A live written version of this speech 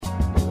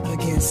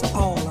against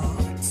all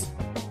odds.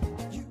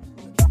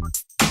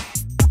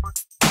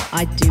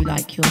 I do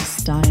like your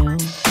style.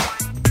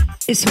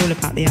 It's all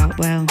about the art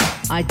well.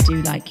 I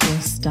do like your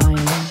style.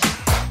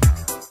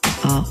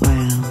 Art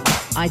well.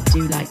 I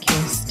do like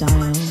your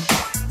style.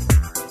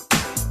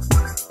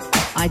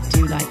 I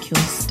do like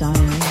your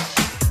style.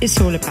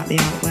 It's all about the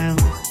art well.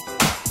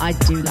 I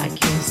do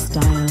like your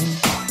style.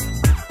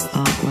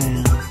 Art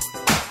well.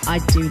 I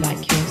do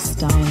like your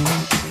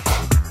style.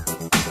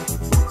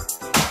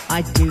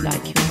 I do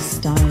like your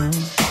style.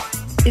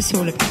 It's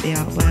all about the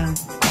art well.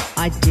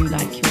 I do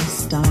like your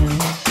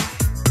style.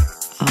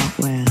 Art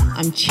well.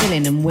 I'm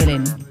chilling and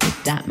willing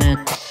with that man.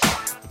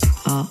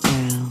 Art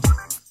well.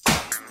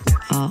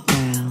 Art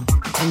well.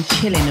 I'm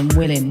chilling and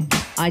willing.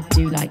 I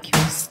do like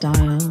your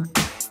style.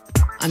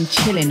 I'm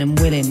chilling and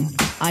willing.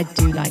 I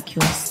do like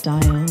your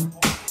style.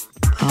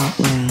 Art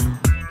well.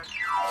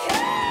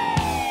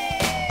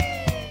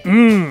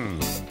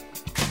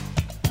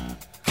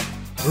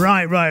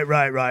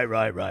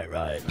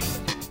 Right.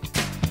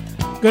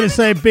 Gotta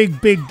say big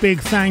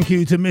thank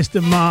you to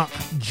Mr. Mark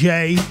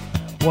J.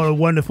 What a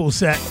wonderful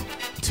set.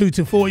 2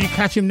 to 4. You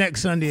catch him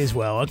next Sunday as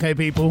well, okay,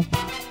 people?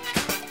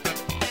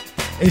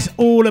 It's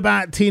all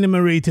about Tina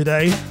Marie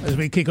today as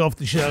we kick off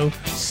the show.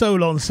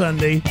 Soul on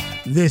Sunday.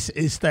 This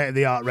is State of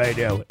the Art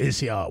Radio. It's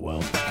the Art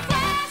World.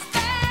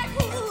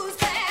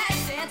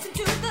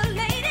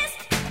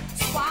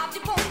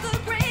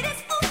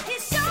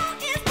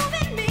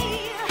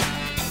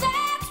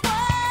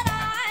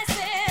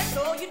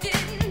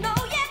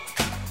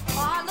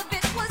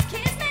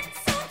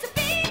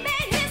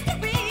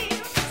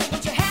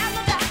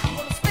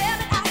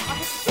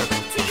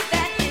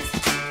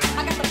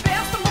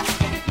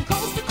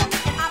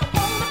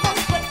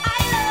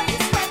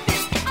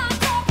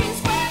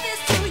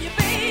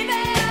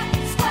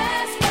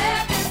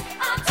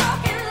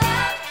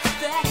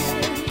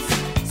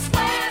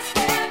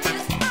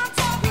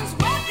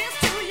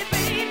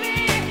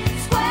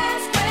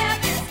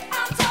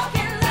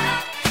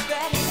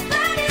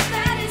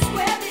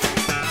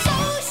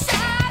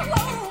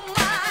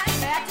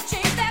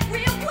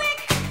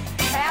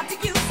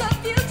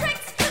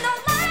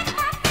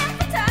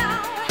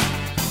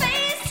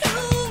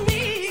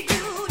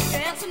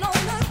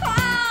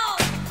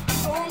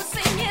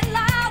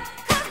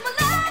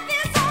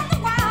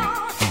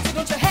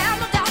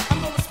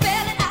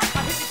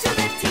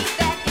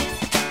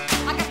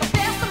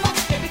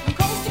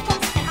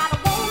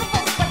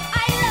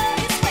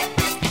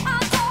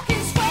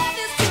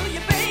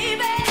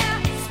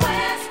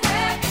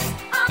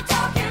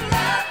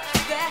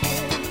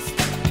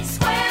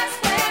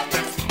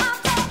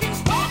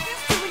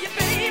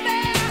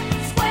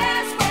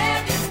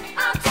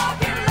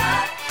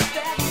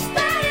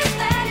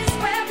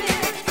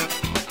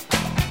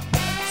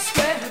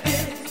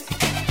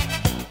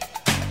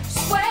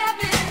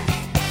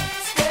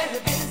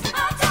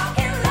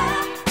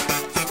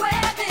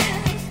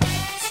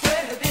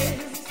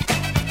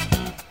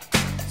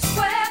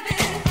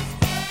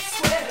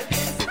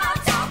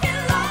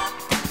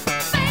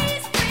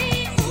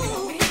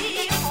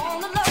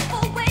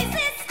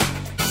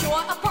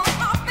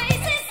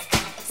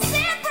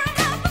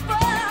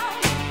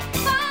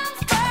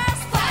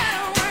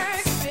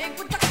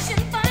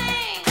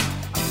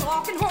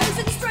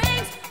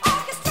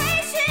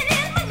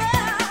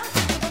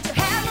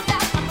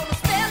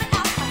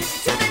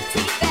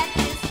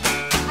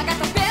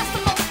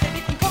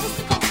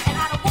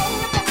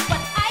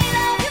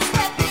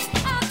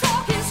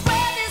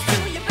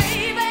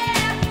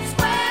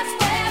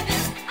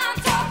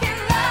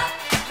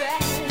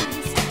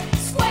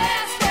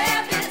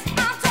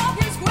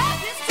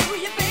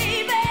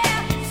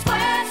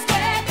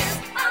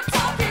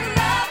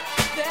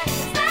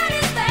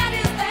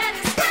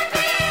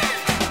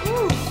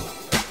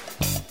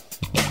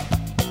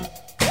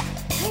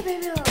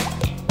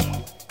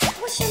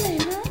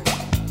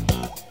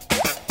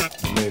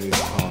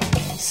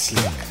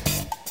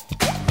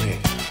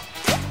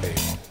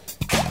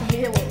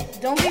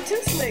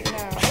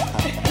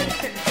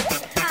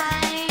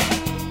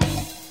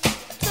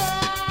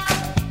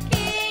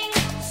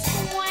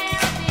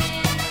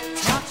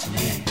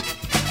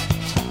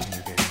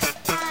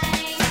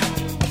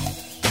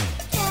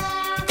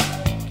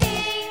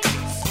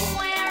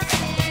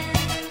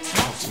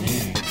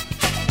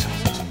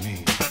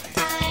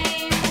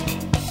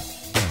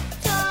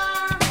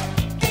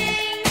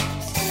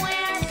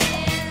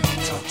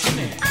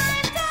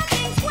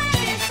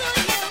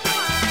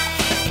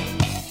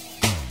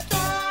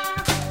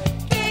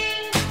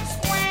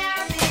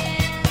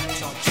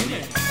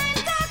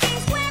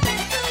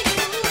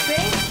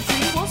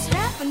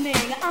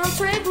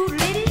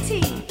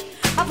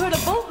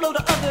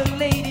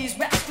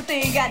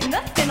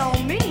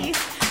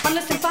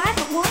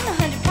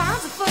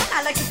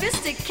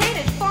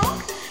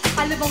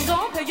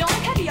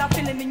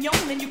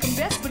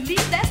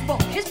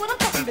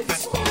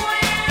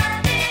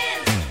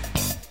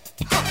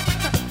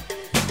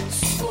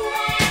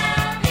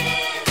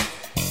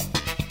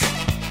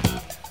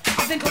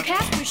 Then go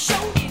cast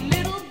show me a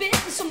little bit,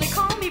 and some they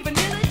call me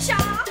Vanilla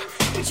Child.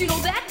 you know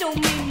that don't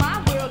mean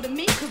my world to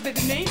me, cause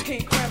baby names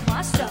can't cramp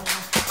my style.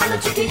 I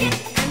love you kick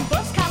it and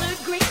bust collard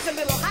greens, a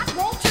little hot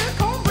water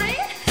cornbread.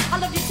 I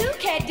love you too,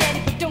 cat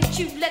daddy, but don't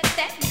you let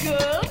that go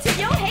to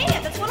your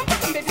head. That's what I'm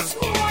talking, baby.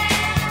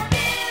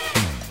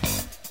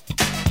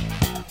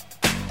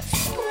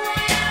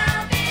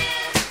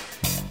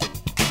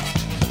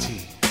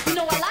 You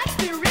know I like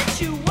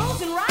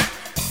spirituals and rock.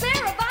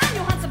 Sarah Vaughan,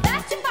 Johann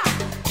Sebastian Bach,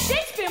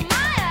 Shakespeare,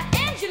 Maya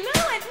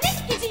Angelou, and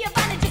Nikki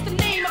Giovanni, just to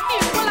name a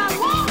few. Well, I'm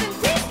warm and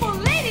peaceful,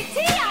 Lady T.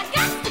 I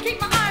got to keep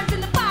my irons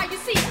in the fire. You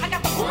see, I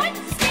got the point,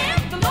 the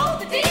scam, the low,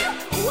 the deal.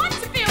 What you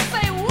feel?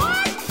 Say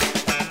what?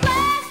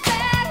 Flash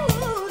that,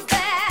 who's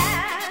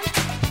that?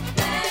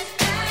 Flash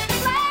that,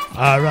 flash.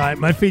 All right,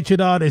 my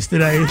featured artist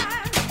today,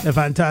 the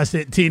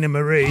fantastic Tina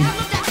Marie.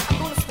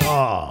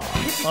 Oh.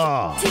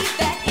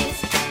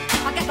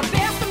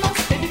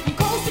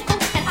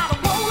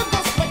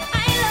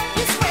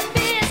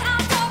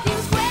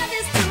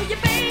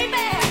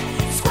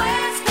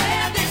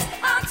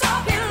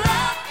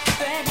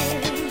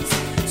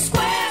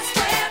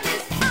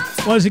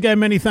 Once again,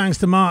 many thanks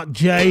to Mark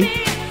J.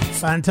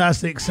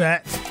 Fantastic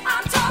set.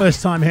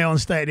 First time here on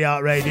State of the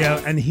Art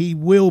Radio, and he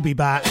will be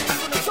back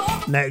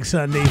next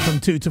Sunday from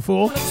 2 to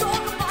 4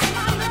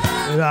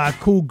 with our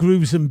cool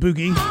grooves and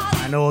boogie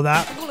and all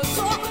that.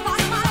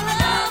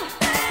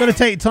 Gonna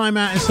take time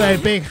out and say a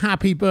big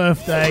happy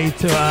birthday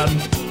to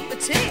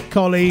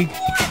colleague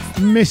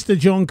Mr.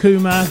 John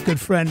Kuma, good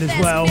friend as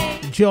well.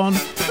 John,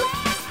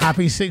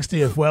 happy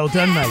 60th. Well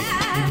done, mate.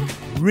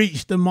 You've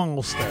reached the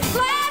milestone.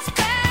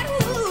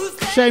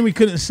 Shame we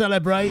couldn't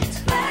celebrate.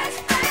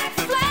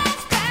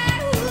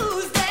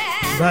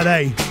 But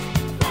hey,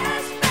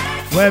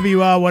 wherever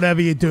you are, whatever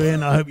you're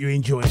doing, I hope you're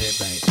enjoying it,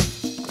 mate.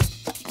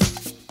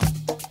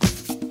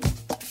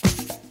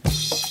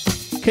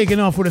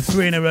 Kicking off with a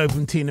 3 in a row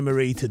from Tina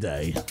Marie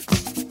today.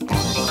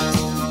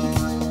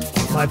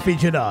 My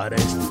featured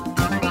artist.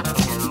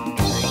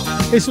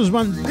 This was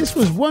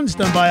once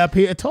done by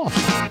Peter Tosh.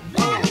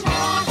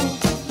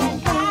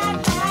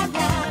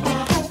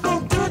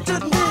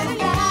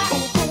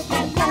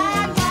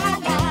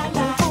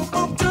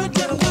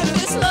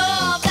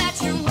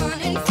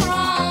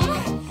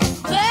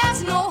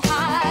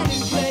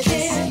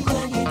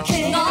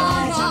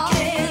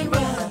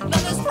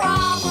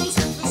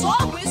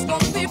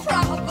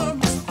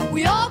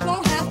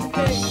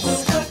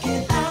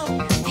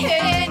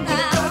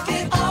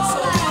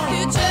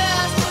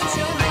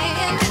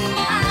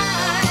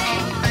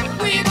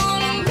 We're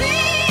gonna be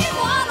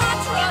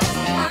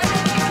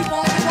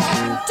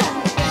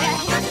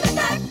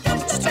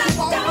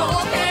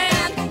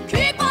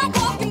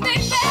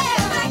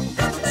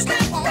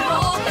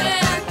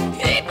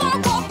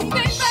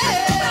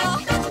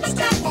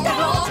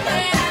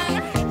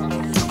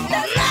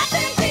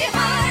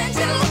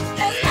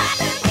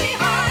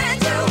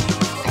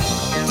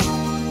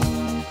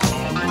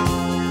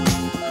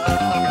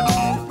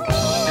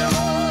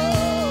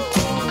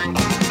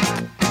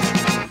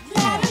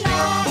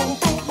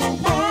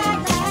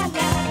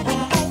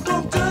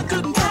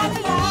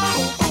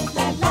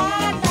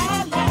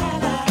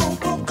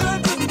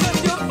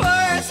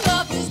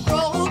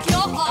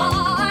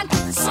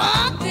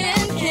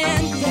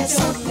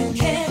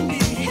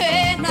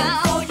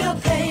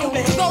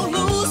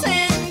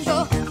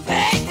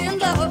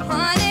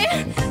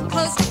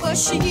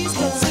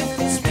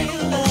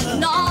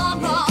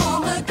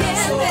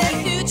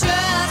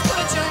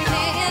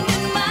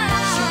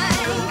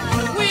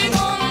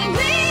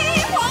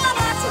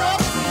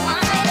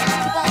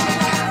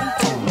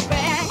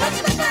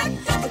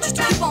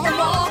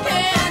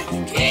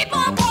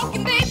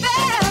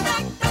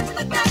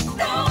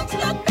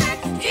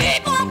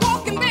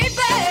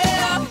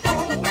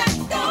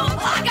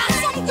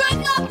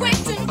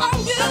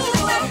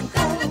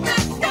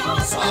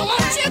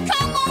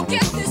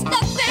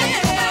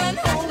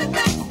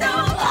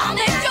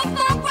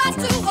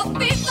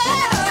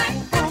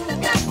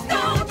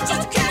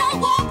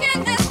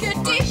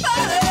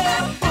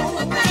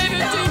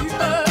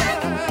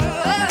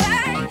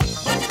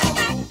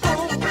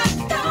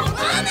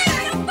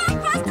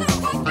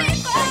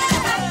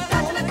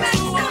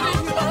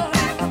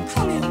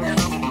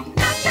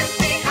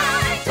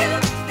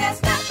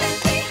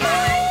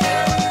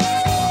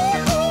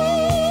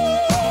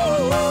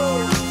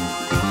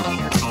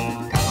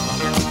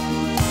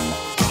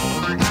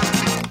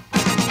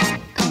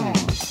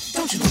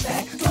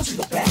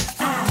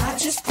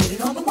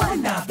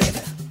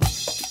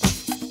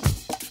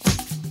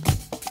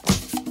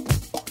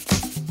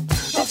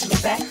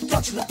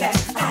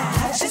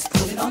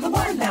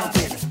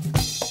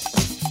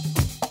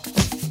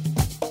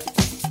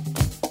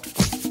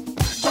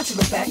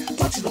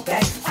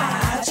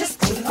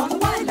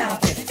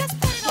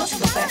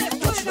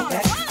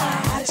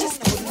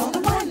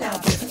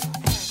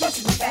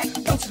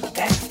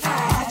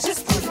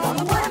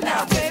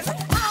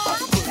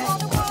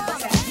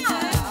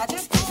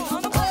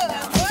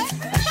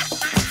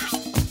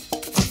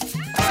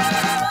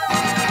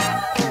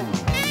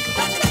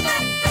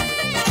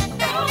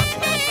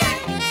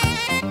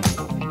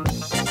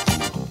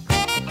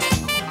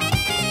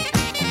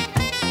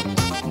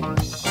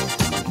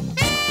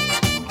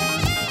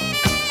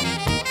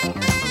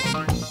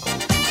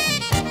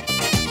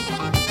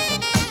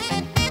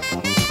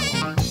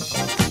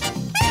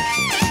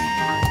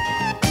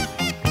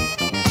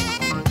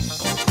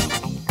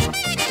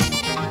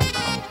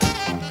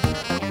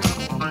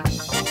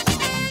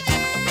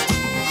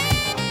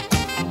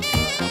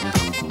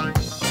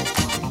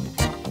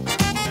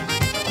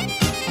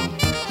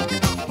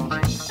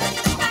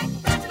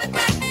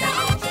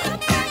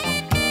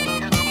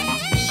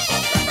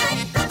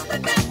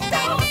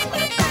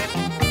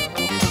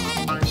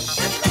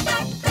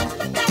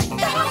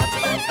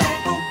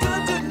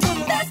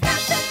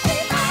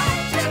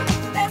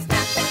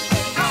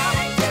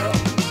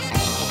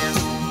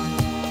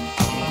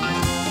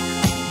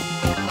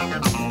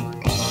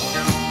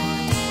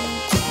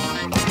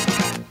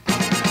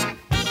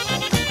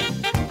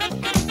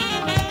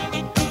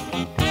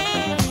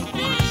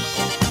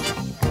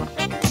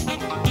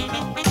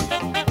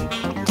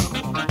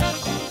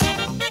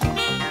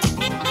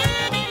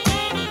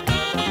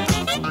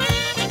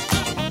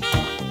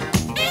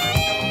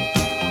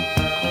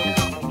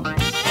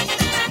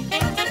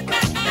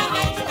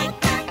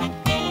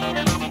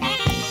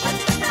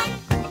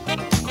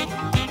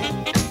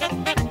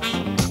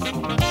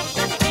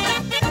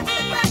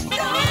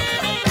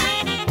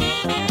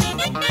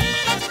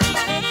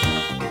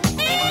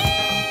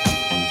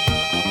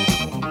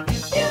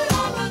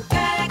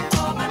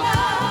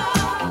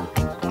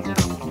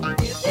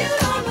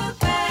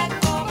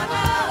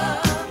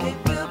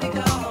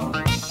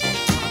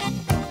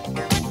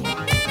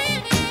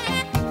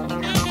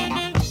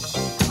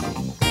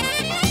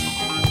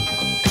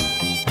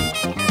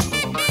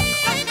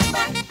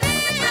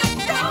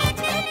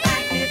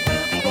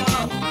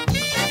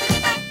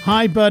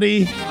Hi,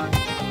 buddy.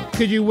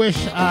 Could you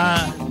wish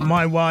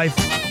my wife,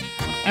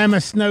 Emma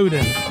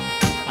Snowden,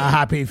 a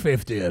happy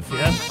 50th,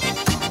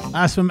 yeah?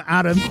 That's from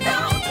Adam.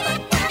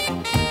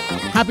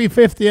 Happy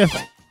 50th,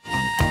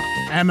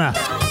 Emma.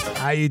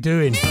 How you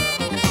doing?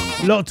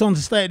 Locked on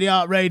to State of the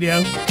Art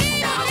Radio.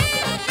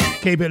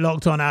 Keep it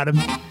locked on, Adam.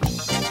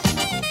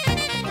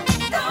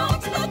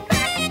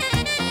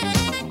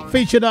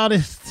 Featured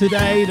artist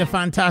today, the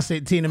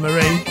fantastic Tina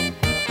Marie.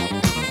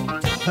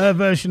 Her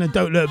version of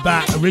Don't Look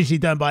Back, originally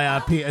done by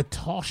Peter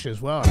Tosh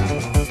as well.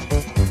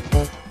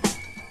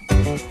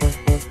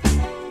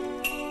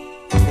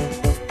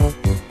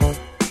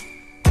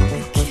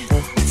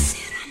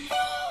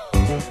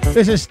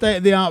 This is State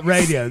of the Art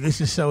Radio.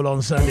 This is Soul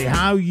on Sunday.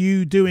 How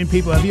you doing,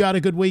 people? Have you had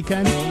a good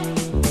weekend?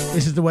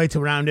 This is the way to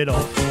round it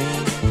off.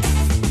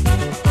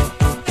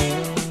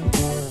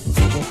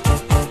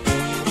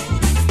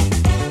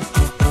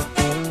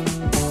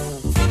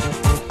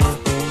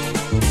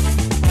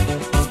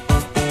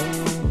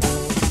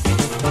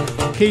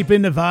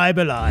 Keeping the vibe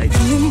alive.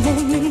 The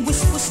morning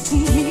whispers to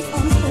me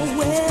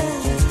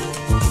unaware.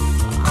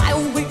 I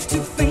wake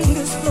to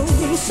fingers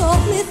flowing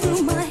softly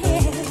through my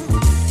hair.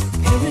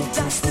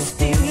 Paradise, this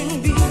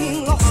feeling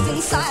being lost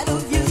inside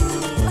of you.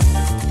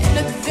 An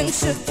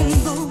adventure in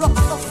the rock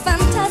of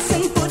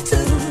fantasy for two.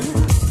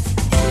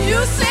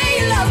 You say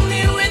you love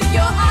me with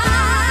your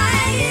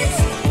eyes.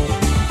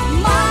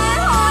 My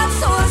heart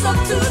soars up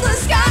to the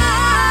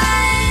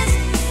skies,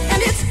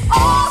 and it's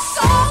all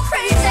so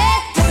crazy.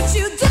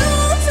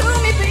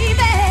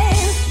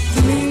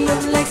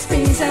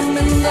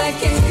 And I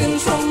can't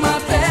control my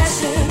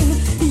passion.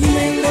 You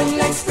make love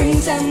like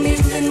springtime,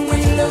 even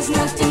when love's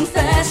not in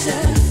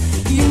fashion.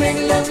 You make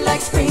love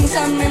like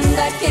springtime, and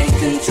I can't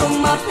control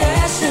my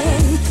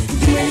passion.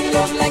 You make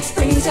love like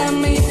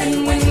springtime,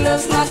 even when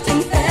love's not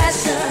in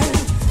fashion.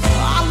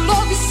 I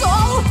love you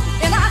so,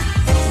 and I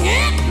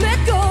can't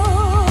let go.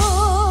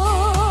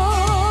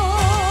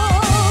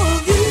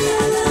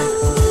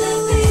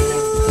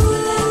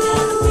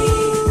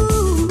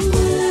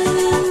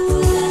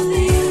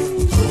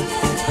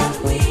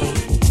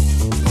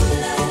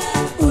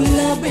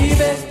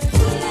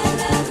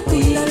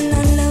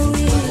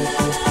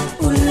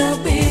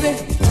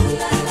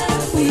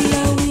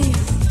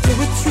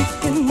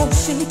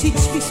 Teach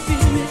me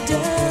spirit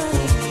down.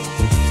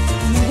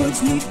 Your words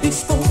need be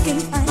spoken.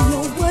 I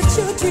know what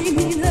you're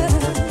dreaming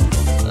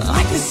of.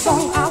 Like the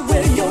song, I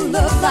wear your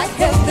love like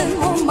heaven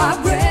on my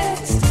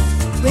breast.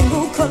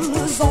 Rainbow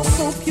colors all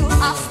so pure.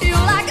 I feel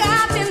like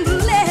I've been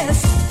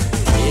blessed.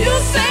 You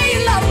say you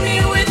love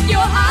me with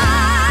your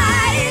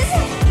eyes.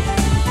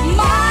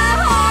 My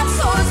heart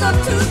soars up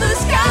to the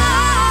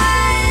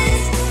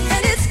skies,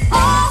 and it's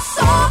all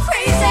so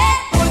crazy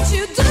what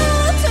you do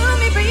to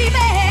me, baby.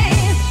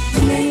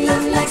 You make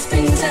love like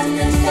springtime,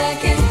 and I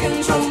can't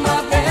control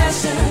my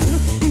passion.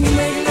 You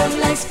make love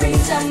like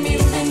springtime,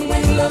 even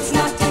when love's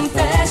not in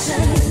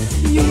fashion.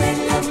 You make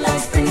love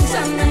like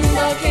springtime, and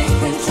I can't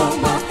control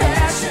my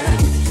passion.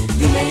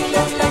 You make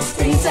love like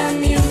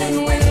springtime,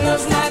 even when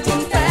love's not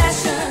in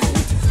fashion.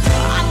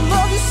 I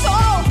love you so,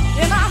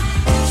 and I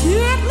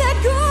can't let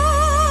go.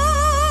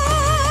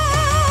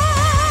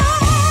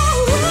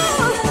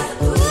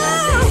 You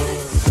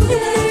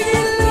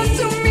make love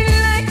to me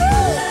like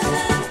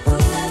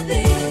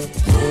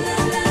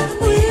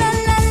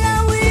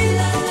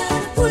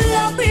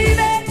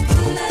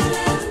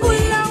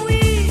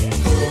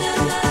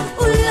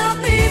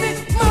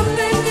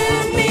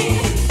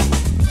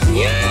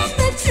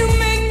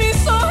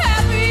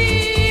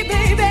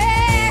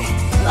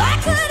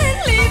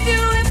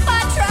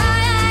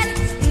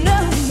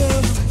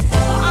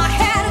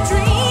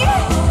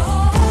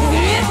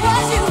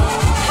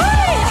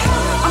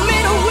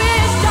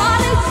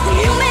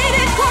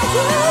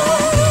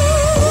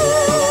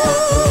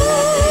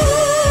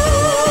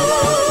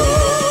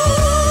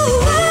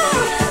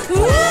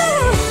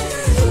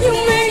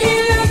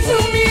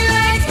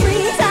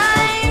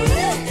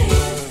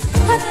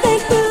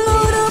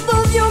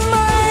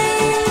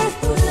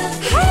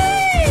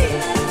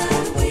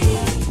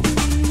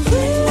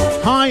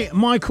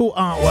Michael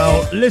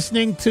Artwell,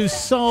 listening to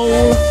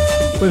Soul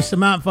with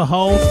Samantha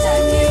Holt.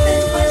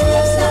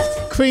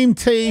 Cream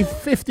Tea,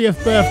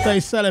 50th birthday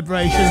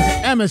celebrations,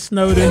 Emma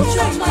Snowden,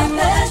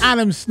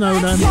 Adam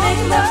Snowden,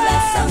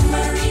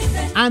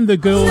 and the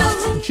girls,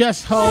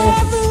 Jess Hull,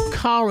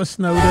 Cara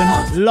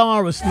Snowden,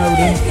 Lara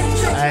Snowden.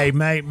 Hey,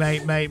 mate.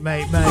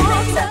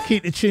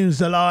 Keep the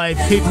tunes alive,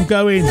 keep them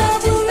going.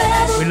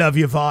 We love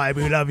your vibe,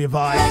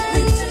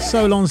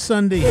 Soul on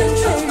Sunday.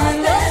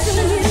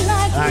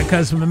 That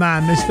comes from the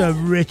man, Mr.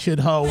 Richard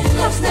Holt.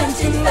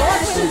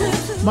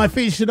 My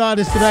featured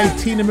artist today,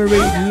 Tina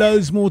Marie.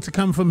 Loads more to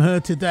come from her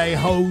today.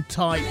 Hold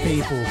tight,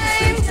 people.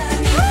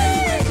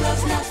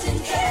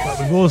 But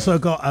we've also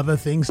got other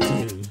things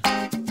to do.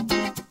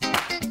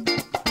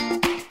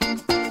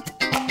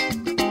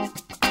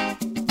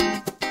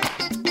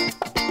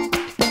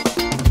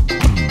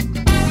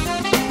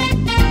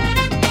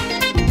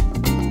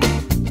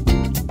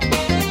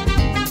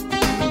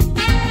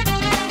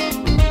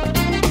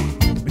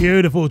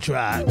 Beautiful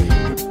track.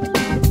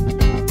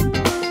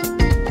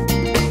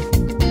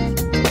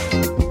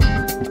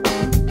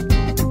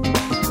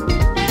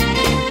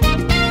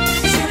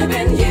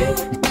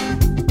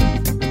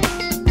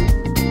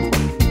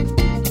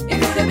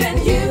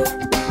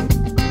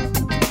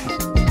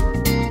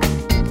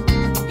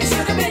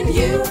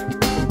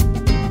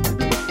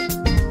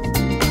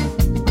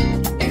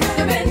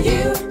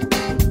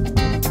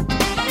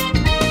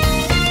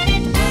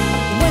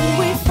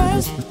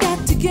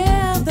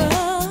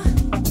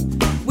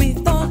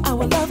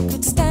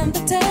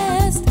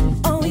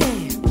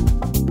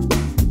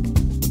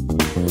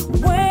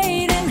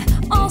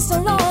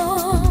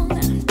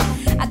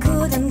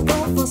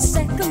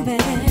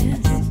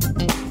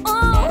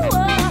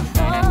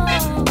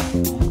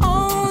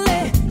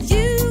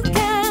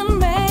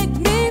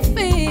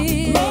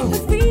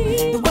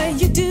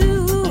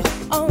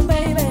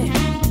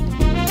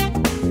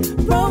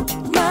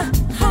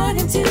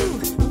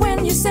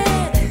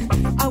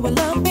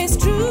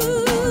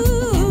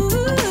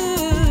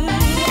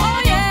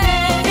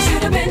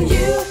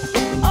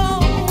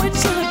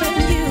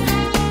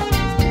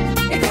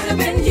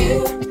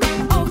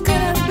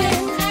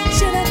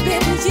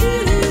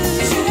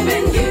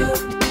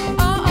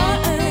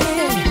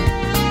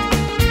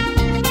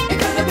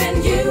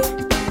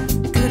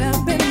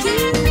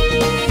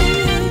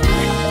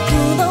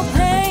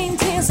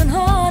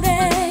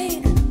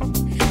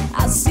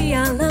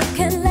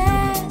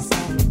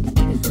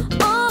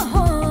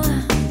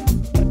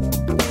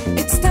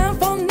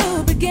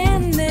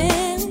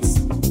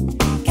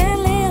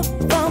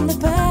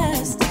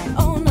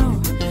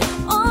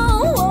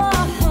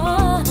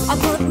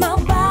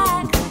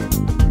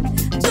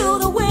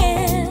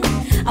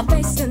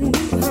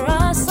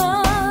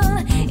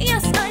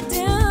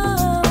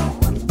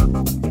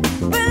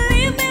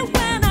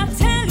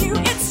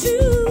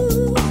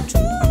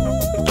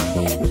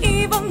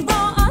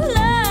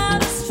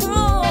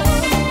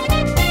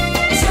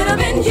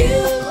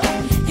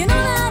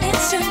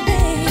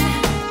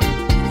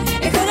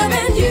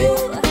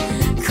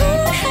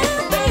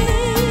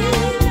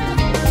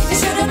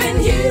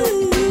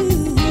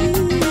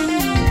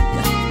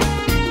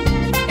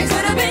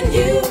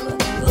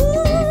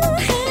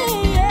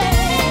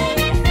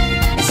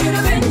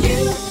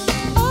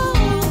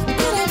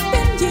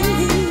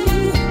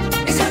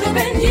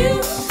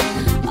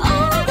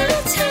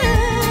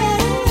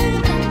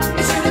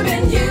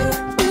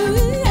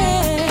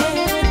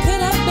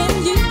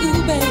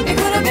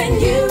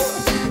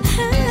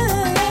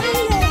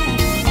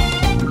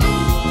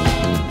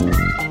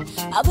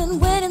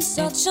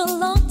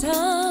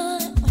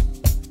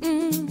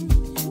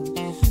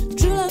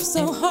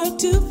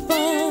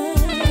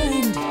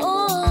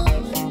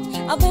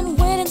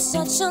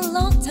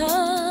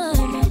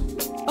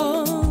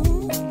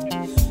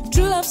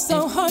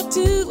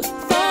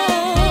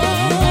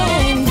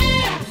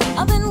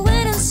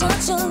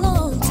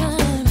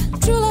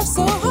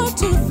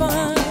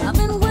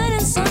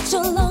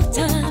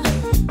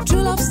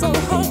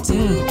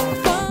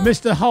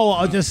 Mr. Holt,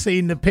 I've just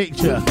seen the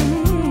picture.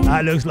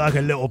 That looks like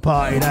a little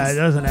party there,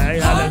 doesn't it?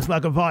 That looks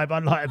like a vibe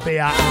I'd like to be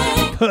at,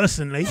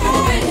 personally.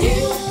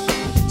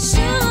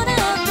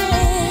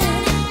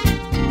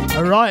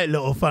 A right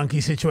little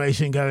funky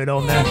situation going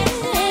on there.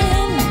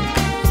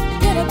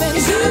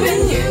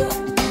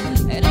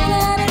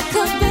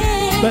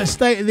 But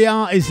State of the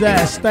Art is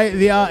there. State of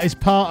the Art is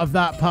part of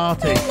that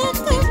party.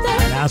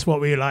 And that's what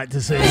we like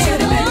to see.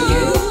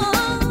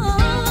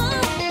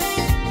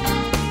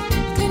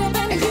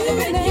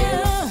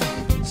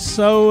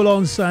 Soul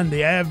on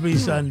Sunday, every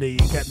Sunday, you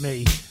get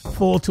me,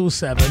 4 till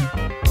 7.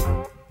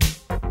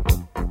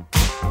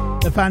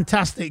 The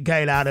fantastic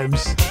Gail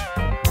Adams.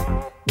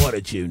 What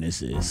a tune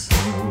this is.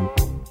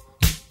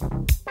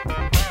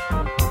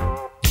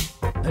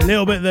 A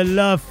little bit of the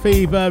Love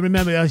Fever.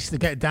 Remember, I used to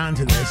get down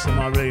to this in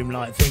my room,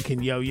 like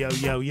thinking, yo, yo,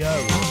 yo,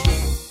 yo.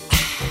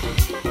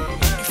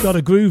 Got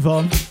a groove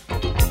on.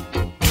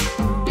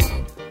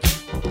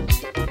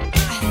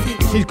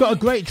 She's got a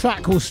great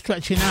track called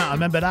Stretching Out. I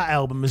remember that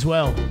album as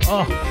well.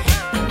 Oh.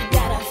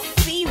 Got a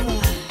fever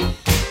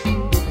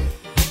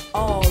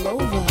all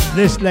over.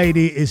 This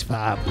lady is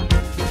fab.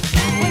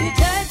 When you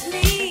touch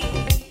me,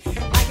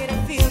 I get a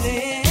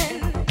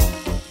feeling.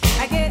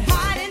 I get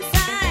hot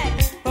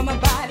inside, but my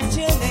body's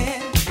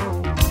chilling.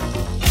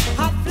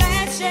 Hot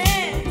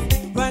flashes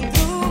run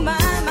through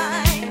my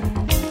mind,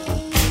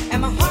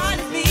 and my heart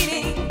is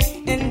beating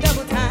in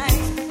double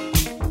time.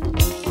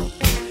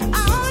 I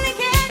only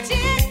catch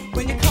it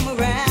when you come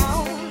around.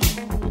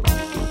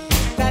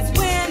 That's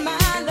when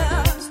my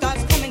love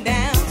starts coming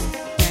down,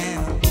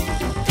 down.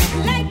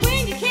 Like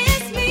when you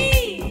kiss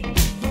me,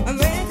 I'm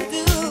ready to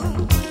do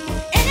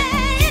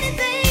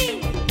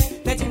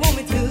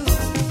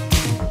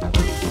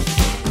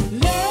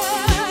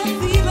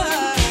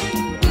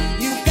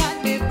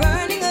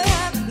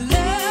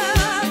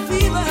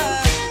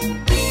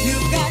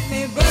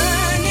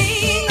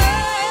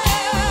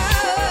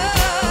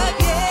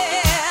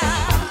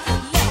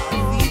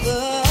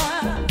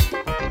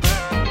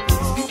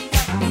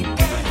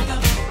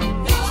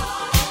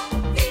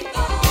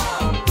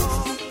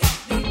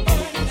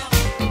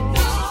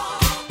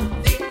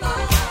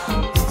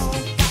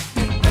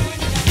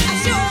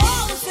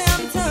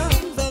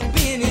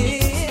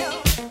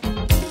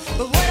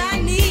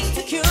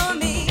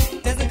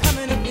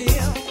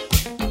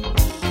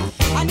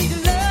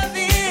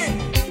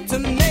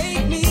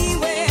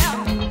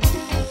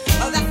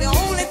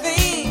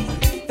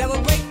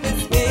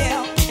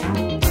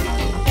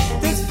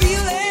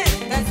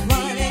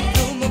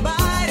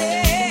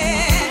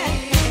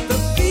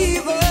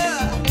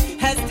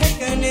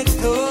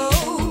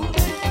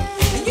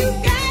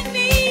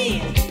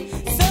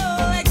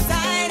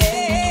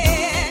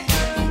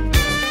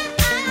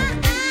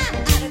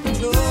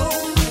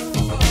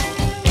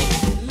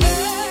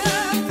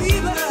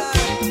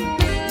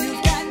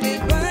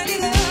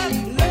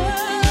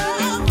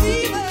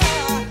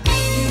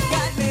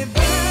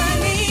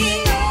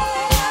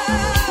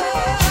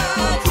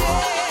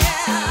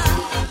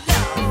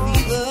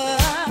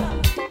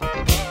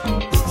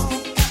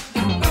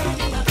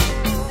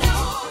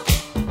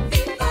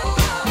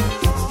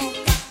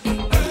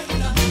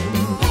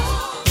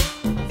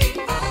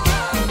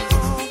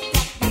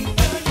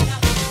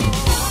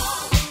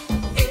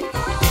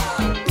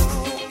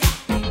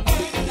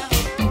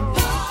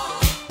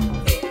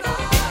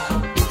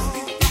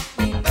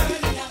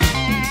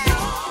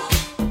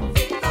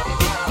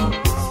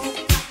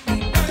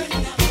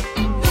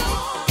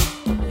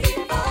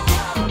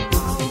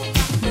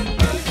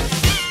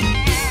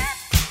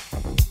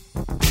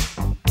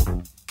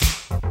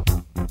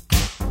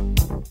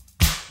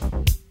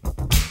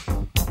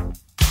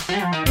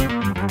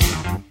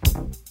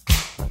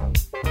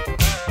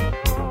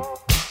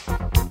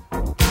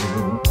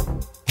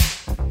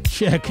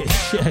Check it.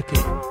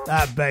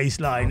 That bass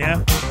line,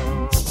 yeah?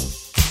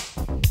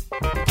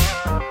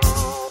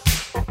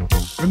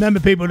 Remember,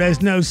 people,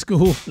 there's no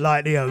school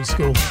like the old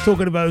school.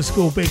 Talking of old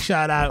school, big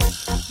shout out.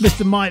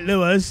 Mr. Mike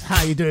Lewis.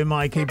 How you doing,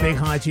 Mikey? Big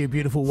hi to your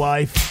beautiful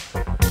wife.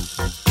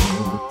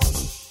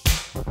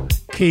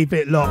 Keep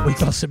it locked. We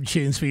got some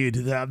tunes for you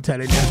today, I'm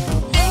telling you.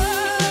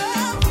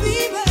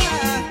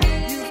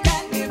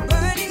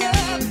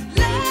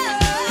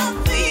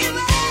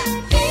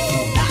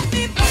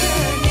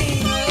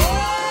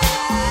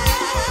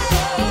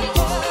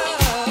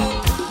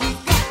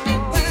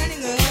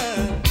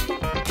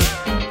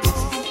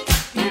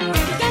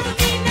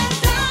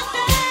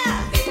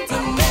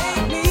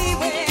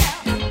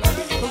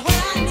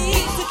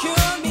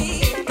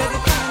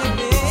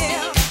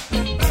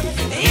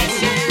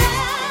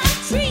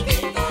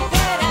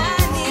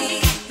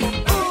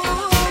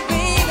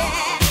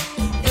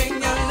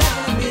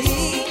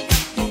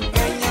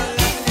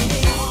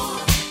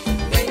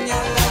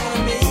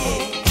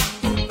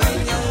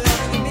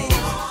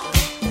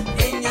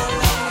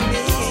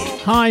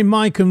 Hi,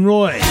 Mike and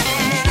Roy.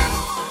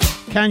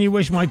 Can you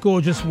wish my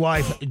gorgeous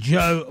wife,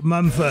 Jo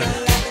Mumford,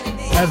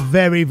 a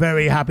very,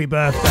 very happy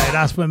birthday?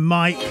 That's from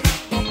Mike.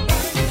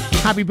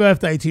 Happy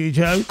birthday to you,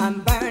 Jo.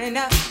 I'm burning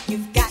up,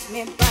 you've got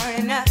me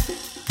burning up.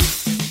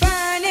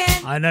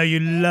 Burning. I know you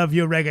love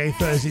your Reggae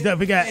Thursday. Don't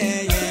forget,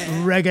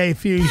 Reggae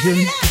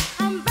Fusion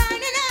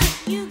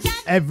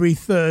every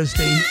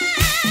Thursday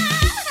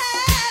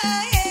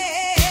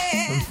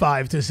from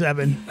 5 to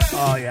 7.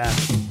 Oh, yeah.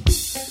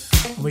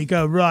 We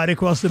go right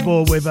across the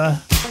board with a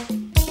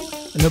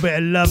little bit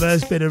of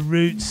Lovers, bit of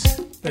Roots,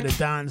 bit of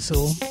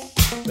dancehall,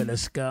 bit of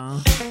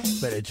ska,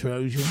 bit of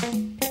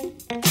Trojan.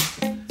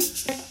 And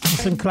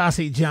some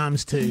classic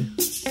jams too.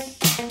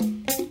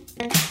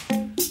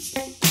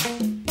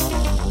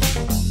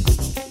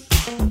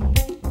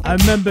 I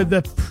remember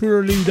the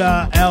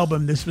Preluda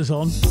album this was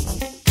on.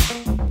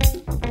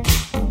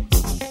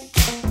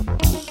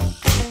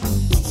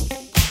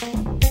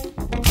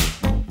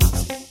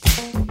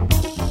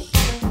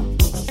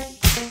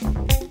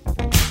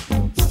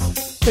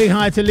 Big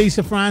hi to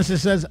Lisa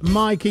Francis, says,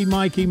 Mikey,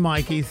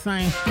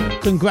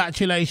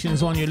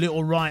 congratulations on your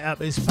little write-up.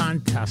 It's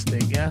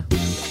fantastic, yeah?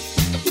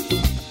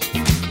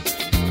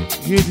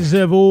 You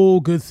deserve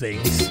all good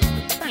things.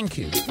 Thank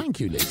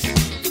you, Lisa.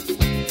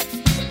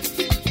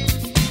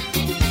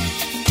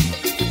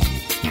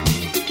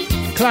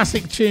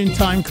 Classic tune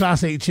time,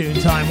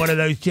 one of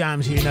those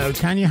jams, you know.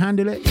 Can you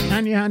handle it?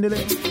 Can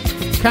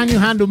you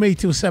handle me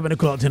till 7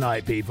 o'clock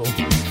tonight, people?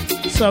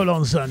 Soul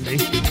on Sunday.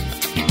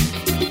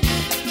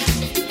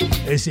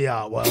 It's the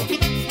Art World.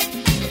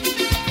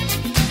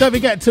 Don't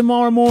forget,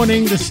 tomorrow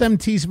morning, the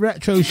 70s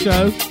Retro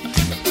Show.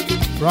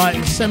 Right,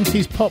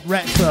 70s Pop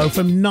Retro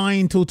from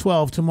 9 till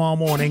 12 tomorrow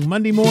morning.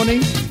 Monday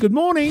morning, good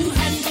morning.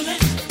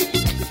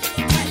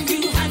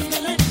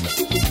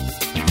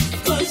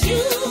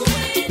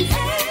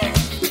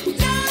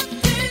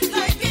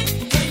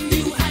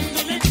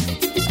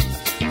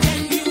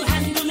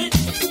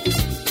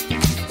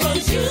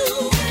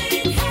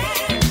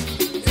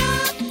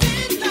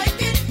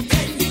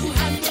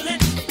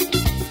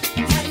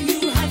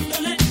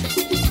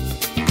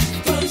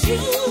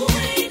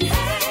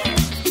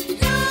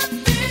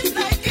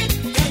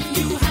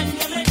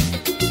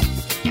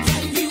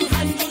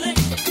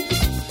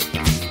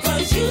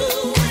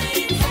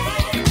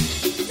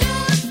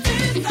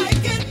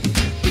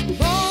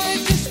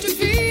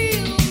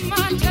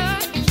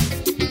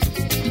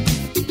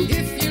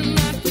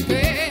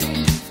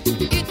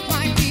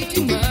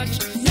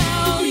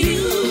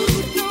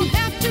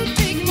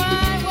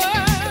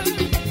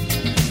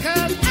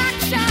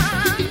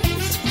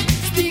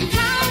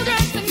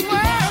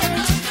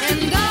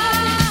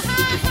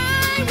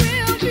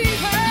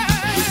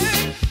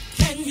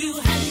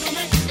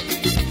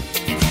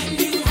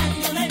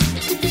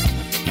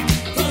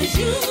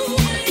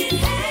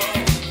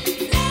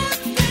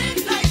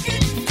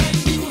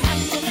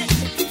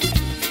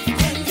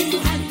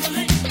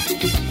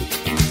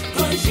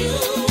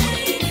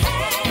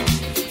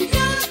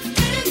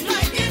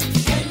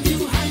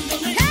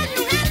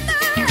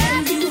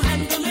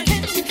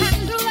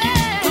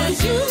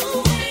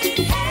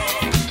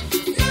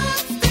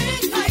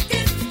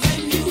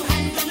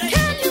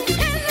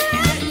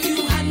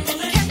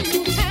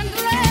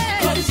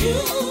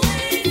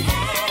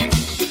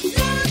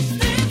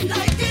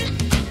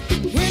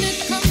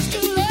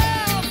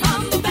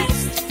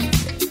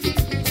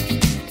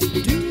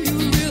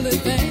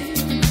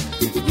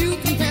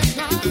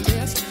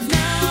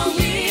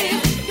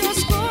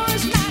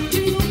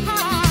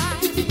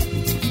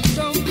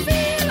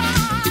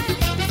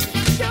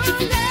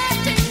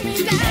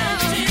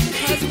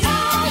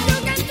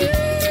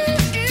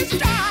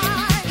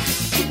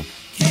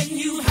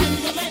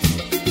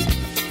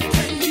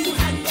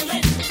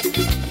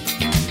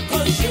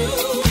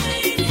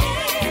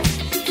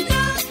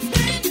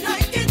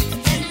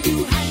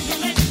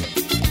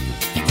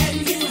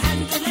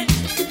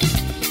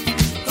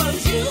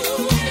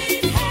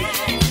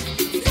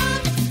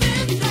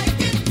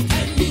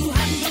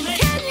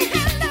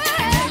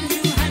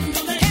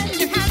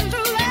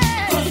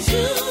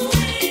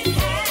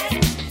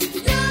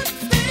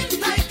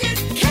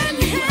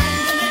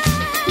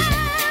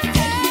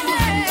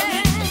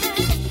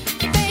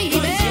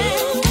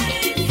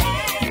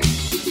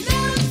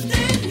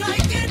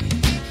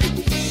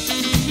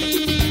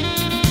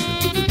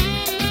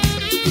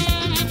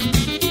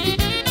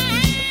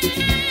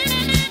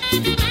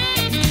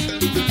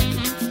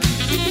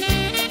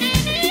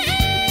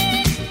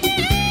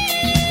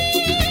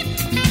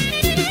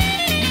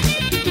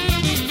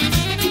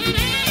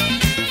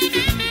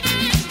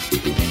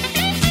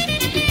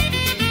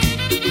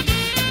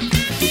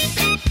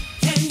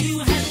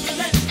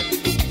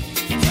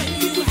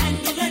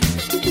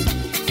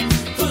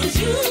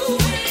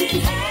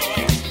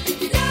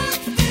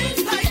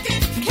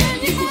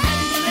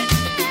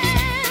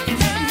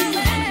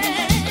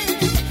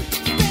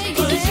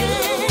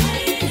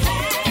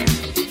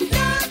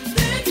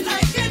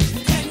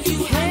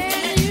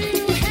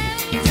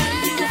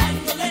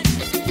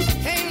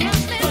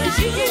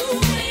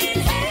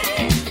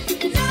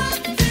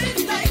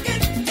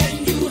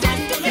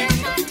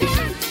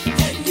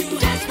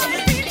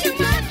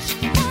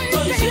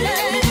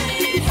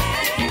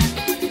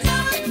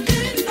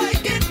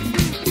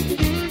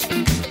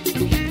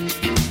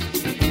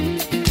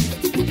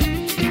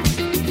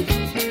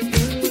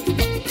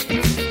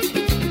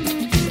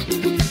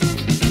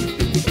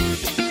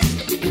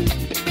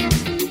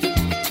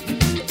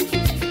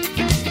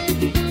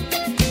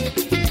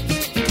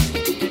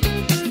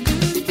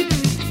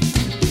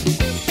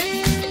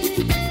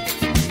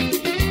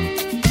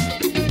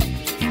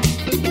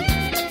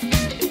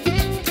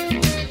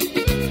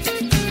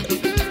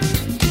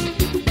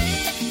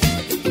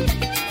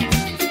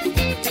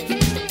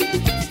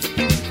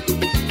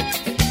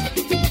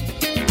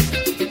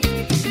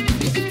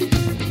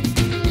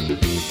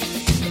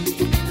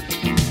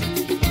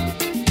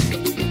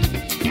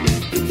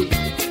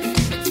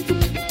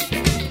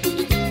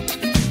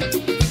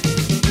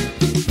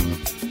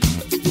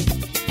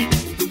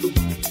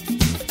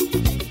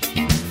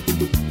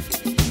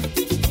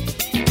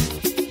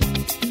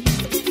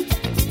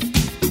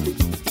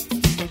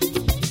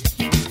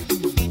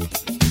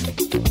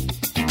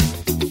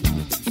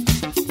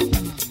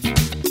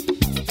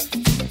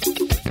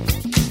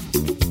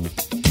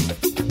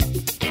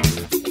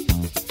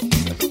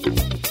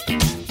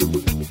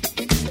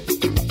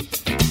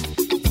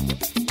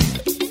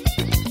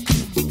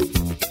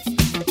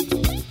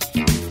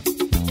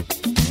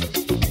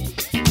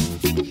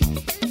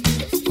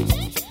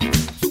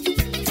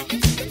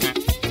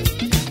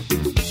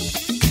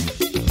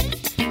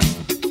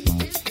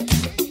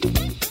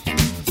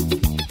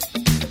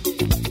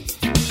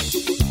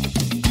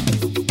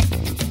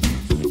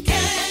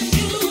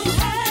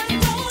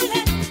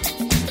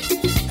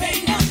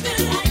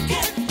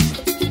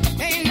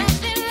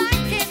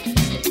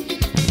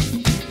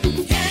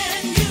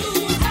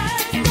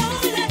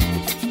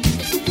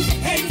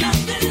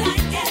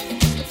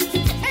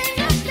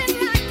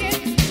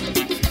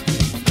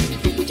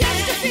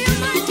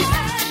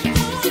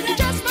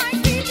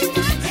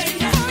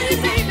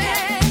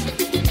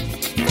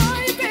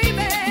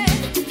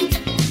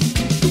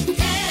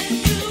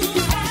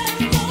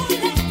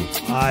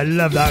 I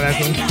love that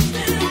record.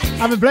 I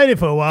haven't played it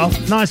for a while.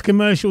 Nice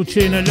commercial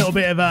tune, a little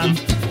bit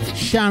of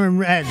Sharon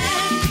Red.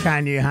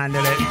 Can you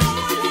handle it?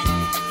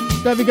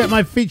 Don't forget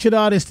my featured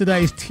artist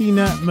today is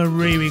Tina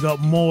Marie. We got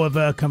more of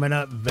her coming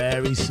up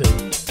very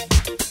soon.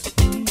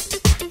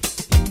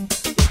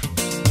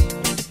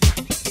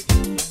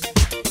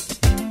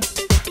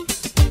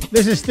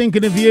 This is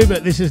Thinking of You,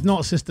 but this is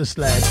not Sister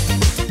Sledge.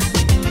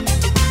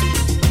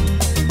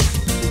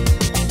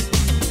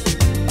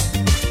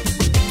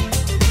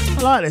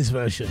 I like this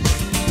version.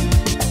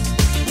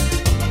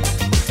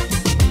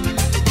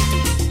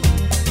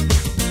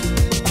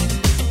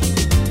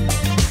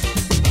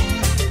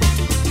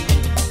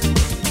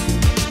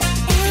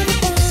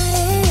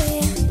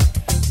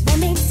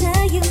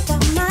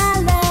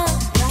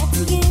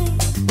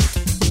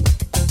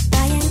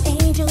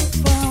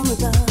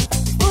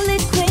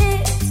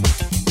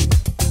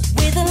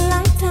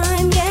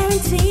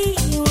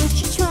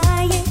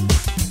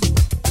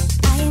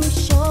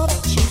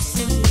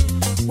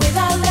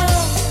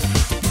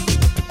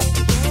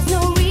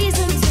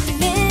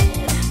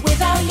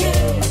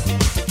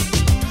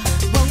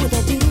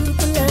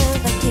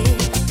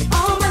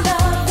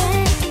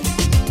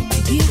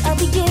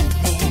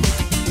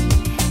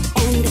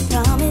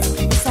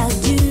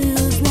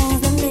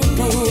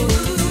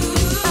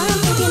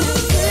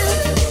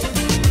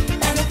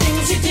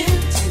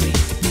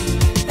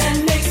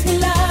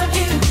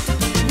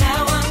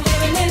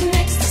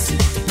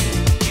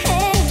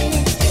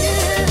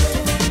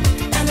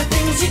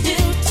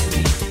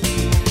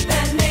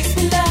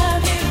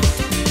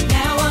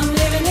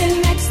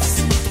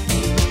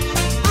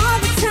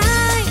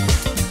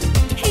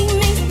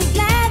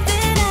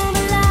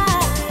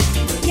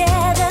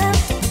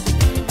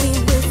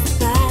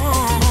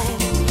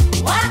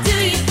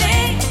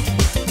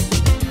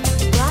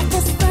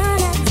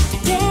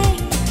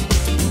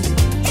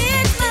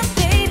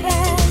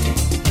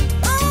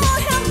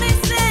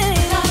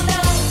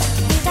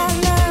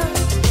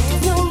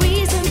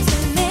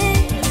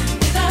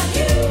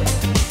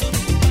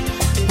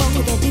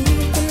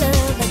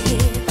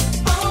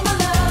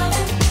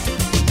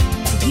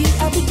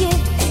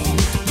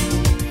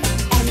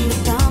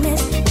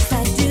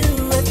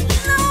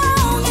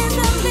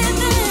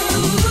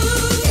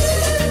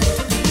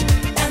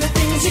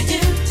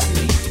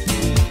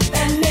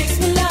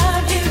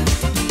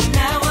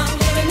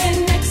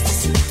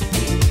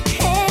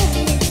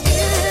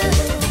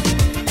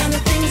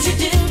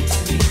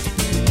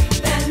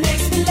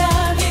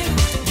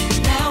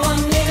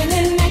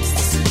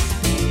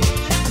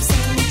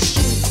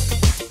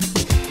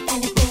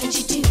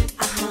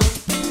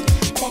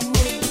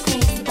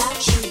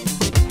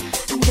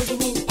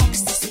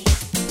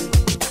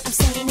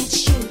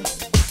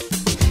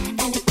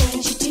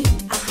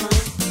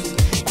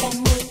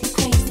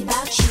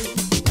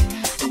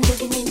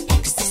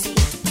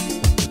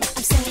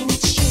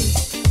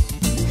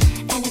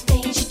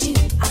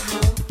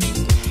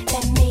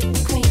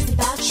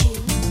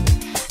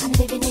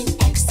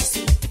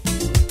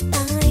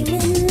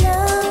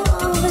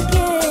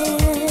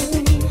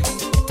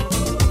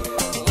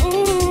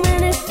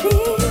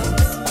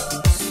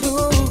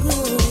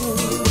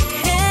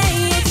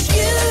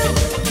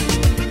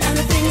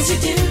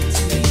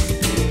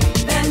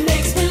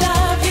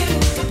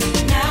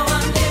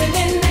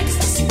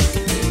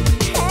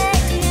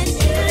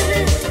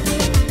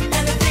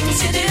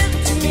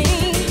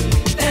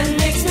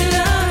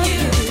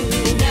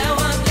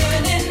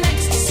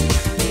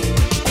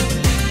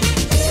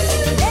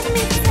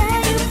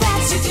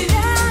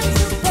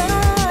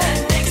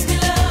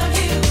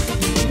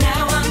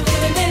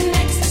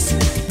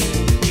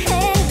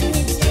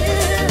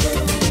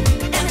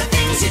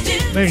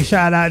 Big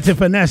shout out to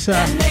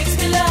Vanessa.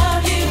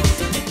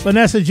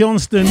 Vanessa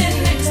Johnston.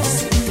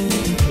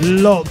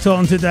 Locked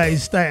on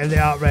today's State of the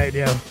Art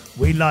Radio.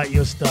 We like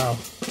your style.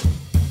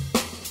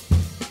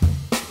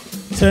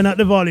 Turn up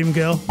the volume,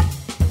 girl.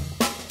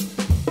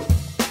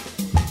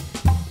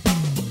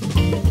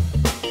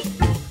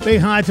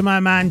 Big hi to my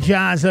man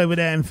Jazz over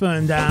there in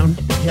Ferndown.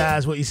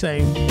 Jazz, what you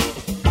saying?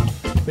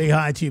 Big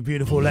hi to you,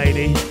 beautiful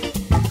lady.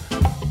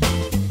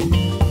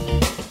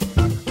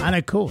 And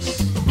of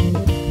course,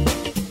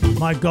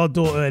 my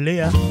goddaughter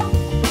Leah.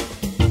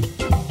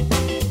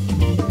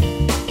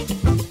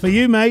 For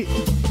you, mate,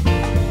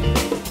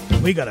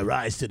 we gotta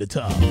rise to the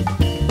top.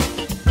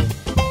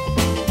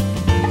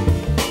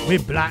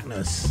 With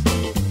blackness.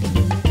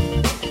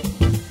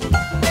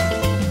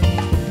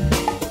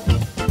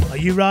 Are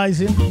you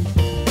rising?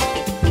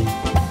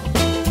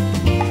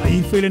 Are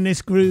you feeling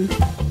this groove?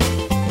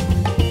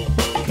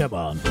 Come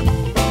on.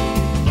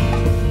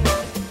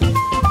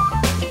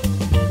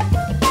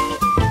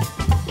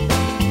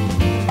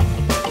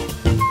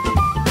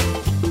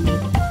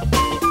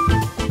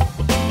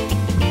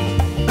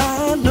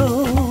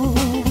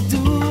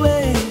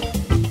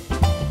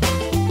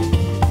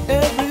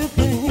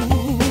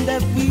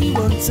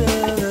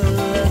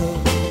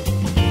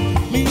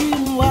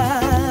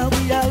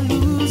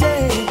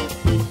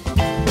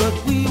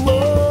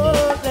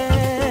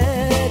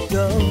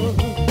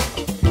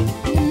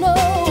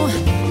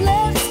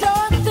 Let's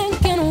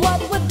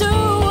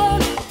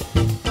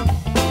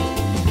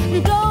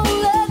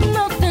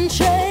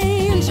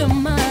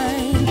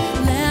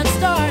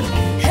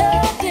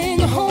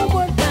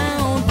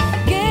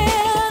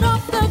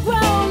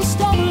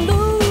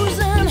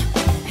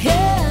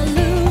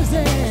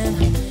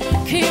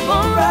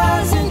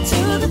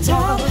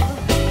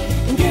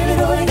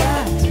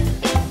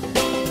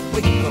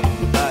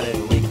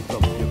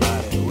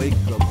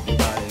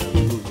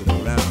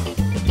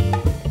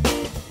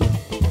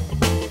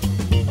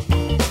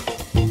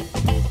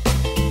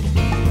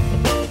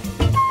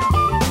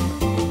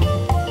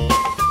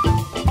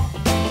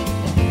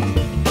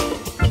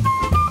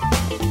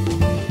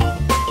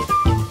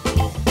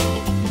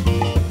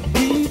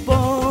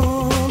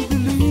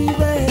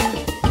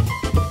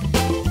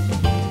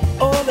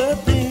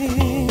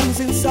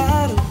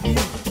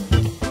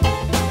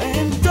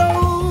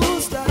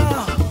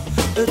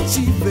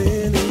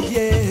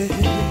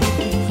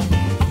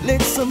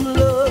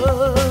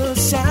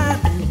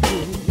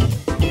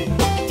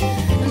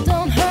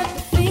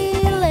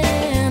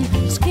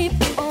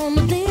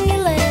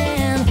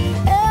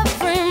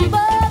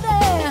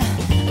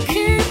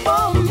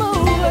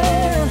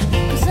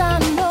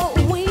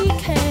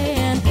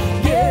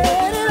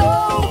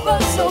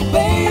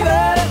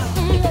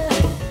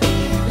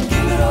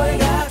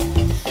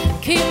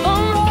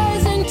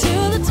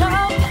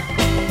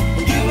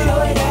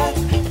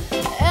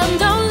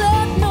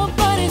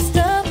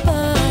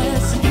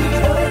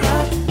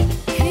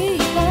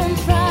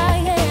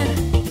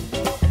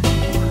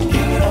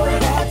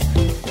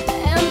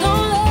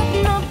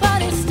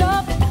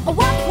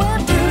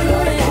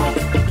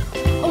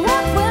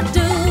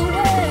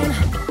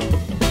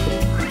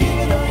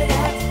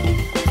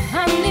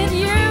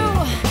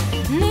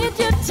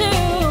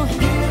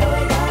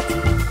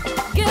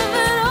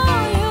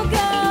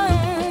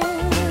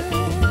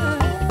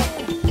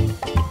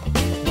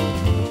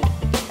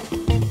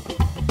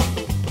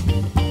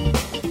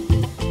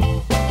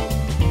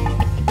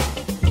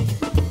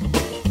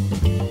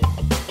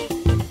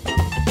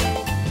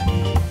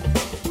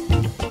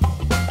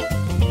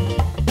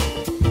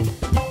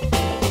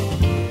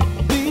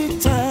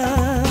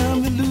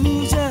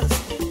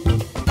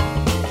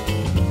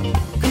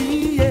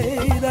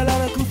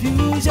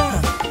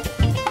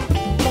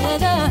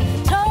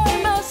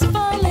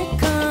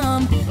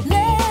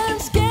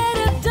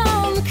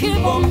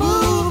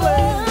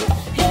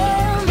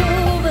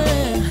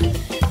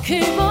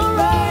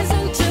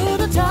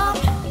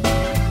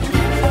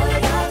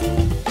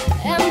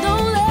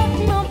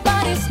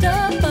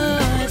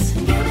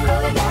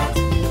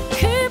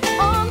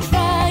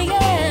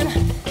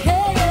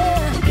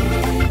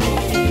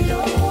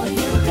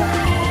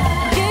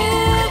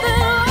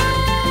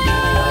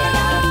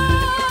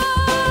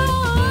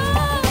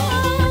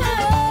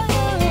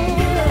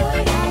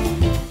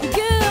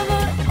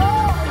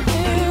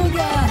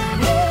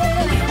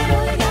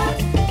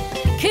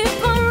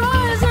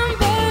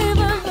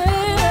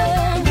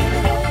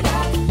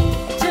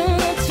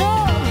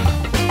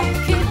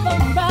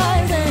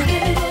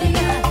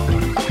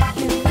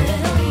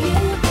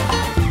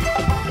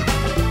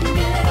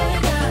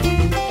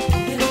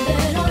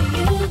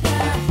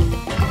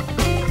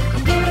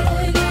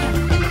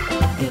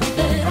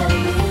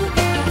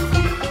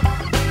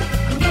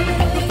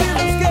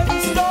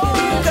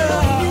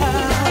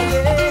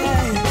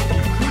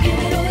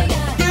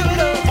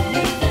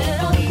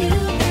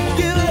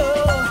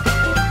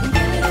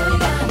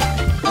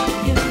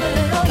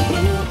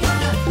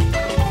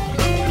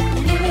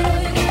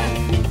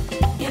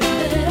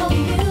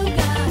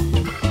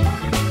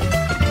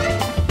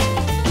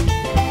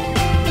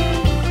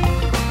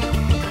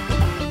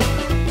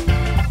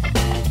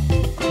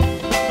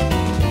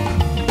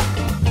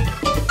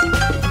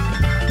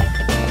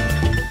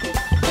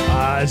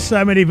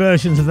So many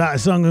versions of that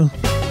song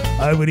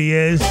over the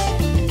years.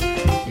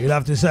 You'll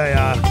have to say,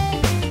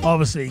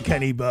 obviously,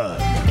 Kenny Burke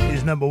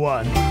is number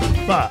one.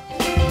 But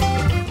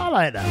I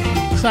like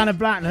that. Sound of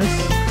Blackness.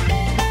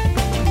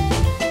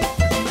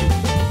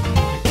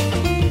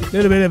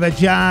 Little bit of a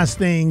jazz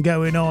thing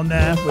going on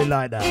there. We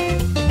like that.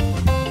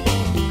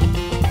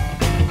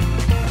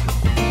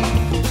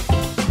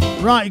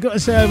 Right, you got to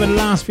say over the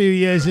last few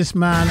years, this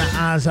man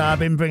has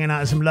been bringing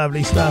out some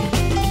lovely stuff.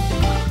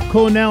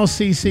 Cornell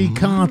C.C.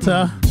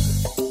 Carter.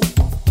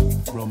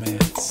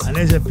 Romance. And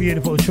there's a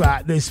beautiful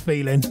track, This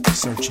Feeling.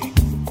 Searching.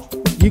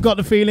 You got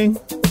the feeling?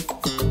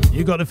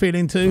 You got the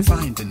feeling too?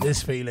 Finding.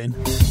 This feeling.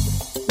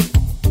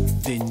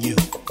 Then you.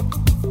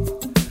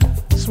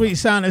 Sweet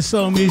sound of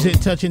soul music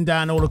touching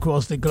down all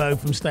across the globe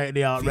from State of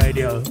the Art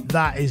Radio.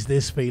 That is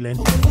This Feeling.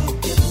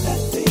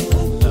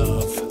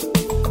 Love.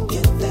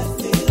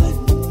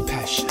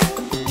 Passion.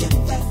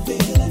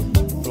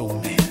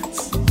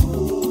 Romance.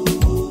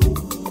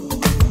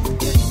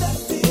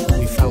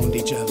 We found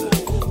each other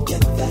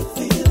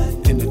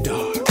in the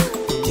dark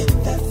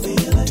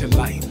to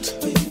light.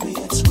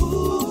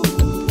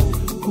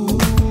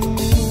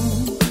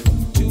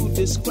 To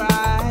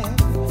describe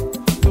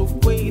the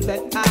way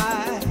that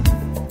I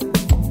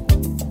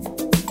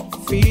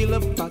feel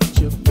about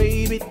you,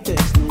 baby,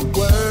 there's no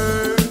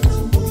words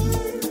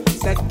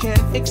that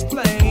can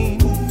explain.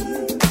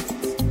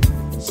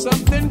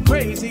 Something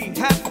crazy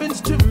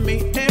happens to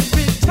me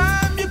every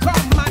time you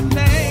call my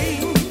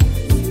name.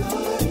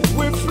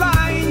 We're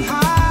flying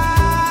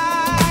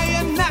high,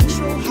 a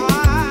natural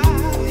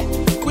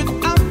high,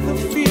 without the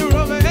fear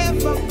of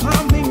ever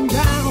coming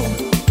down.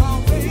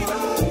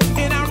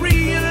 And I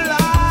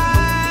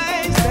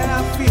realize that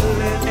I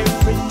feel it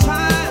every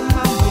time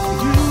I'm with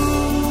you.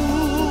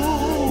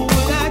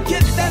 And I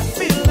get that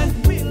feeling,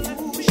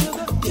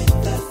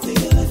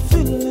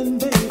 feeling,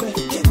 baby.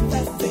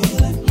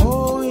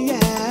 Oh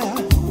yeah.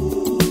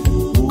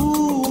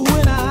 Ooh,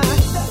 when I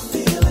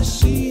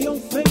see your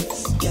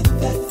face,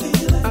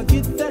 I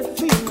get that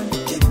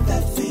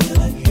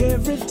feeling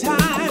every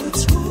time.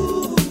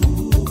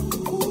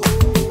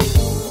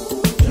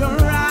 Your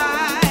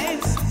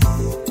eyes,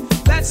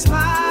 that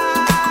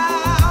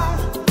smile,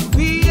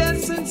 the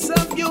essence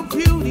of your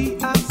beauty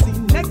I see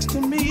next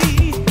to me.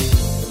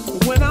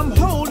 When I'm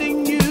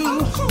holding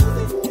you,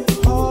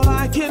 all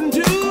I can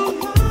do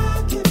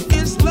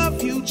is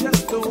love you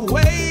just the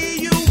way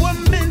you were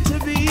meant to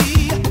be.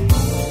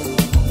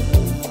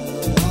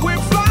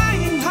 We're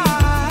flying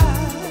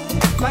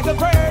high, like a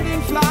bird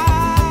in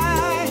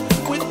flight,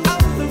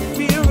 without the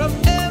fear of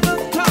ever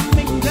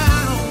coming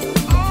down.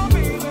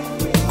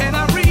 And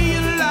I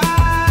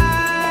realize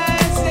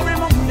every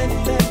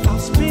moment that I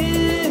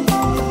spend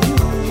with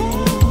you.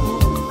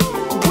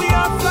 We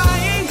are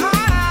flying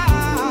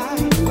high,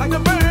 like a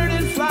bird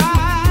in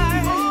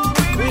flight,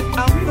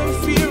 without the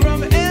fear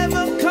of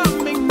ever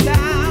coming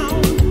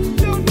down.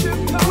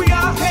 We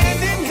are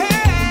hand in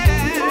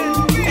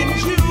hand, and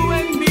you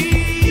and me.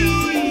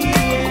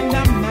 And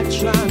I'm not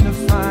trying to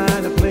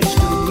find a place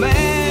to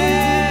land.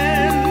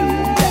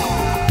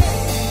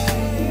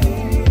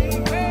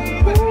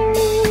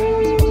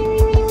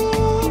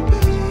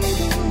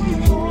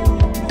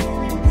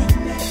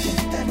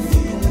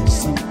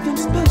 Something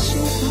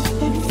special about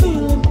that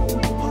feeling.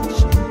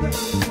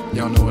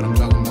 Y'all know what I'm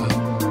talking about.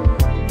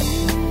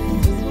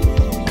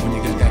 When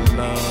you got that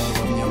love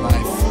in your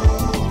life,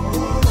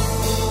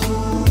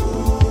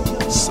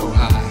 so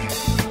high.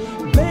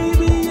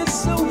 Baby, it's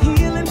so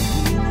healing.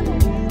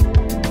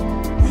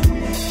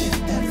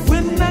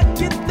 When I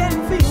get that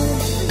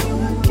feeling,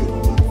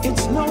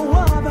 it's no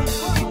other.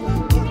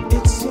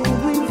 It's so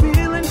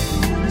revealing.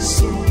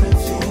 So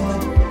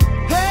revealing.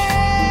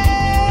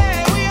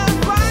 Hey, we are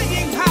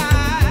flying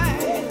high,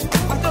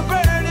 like a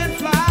bird and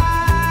fly.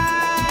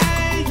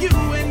 You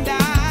and I,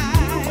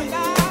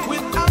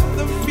 without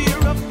the fear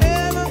of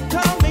ever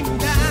coming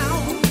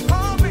down.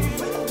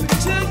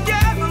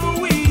 Together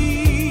we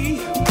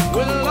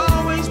will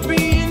always be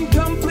in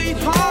complete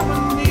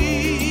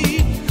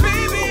harmony.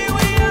 Baby,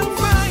 we are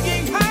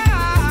flying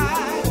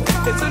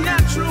high. It's a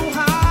natural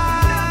high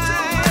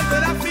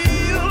that I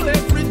feel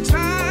every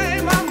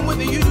time I'm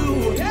with you.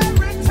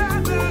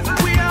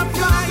 We are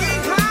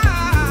flying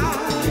high,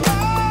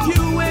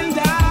 you and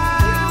I,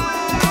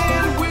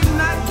 and we're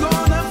not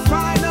gonna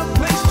find a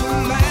place to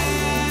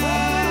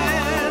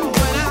land.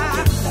 When I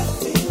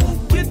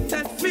get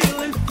that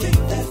feeling,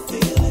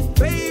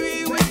 baby,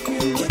 with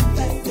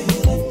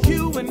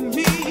you and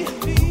me,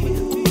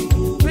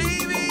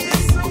 baby,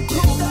 it's so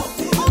cool.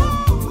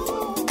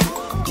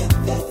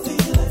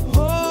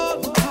 Oh,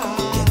 when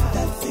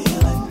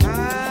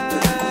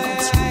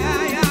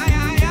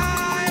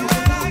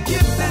I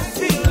get that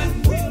feeling,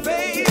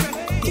 baby,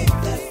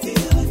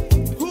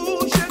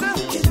 ooh, sugar,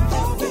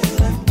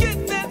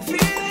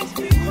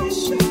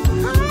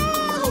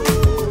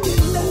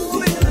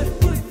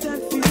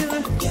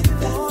 get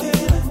that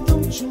feeling,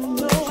 don't you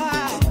know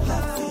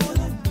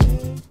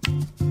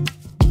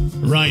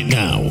Right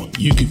now,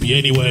 you could be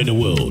anywhere in the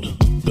world,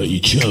 but you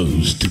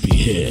chose to be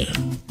here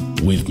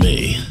with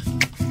me.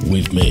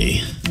 with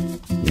me,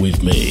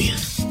 with me,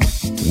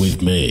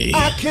 with me.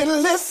 I can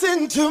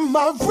listen to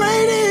my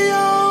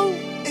radio.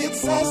 It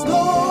says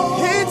no.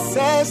 It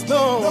says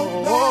no. No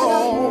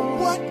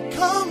matter what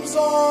comes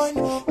on,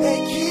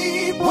 they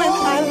keep on. When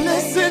I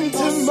listen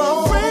to my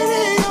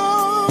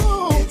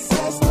radio, it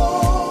says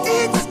no.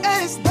 It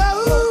says no.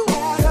 No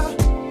matter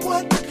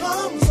what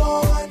comes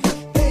on,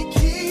 they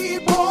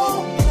keep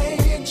on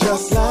playing.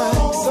 Just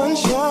like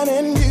sunshine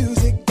and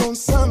music on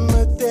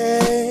summer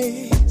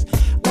days,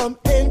 I'm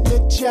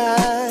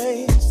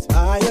energized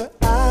by your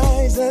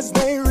eyes as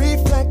they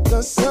reflect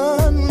the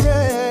sun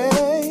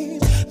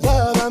rays.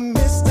 Love, I'm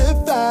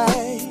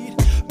mystified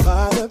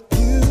by the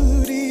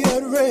beauty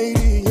that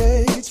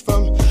radiates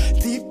from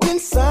deep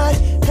inside,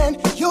 and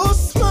your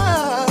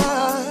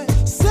smile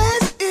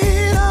says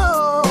it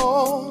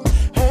all,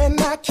 and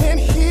I can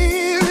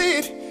hear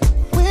it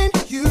when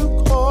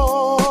you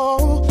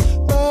call.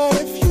 But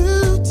if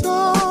you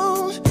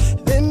don't,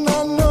 then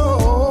I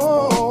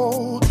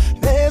know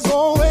there's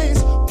always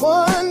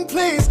one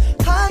place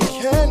I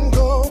can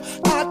go.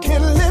 I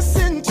can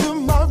listen to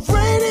my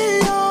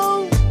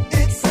radio.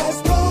 It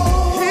says no.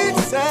 It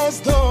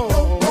says no.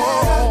 No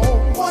matter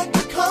what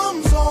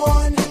comes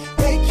on,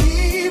 they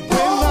keep on.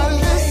 When I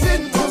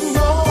listen to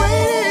my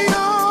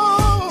radio,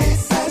 it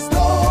says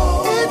no.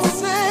 It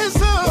says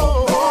no.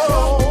 No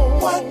matter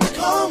what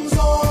comes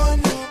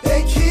on,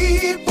 they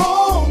keep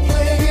on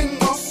playing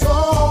my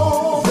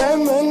song.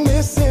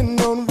 Reminiscing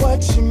on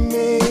what you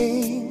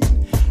mean,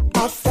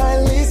 I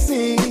finally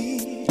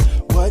see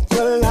what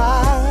your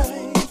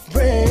life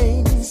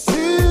brings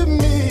to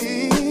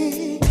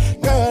me.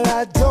 Girl,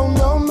 I don't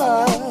know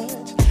much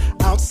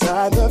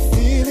outside the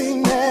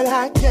feeling that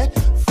I get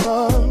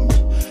from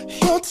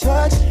your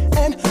touch,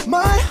 and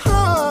my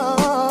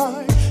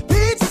heart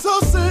beats so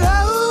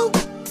slow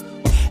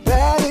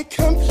that it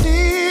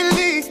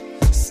completely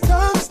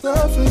stops the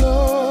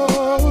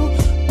flow.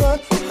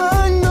 But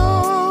I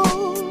know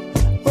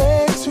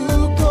where to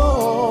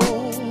go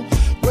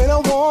when I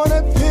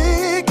wanna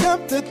pick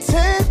up the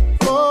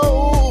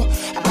tempo.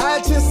 I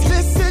just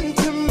listen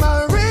to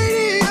my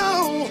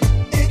radio.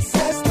 It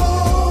says no.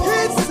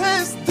 It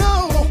says no.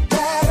 No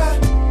matter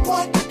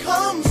what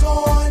comes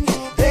on,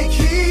 they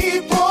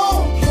keep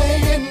on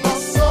playing my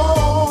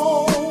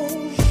song.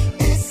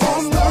 It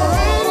says no.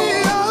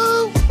 Radio.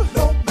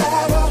 No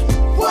matter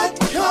what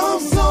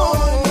comes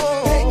on,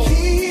 they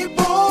keep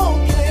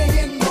on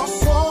playing my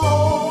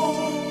song.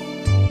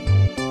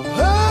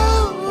 Oh,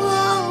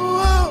 oh,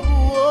 oh,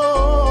 oh.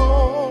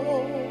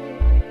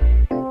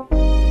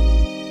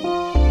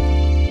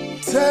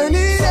 Turn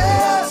it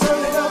up.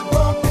 Turn it up,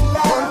 bump it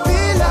loud. Bump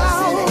it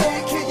loud.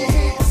 Can you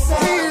hear the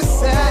sound? Hear the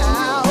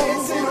sound.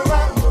 Dancing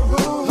around the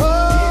room.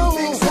 Getting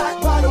things hot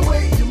by the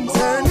way you move.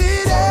 Turn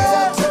it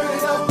up. Turn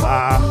it up, bump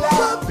it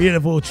loud.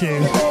 Beautiful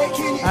tune.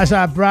 Can you That's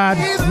our Brad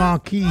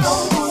Marquise.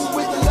 move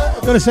with the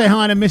love? Gotta say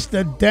hi to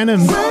Mr.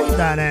 Denham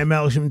down there in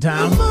Melsham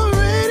Town. My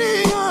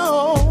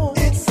radio.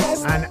 It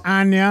says And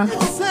Anya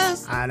it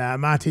says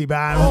and Matty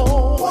Bam.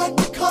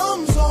 what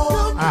comes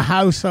on. A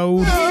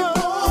household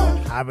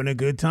having a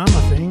good time,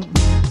 I think.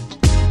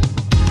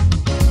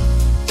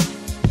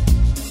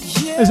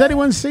 Has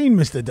anyone seen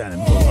Mr.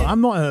 Denham? I've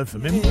not heard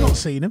from him. Not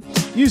seen him.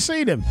 You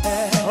seen him?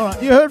 All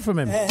right, you heard from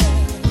him.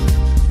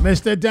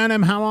 Mr.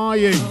 Denham, how are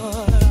you?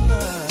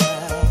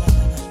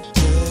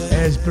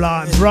 There's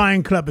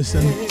Brian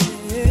Clubberson.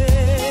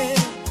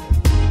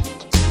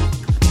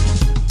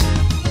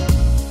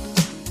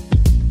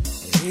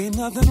 Ain't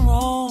nothing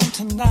wrong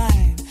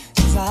tonight,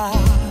 'cause I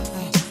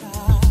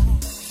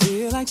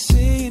feel like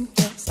saying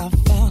yes, I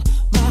found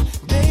my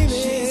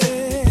baby.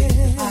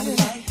 I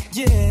like,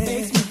 yeah,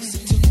 makes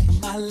music to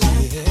my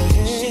life.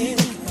 She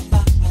make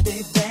my body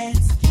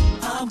dance.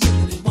 I'm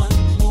giving it one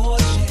more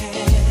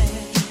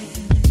chance.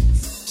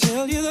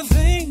 Tell you the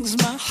things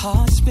my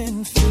heart's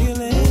been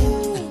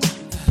feeling,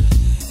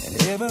 and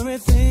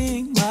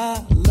everything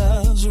my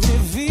love's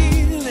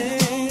revealing.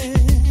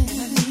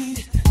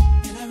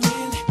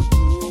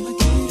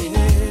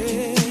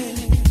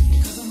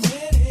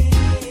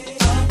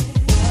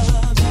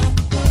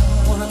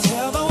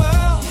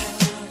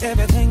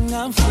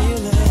 I'm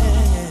feeling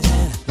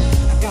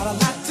I got a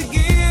lot to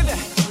give.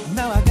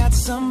 Now I got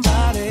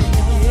somebody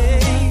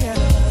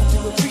to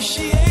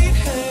appreciate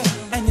her,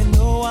 and you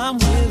know I'm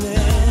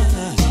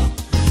willing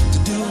to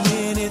do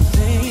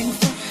anything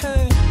for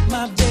her,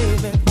 my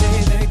baby,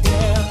 baby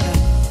girl.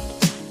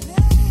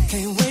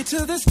 Can't wait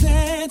till this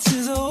dance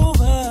is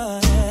over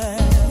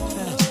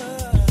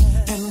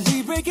and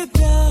we break it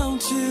down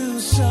to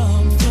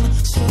something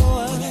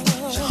slower.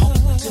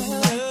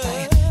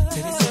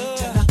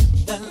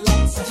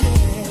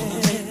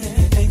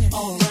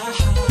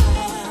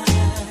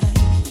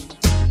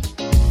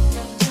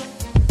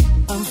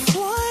 I'm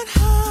flying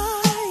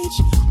high each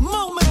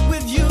moment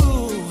with you,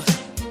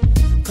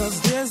 'cause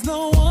there's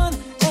no one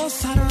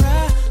else I'd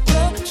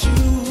rather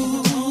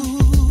choose.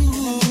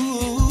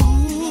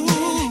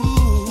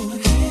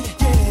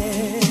 Yeah.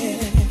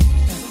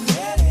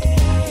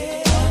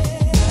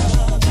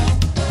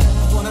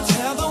 I wanna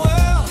tell the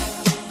world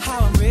how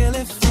I'm really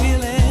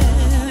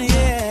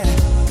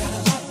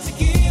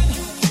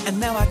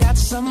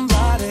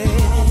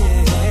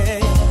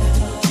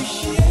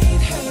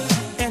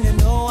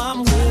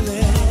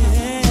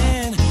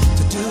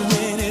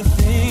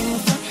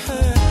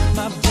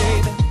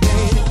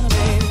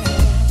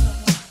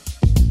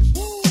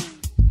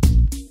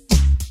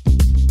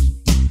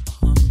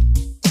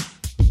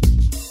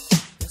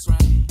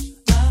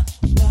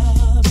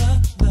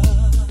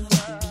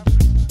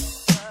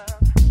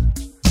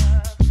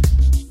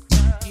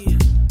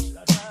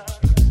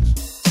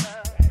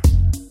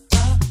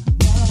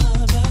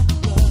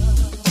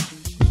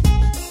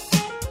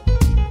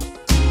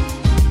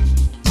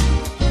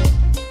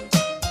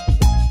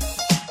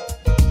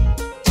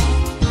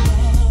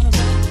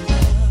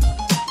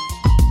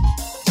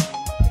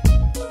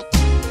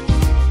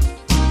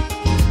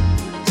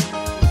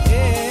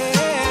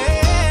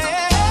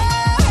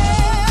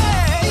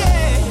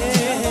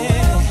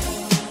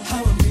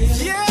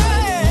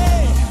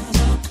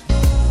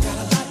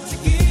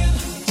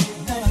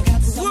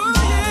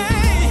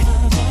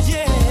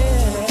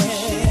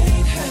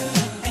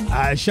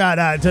Shout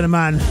out to the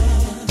man,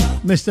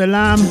 Mr.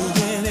 Lamb.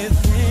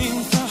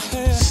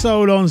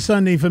 Soul on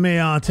Sunday for me,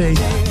 RT.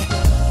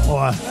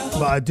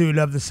 But I do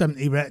love the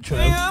 70 retro.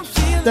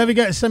 Don't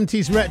forget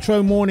 70s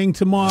retro morning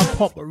tomorrow,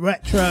 pop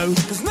retro.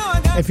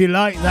 If you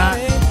like that,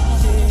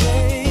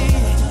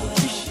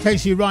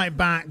 takes you right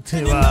back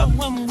to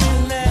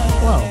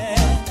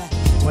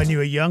when you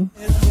were young,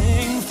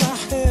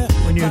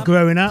 when you were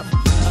growing up,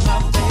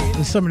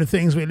 and some of the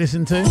things we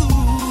listened to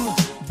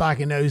back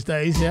in those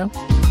days. Yeah,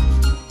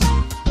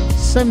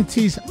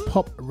 70s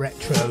pop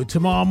retro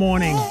tomorrow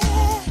morning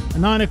at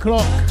 9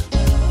 o'clock.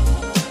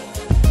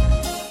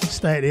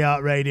 State of the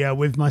Art Radio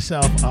with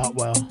myself,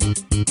 Artwell.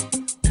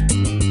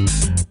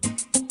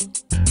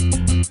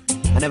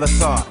 I never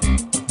thought.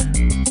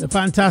 The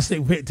fantastic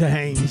Victor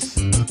Haynes.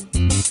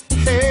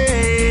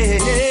 Hey,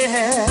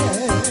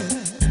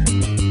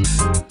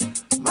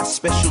 my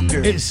special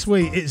girl. It's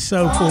sweet, it's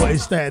soulful,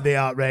 it's State of the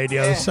Art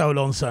Radio, Soul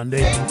on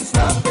Sunday.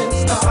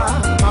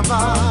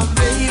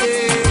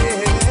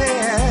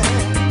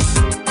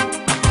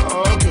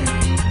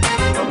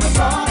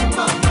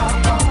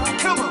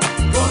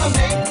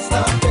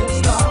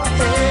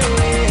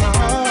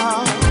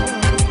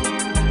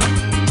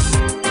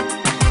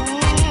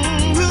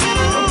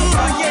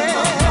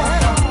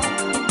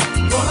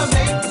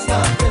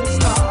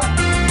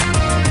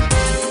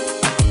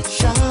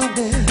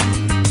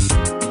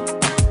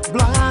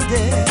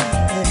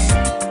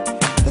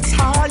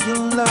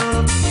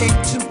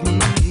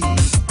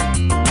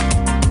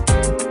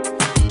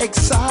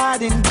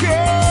 Exciting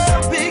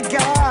girl,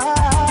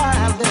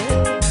 beguiling.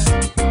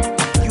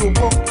 You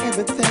awoke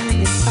everything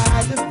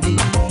inside of me.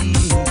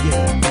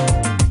 Yeah.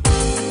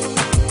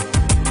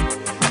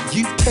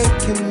 You've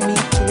taken me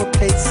to a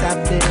place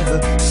I've never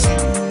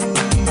seen.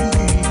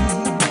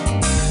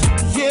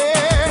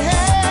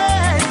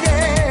 Yeah,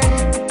 yeah.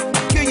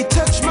 Girl, you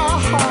touched my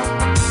heart.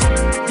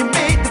 You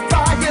made the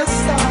fire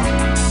start.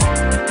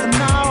 And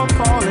now I'm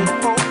falling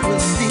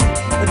hopelessly,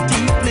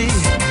 deeply.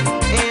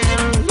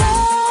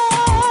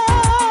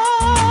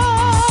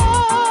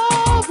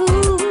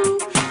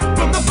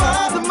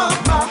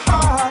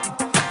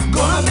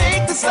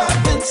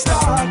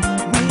 Start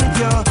with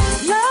your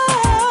love.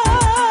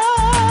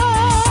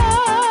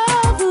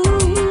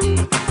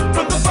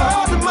 From the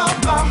bottom of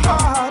my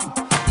heart,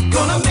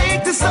 gonna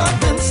make this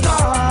up and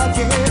start,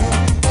 yeah.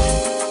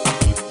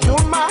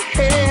 You're my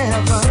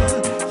heaven,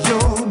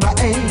 you're my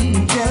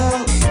angel.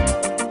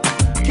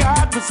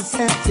 God must have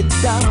sent you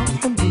down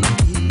for me.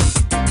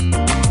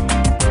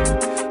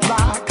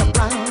 Like a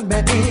blind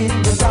man in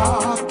the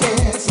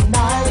darkest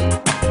night.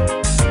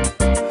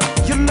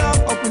 Your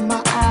love opened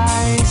my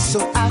eyes so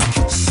I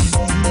could see.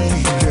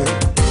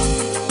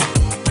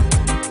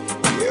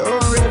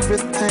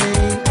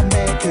 Everything a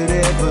man could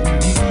ever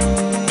need.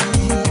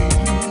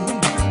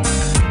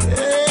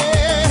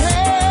 Yeah,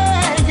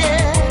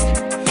 yeah.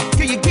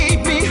 Girl, you gave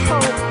me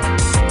hope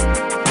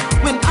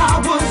when I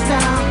was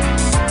down.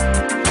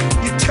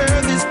 You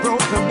turned this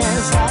broken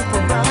man's life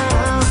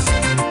around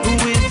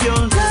with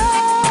your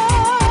love.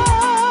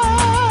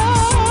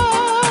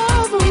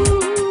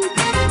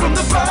 From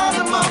the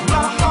bottom of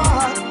my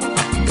heart,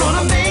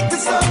 gonna make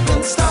this up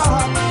and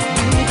start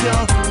with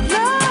your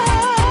love.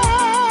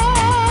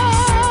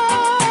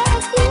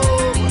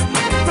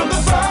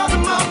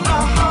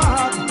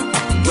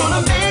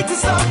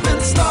 Stop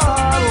and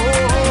start,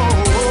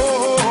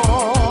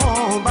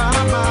 oh, my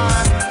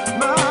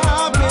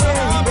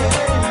baby.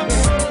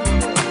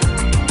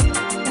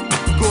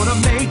 Gonna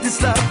make this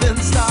stop and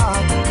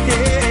start,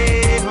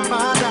 yeah, my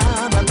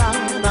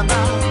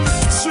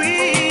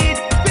sweet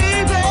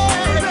baby.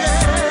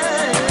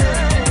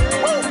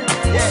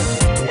 Yeah,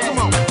 come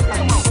on,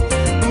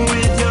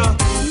 with your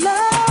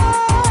love.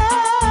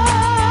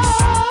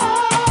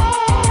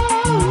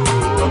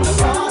 From the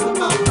bottom of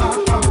my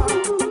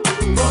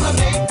heart, gonna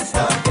make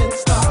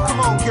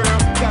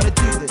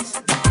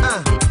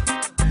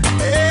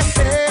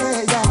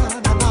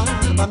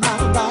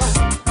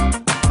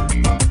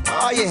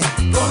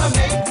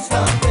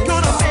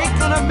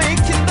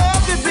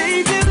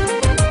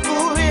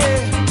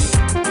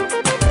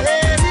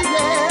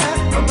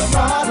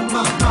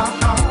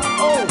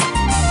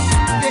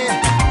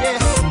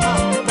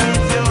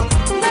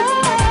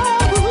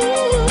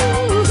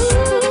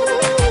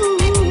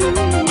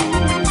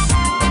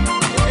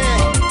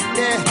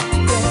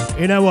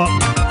You know what?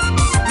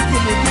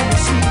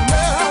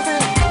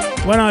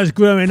 When I was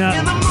growing up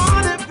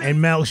in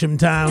Melsham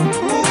Town,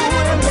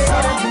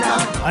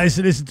 I used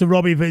to listen to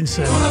Robbie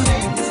Vincent,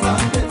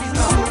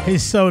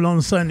 his Soul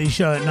on Sunday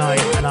show at night,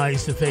 and I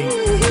used to think,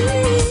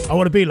 I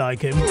want to be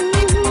like him.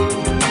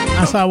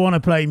 That's how I want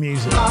to play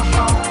music.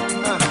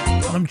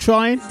 And I'm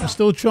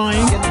still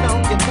trying.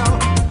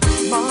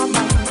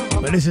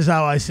 But this is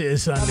how I see it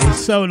Sunday.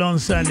 Soul on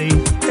Sunday,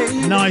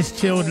 nice,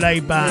 chilled,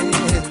 laid back,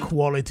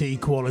 quality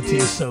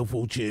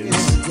soulful tunes.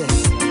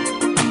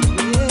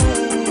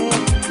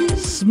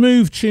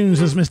 Smooth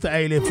tunes, as Mr.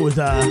 Alif would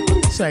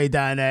say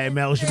down there in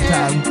Melsham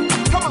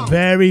Town.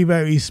 Very,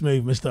 very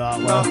smooth, Mr.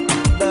 Artwell.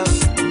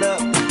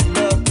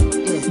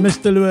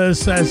 Mr. Lewis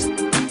says,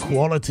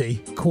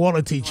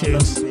 Quality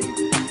tunes.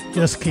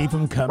 Just keep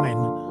them coming.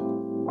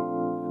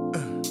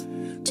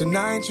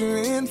 Tonight you're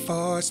in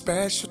for a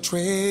special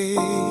treat.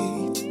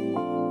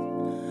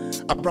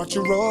 I brought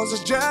you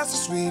roses just to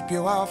sweep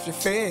you off your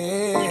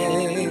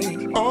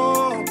feet.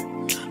 Oh,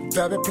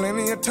 there'll be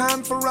plenty of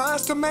time for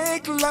us to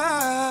make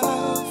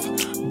love.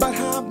 But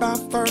how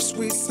about first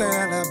we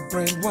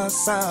celebrate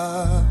what's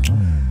up?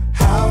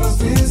 How does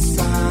this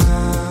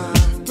sound?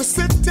 The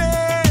city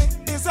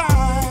is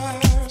ours.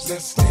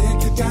 Let's take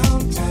it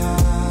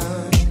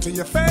downtown to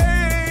your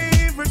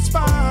favorite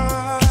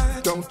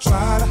spot. Don't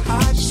try to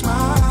hide your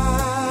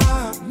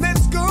smile.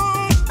 Let's go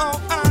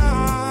all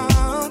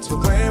out the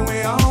way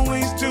we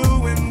always do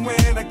when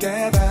we're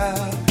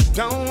together.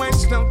 Don't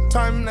waste no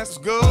time, let's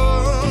go.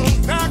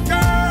 Now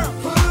girl,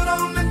 put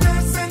on the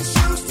dancing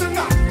shoes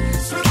tonight.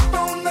 Slip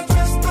on the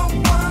dress, the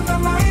one I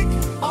like.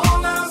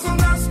 All eyes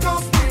on us,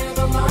 'cause we're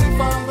the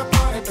life of the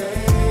party,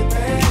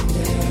 baby.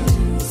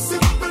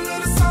 Sip a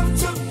little something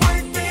to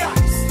break the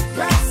ice.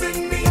 Glass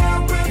in the air,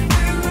 we're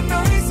feeling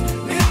nice.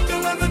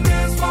 Middle of the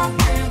dance floor,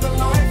 we're the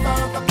life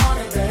of the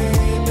party,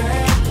 baby.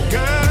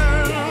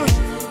 Girl,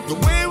 the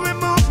way we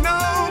move,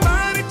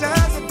 nobody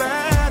does it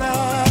better.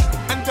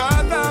 Under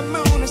the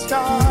moon and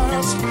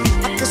stars,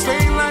 I can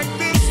stay like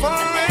this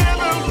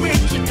forever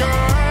with you,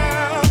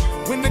 girl.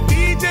 When the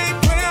DJ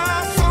play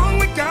our song,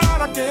 we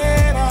gotta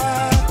get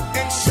up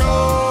and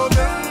show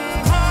them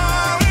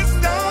how it's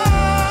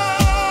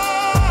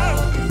done.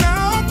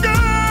 Now,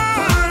 girl,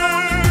 put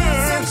on the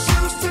dancing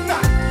shoes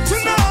tonight.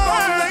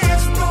 Tonight,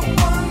 it's the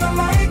one I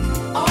like.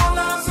 All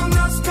eyes on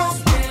us, 'cause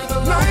we're the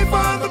life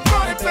of the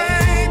party,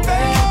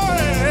 baby.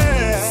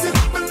 Sip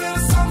a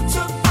little something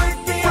to break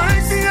the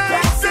ice.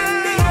 Glass in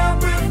the air,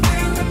 we're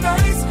feeling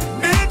nice.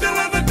 Middle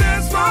of the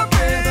dance floor,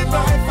 baby.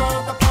 Life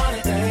of the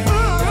party, baby.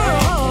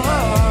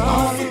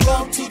 All we go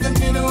to the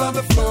middle of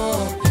the floor.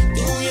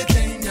 Do your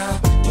thing now,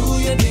 do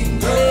your thing,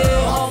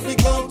 girl. All we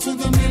go to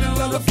the middle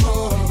of the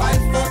floor.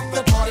 Life of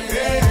the party,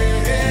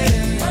 baby.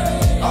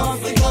 All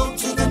we go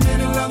to the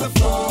middle of the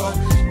floor.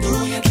 Do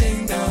your thing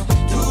now,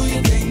 do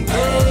your thing,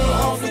 girl.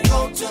 All we go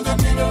to the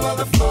middle of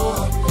the floor.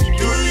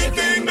 Do your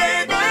thing,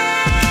 baby.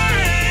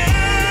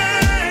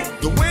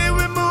 The way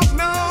we move,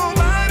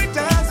 nobody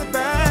does it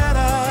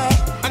better.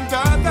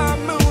 Under the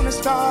moon and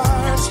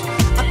stars,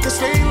 I can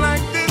stay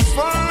like this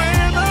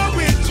forever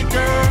with you,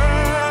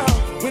 girl.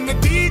 When the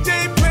DJ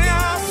play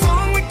our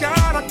song, we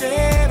gotta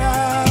get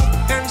up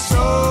and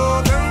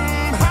show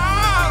them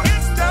how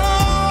it's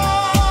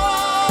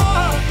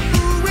done.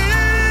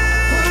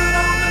 Put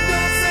on the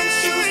dancing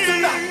shoes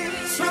tonight.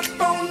 Slip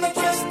on the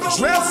dress, the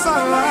dress I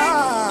like.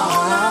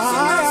 All eyes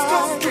on us,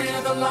 'cause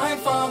we're the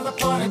life of the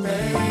party,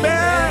 baby.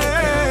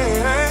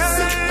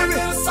 Sip a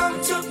little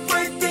something to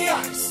break the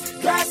ice.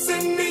 Glass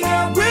in the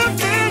air, we're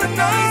feeling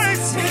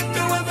nice.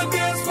 Middle of the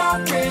dance floor,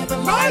 we're the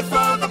life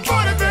of the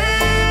party, baby.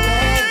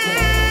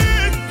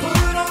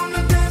 Put on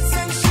the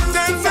dancing shoes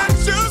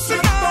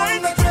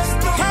tonight.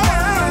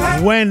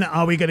 When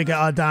are we going to get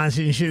our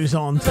dancing shoes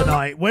on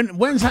tonight?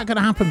 When's that going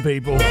to happen,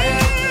 people?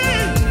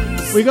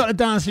 We got the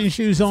dancing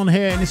shoes on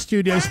here in the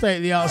studio,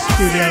 state-of-the-art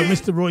studio.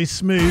 Mr. Roy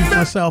Smooth,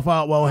 myself,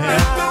 Artwell here.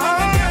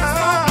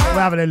 We're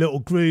having a little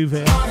groove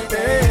here.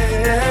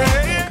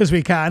 Because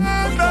we can.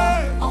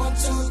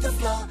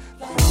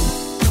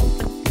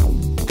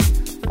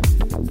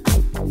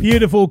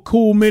 Beautiful,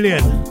 cool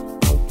million.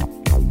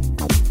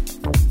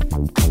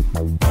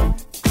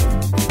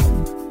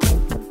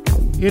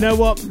 You know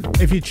what?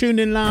 If you tuned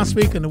in last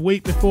week and the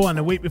week before and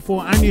the week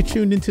before and you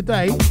tuned in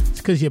today, it's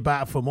because you're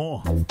back for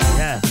more.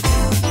 Yeah.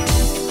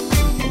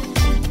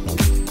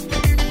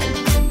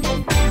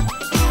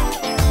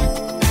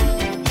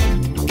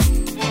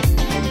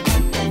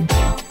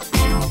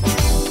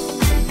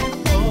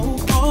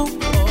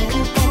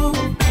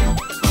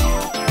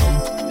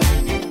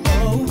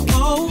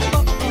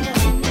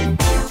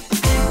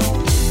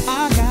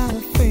 I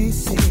gotta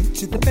face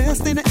it, you're the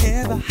best thing that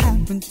ever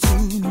happened to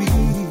me.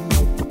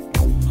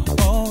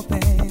 Oh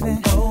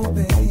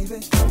baby,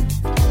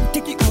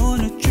 take you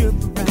on a trip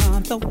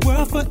around the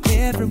world for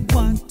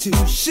everyone to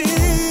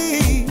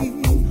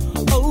see.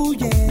 Oh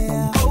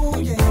yeah, oh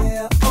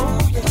yeah, oh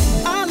yeah.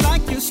 I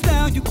like your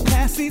style, you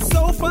classy,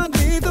 so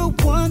funny, the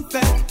one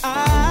that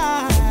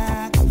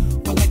I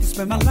would like to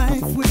spend my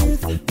life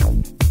with.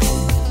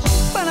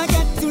 But I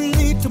got to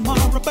leave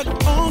tomorrow, but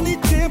only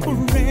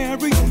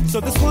temporary. So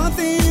there's one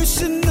thing you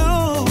should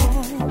know.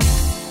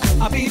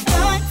 I'll be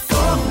back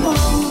for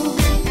more.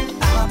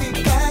 I'll be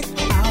back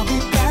for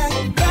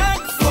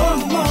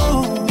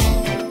more.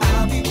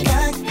 I'll be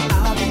back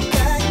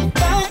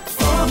for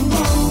more.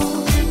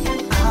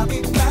 I'll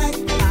be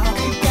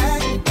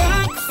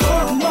back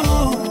for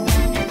more.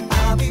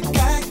 I'll be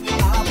back.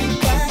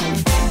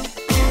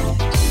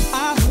 I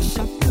wish I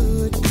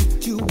could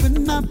put you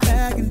in my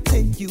bag and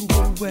take you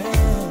away.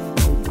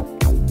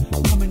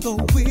 Come and go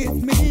with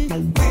me,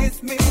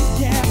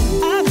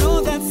 yeah.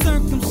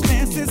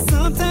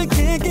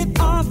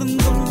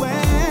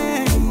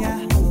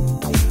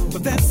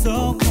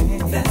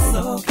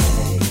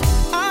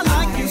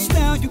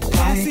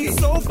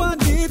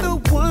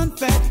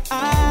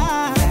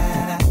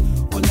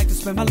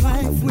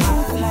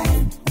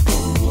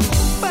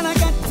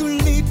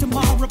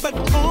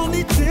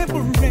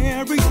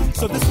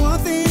 So there's one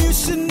thing you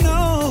should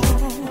know.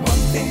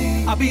 One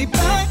thing. I'll be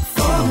back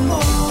for more.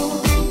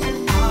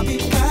 I'll be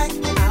back.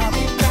 I'll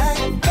be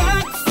back.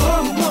 Back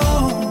for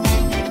more.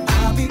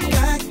 I'll be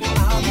back.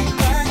 I'll be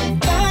back.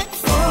 Back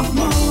for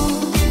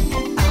more.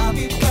 I'll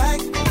be back.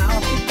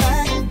 I'll be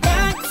back.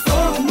 Back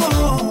for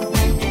more.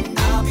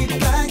 I'll be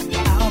back.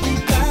 I'll be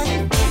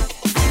back.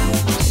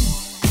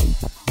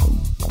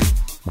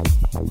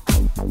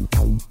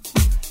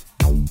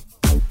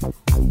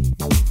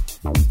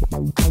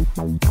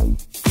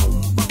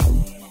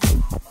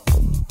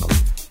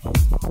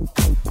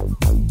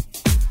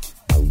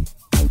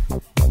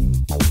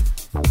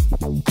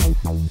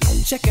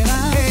 Check it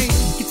out. Hey,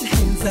 get your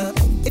hands up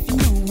if you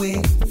know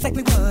it.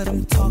 Exactly what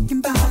I'm talking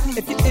about.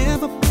 If you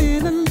ever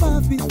been in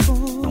love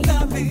before,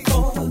 love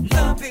before,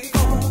 love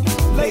before.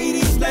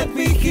 Ladies, let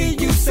me hear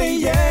you say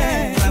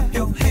yeah. Clap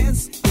your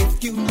hands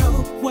if you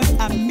know what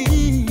I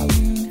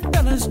mean.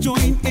 Fellas,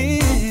 join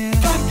in.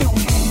 Clap your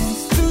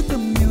hands to the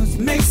music.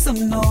 Make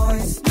some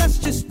noise. Let's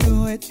just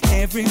do it.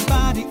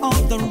 Everybody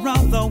all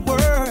around the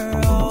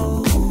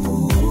world.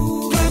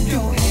 Clap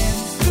your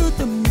hands to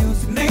the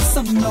music. Make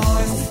some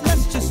noise.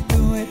 Let's just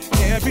do it.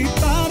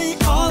 Everybody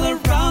all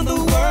around the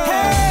world.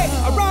 Hey,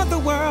 around the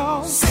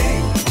world.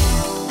 Sing.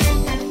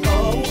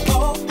 Oh,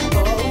 oh,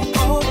 oh,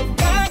 oh.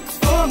 Back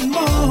for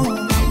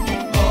more.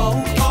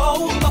 Oh,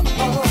 oh, oh,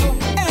 oh.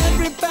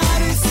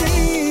 Everybody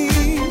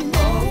sing.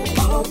 Oh,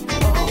 oh,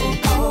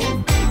 oh, oh.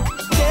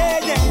 Yeah,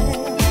 yeah.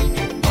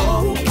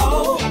 Oh,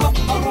 oh, oh,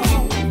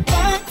 oh.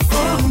 Back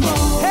for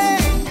more.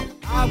 Hey,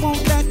 I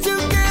won't let you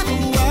get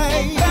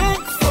away. Back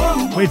for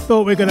more. We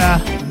thought we were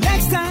gonna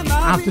Next time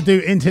have to do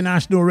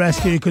international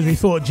rescue because we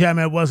thought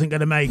Gemma wasn't going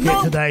to make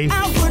it today,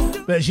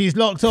 but she's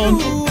locked on,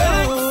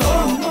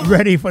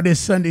 ready for this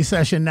Sunday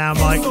session now,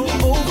 Mike.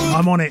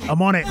 I'm on it,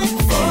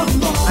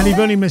 and you've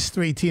only missed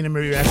 3 Tina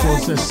Marie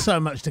records. There's so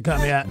much to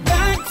come yet.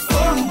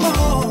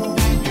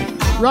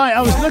 Right,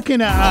 I was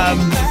looking at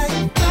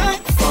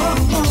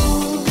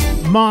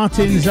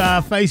Martin's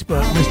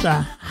Facebook,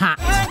 Mr. Hat,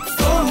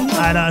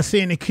 and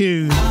seeing the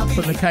queue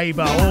from the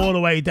K-Bar all the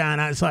way down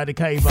outside the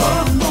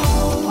K-Bar.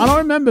 And I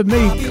remember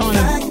me kind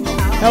of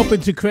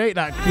helping to create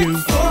that queue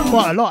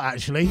quite a lot,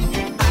 actually,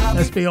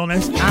 let's be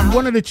honest. And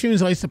one of the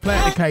tunes I used to play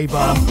at the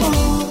K-Bar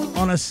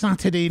on a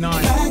Saturday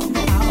night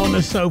on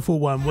the Soulful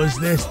One was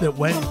this that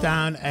went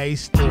down a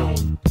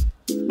storm.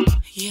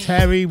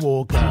 Terry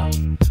Walker.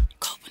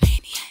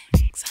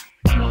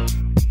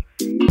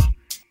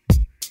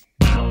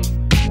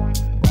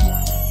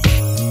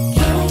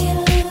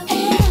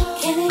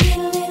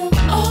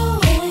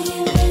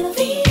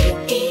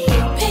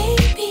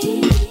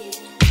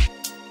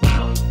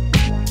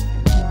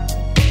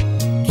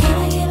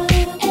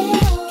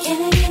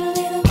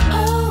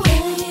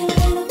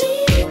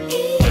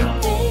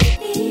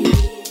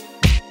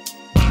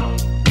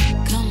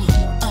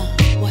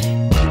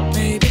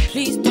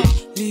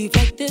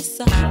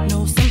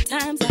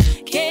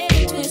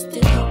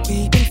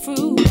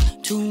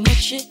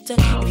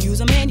 If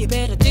you's a man, you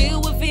better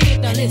deal with it.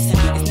 Now listen,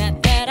 it's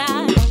not that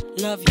I don't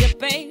love you,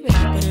 baby,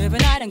 but every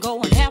night I'm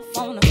going half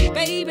on a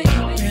baby.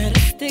 Better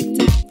stick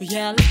to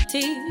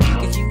reality,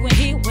 cause you ain't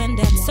here when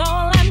that's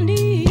all I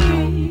need.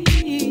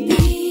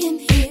 Being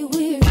here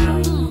with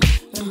you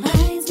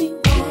reminds me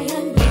why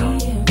I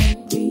live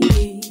and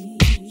breathe.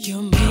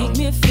 You make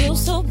me feel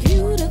so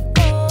beautiful.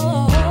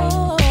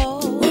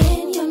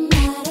 When you're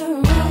not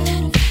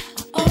around,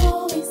 I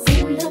always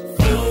end up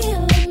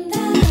feeling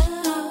down.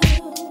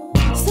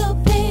 So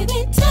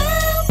baby,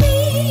 tell me,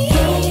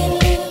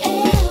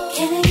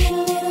 can I get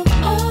a little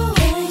oh,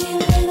 can I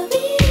get a little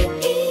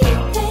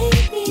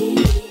baby?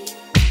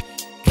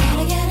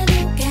 Gotta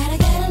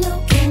know,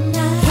 can I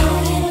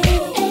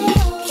get a little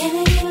oh, can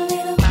I get a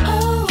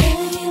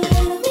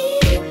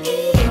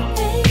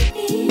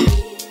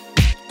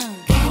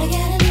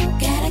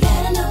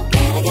little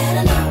baby?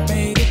 Gotta know,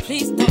 baby,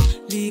 please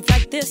don't leave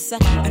like this. I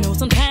know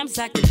sometimes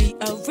I can be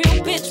a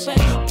real bitch, but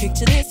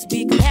picture this,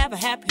 we could have a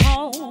happy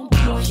home.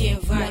 Yeah,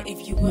 right,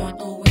 if you want,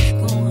 always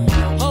going.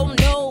 Oh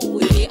no,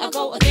 here I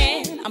go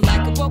again. I'm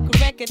like a broken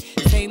record,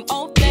 same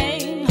old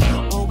thing.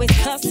 Always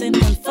cussing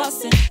and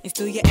fussing, and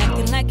still you're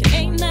acting like it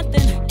ain't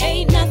nothing,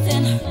 ain't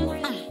nothing.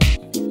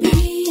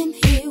 Being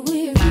here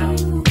with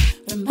you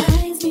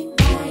reminds me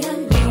why I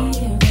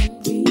live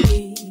and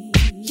breathe.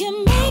 You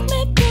make me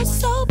feel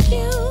so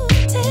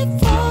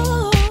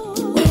beautiful.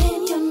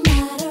 When you're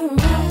not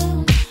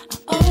around,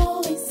 I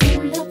always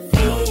end up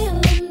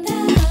feeling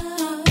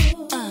down.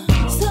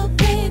 So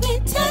baby,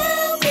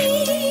 tell me,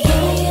 can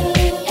I get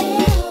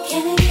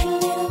a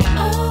little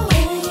oh,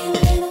 can I get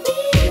a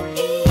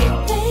little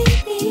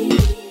baby?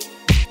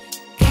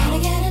 Gotta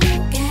know,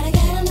 can I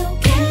get a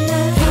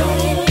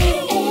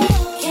little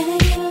oh, can I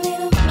get a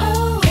little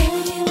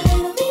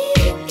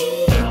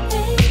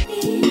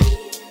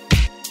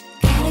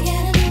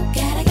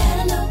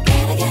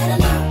baby? Gotta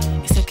know.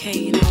 It's okay,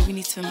 you know, we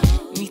need to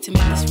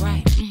make this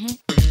right.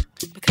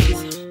 Because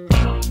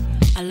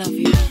I love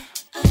you,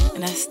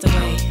 and that's the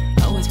way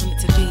I always want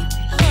it to be.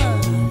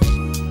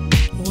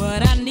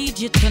 What I need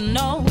you to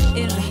know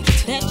is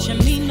that you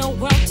mean no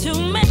world to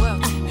me.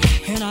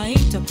 And I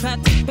ain't to try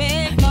to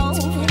beg, no,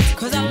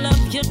 cause I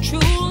love you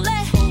truly.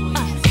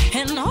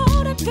 And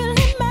all that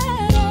really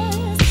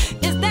matters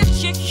is that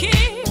you're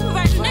here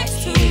right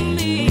next to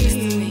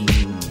me.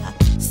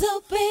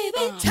 So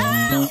baby,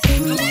 tell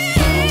me.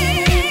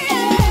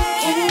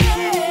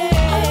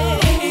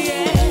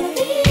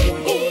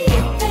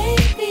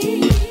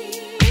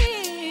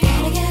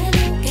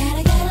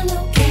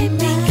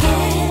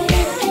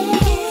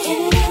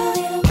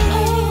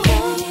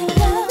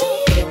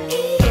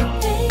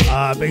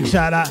 Big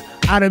shout out.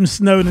 Adam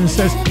Snowden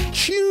says,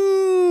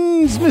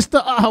 tunes,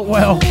 Mr.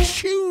 Artwell.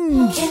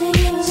 Tunes.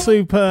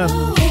 Superb.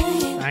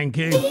 Thank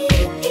you.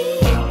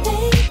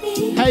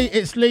 Hey,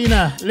 it's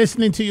Lena.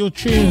 Listening to your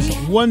tunes.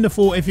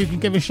 Wonderful. If you could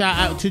give a shout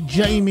out to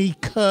Jamie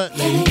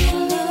Kirtley.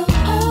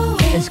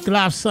 It's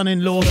Glav's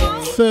son-in-law's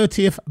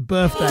 30th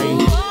birthday.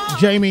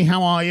 Jamie,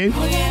 how are you?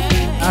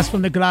 That's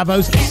from the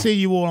Glavos. See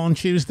you all on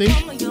Tuesday.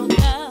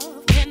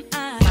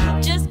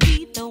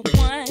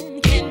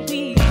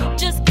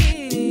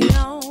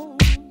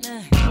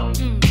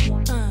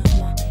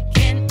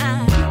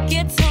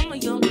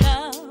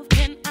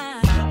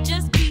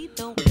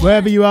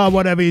 Wherever you are,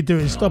 whatever you're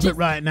doing, stop it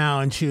right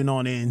now and tune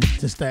on in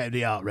to State of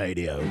the Art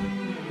Radio.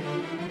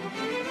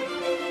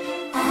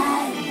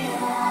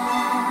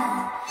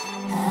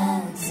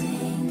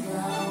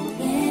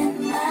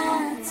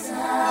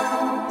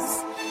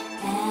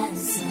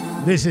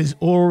 This is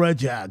Aura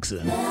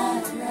Jackson.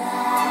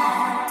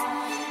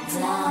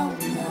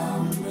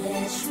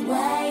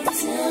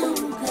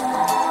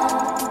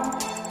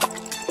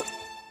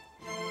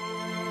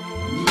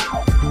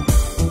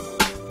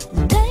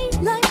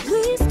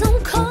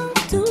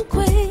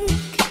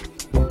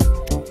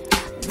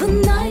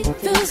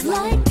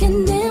 Like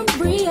an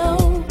embryo.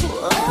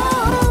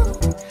 Oh,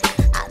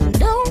 I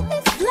know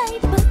it's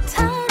late, but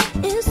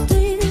time is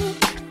still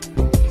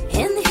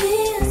in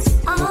his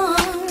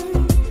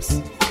arms.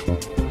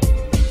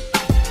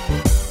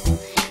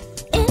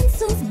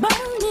 Incense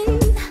burning,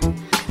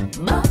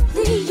 but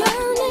the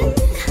yearning,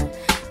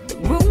 the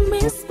room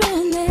is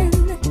spinning.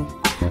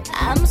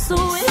 I'm so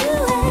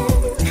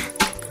willing,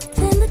 but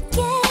then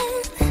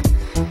again,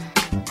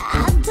 I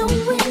don't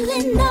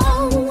really know.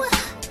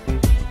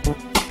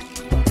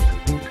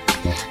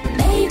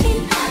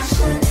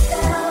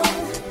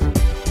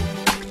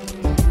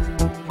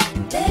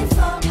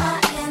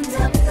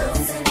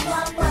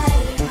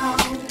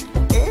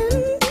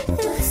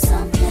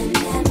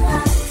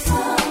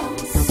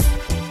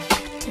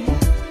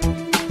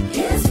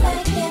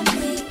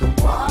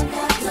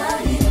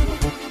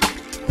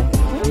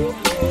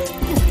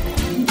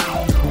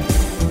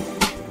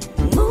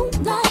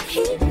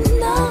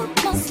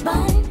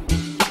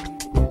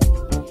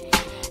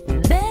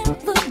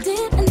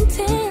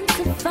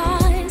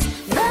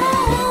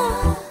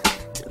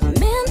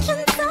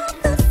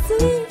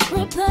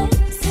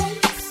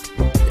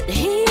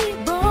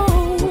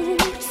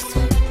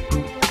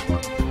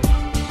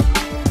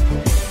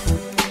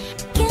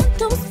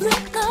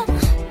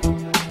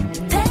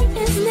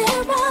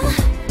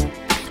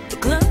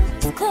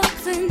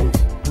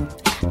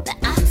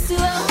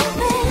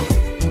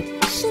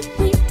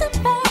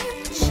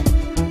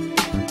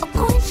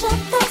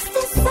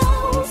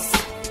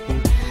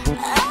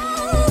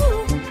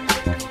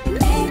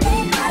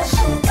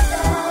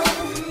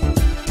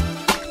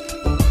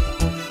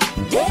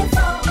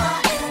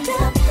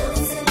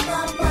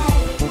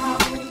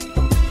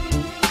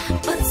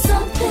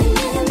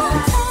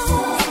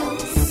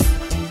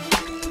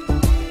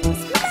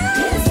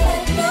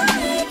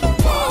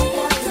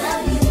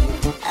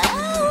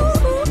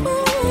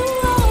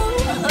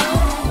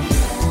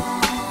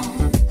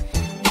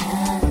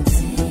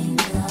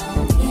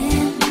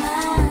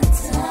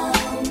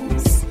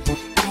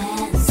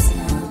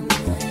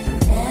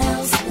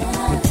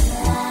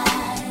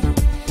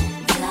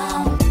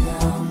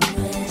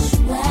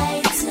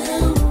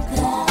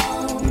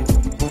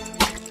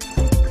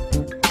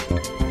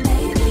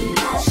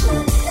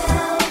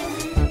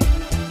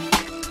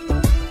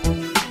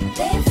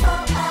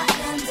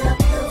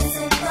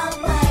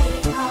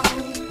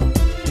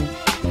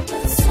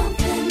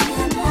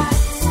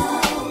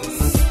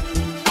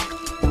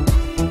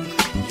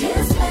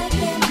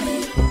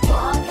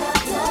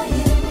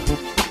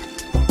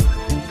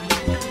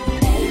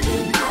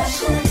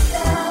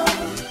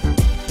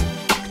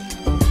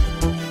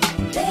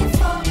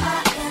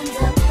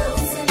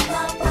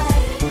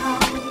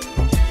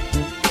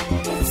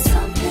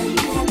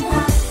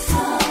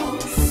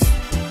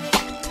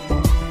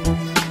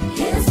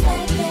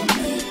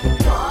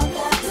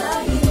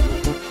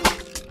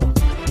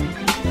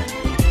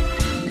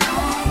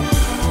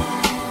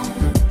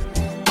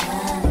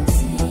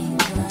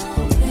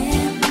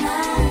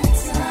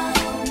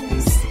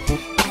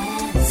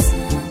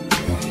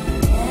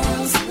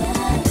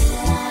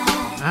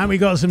 And we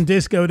got some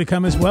disco to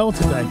come as well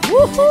today.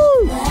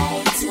 Woohoo!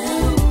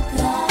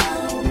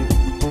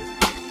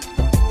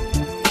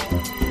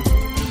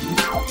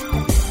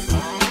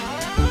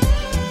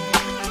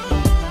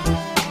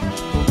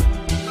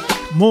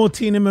 More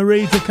Tina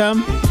Marie to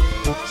come.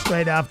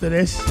 Straight after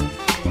this.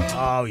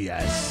 Oh,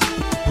 yes.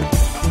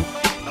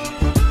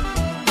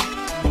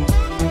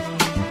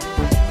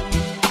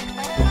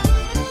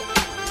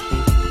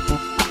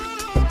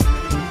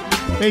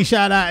 Big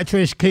shout out to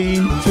Trish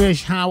Keane.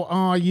 Trish, how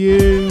are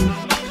you?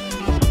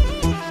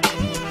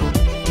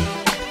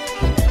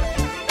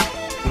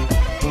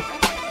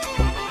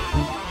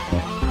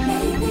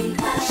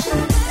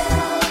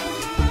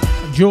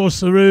 George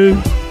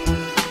Saru,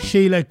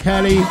 Sheila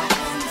Kelly.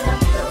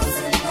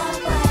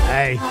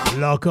 Hey,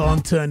 lock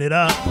on, turn it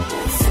up.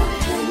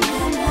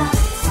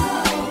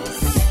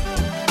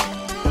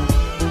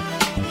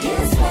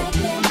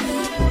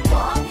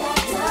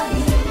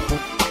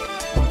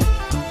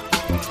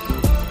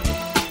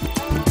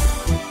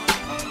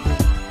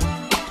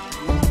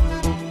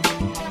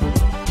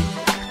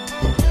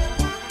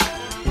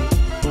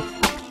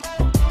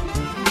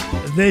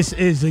 This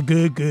is a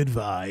good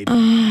vibe.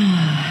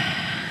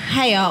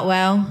 Hey,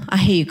 Artwell, I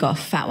hear you got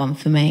a fat one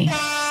for me.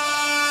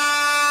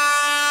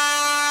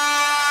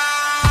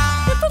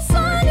 If the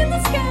sun in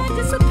the sky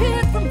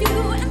disappeared from view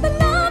and the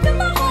love in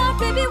my heart,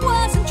 baby,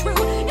 wasn't true.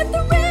 If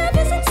the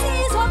rivers and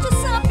seas all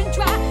just up and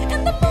dry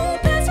and the moon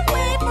passed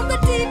away from the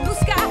deep blue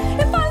sky,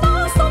 if I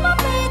lost all my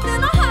faith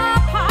in a high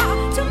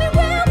power, tell me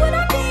where would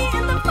I be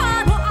in the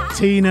final hour?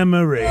 Tina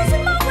Marie.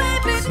 Losing my way,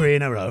 baby, 3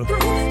 in a row.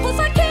 'cause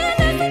I can't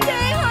live the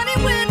day, honey,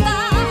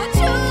 without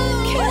you.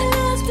 Can't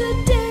last a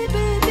day,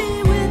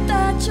 baby,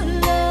 without your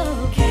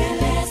love.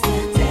 Can't last a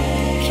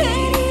day.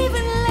 Can't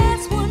even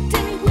last one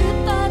day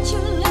without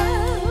your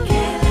love.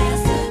 Can't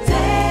last a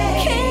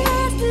day. Can't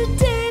last a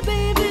day,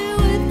 baby,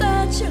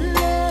 without your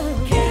love.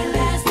 Can't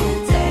last a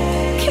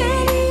day.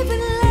 Can't even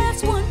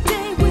last one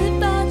day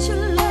without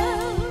your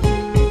love.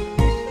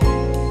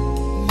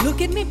 Look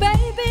at me,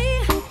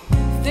 baby,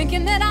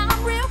 thinking that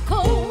I'm real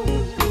cold,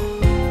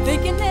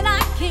 thinking that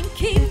I can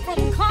keep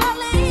from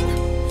calling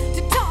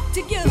to talk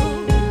to you,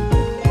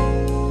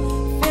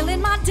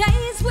 filling my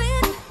days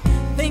with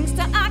things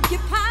to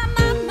occupy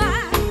my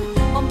mind.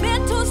 My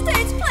mental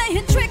state's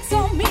playing tricks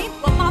on me,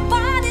 but my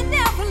body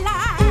never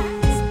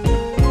lies.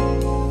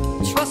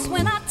 Trust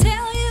when I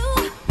tell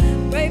you,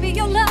 baby,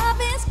 your love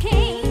is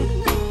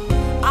king.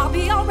 I'll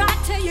be alright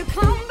till you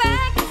come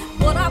back,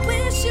 but I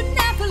wish you'd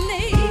never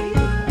leave.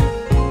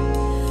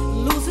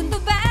 Losing the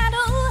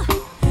battle,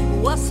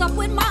 what's up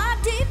with my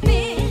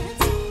defense?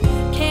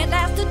 Can't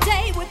last a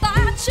day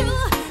without you.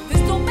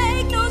 This don't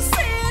make no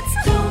sense.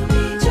 Don't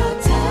need your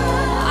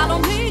touch. I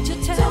don't need your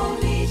touch. Don't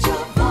need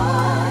your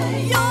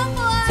voice. Your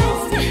voice.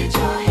 Don't need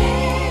your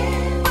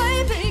hand.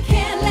 Baby,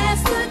 can't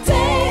last a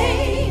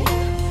day.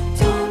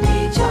 Don't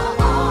need your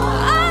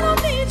arms. I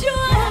don't need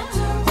your arms.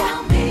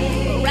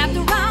 Wrapped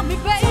around me,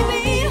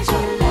 baby.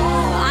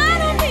 I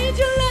don't need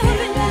your love.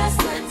 Can't last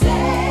a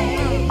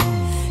day.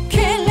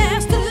 Can't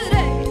last a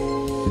day.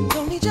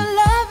 Don't need your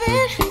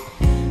loving,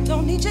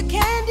 don't need your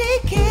candy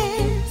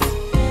kiss,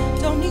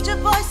 don't need your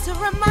voice to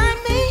remind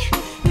me.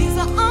 These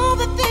are all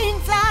the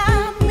things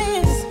I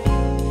miss.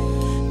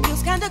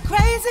 Feels kinda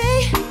crazy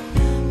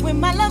when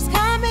my love's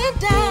coming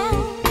down.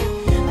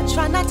 I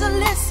try not to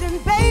listen,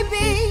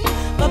 baby,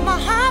 but my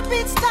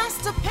heartbeat starts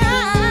to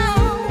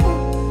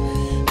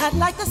pound. Hot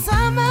like the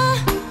summer,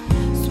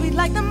 sweet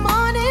like the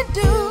morning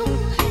dew.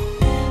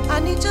 I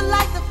need you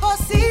like the 4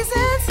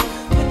 seasons.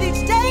 With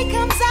each day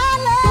comes I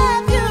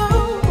love you.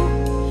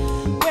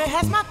 Where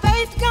has my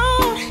faith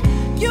gone?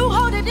 You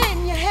hold it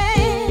in your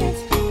hands.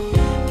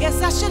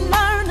 Guess I should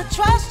learn to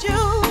trust you,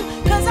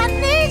 'cause I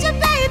need you,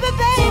 baby,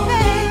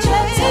 baby.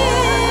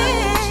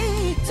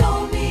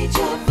 Don't need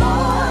your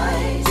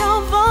voice. Your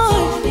voice.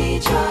 Don't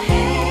need your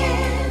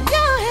hand.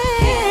 Your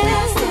hand.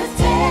 That's the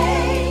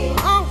day.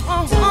 Don't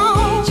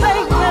need your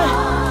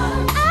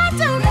arms. I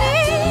don't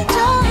need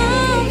your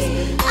arms.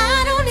 I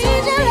don't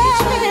need your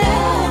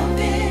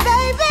loving,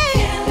 baby.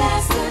 Can't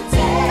last a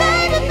day.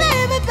 Baby,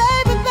 baby,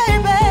 baby,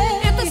 baby.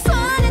 If the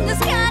sun in the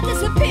sky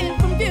disappeared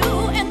from view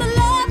and the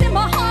love in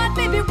my heart,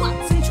 baby,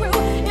 wasn't true.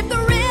 If the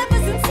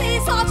rivers and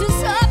seas all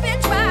just up and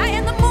dry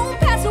and the moon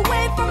passed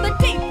away from the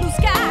deep blue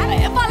sky,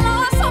 if I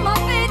lost all my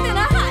faith in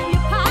a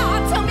higher power,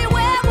 tell me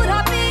where would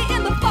I be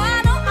in the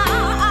final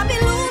hour? I'd be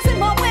losing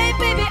my way,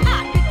 baby,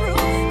 I'd be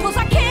through, 'cause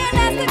I can't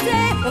last a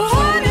day.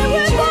 Honey,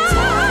 without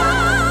you.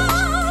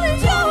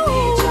 Don't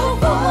need your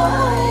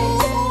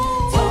voice.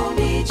 Don't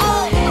need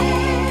your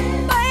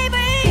hand.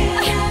 Baby,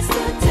 Can't last a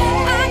day.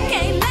 I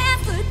can't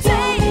last a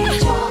day.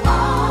 Need your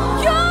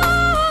arms. Your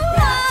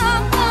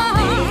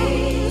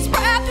arms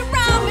wrapped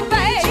around me,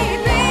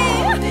 baby.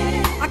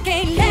 I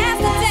can't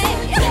last a day.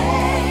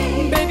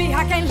 Baby,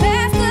 I can't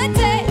last a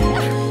day.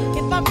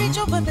 If I reach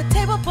over the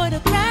table for to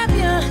grab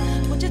you,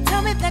 would you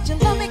tell me that you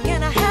love me?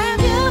 Can I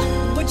have you?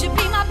 Would you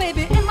be my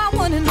baby and my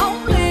one and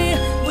only?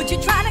 Would you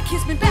try to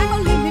kiss me back or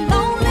leave me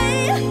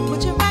lonely?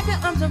 Would you wrap your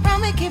arms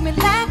around me, keep me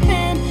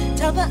laughing?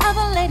 Tell the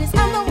other ladies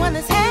I'm the one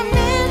that's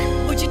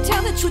happening. Would you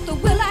tell the truth or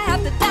will I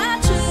have to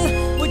doubt you?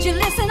 Would you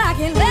listen? I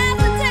can't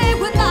last a day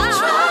without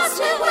Trust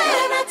me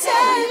when I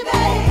tell you,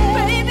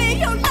 baby. Baby,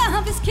 your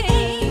love is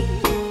king.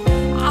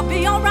 I'll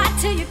be alright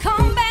till you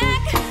come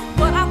back,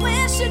 but I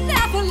wish you'd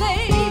never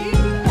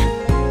leave.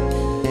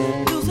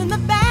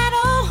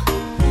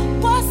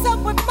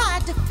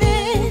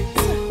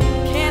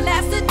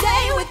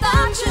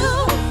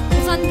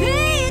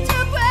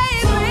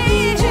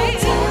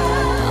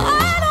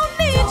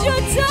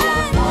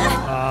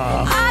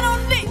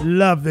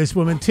 Love this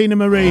woman, Tina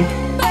Marie.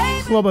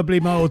 Probably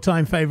my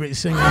all-time favourite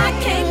singer. I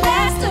can't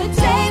last a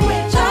day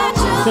without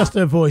you. Just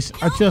her voice.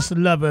 I just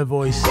love her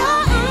voice.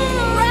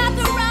 Wrapped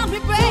around me,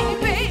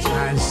 baby.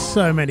 And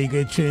so many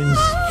good tunes.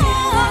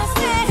 Got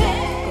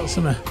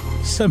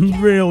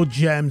some real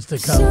gems to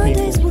come,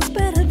 Sundays people. was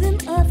better than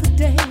other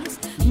days.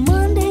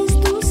 Mondays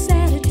through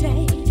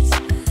Saturdays.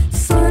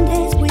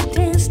 Sundays we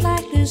dance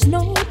like there's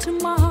no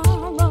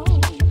tomorrow.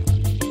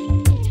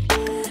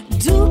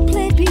 Duke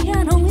played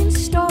piano in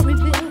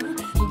Storyville.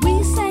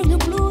 We sang the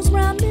blues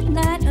round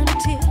midnight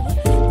until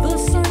the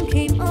sun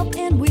came up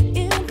and we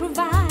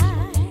improvised.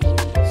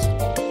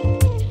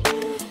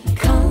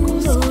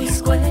 Congo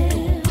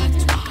Square,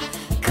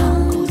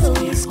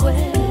 Congo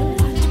Square.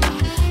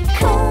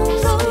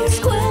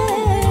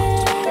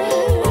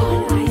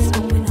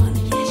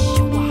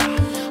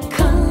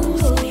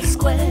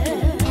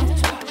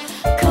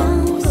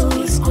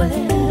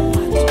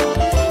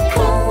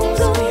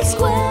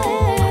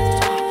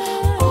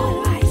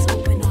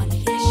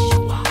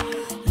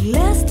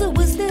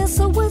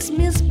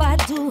 Miss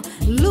Badu,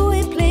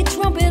 Louis played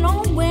trumpet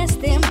on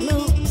West End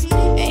Blues.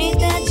 Ain't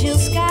that Jill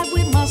Scott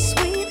with my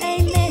sweet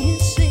Aunt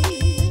Nancy?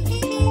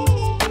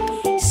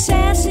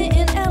 Sassy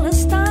and Ella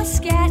start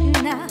scatting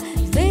now.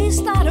 They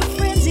start a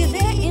frenzy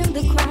there in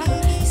the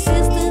crowd.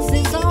 Sisters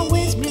has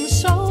always been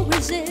so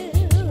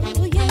resilient.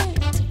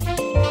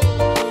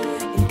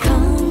 In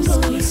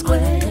Congo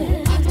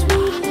Square,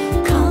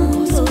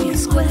 Congo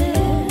Square.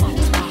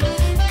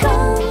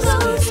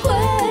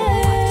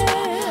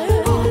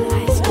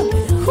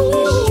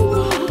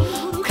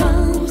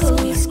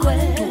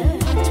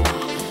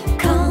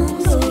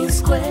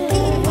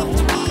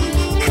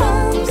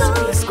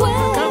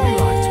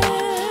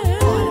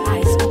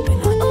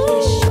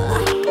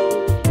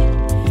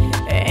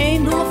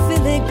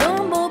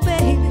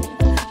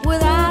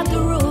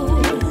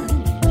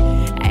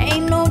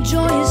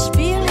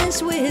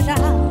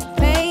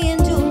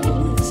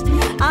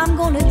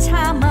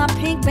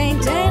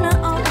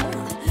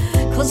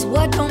 Cause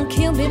what don't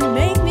kill me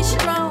make me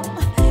strong.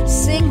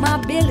 Sing my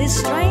Billy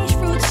Strange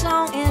Fruit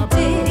song and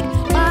dig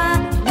my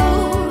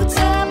roots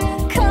up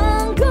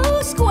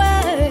Congo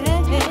Square.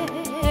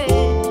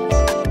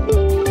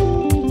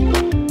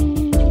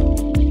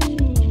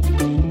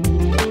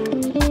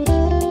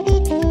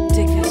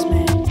 Dig this,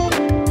 man.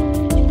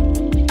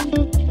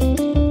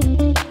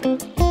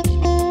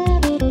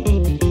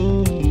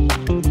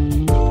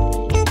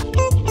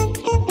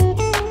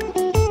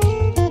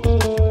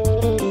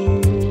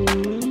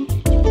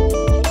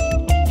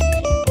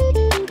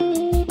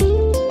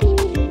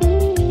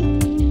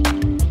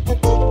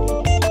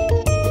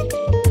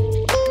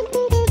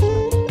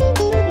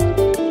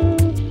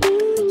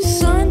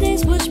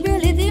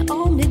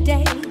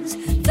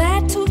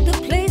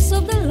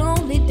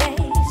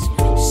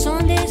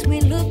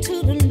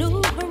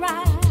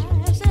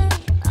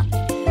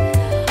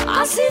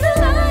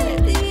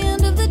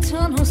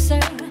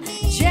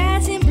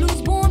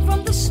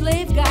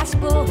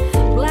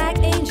 Black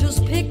angels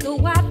pick the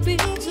white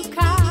fields of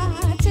cotton.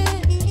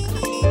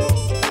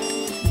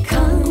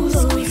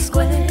 Congo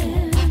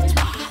Square,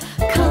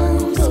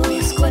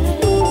 Congo Square,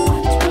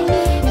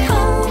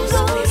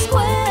 Congo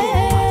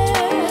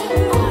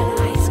Square. All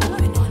eyes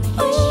open on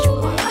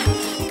Yeshua.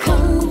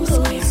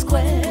 Congo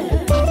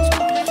Square,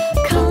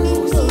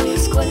 Congo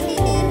Square,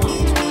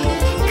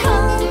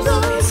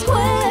 Congo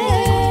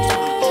Square.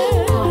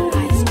 All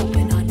eyes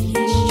open on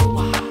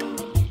Yeshua.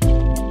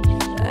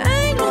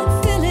 Ain't no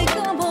Philly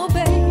gumbo,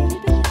 baby,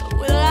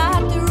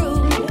 without the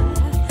root.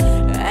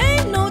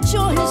 Ain't no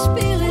joyous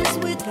feelings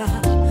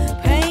without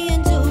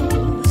paying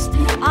dues.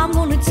 I'm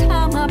gonna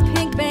tie my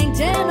pink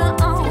bandana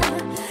on.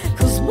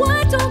 Cause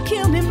what don't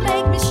kill me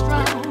make me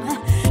strong.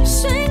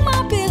 Sing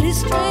my Billy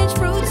Strange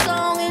Fruit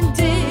song and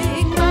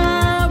dig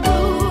my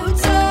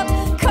roots up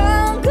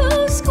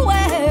Congo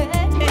Square.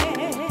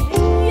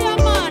 Yeah,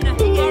 man, a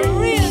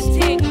real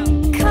thing.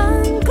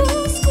 Congo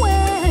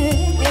Square.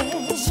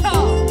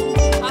 Sure,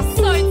 I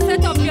saw it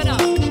set up, you know.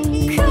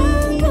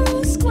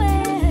 Congo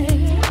Square.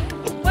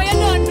 But you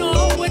don't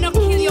know when I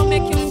kill you,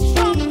 make you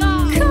stronger.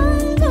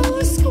 Congo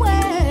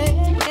Square.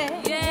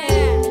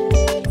 Yeah.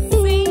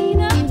 See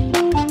now?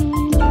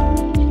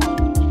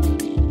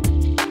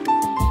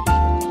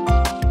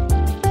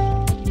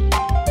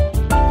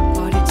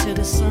 Party till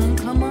the sun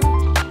come up.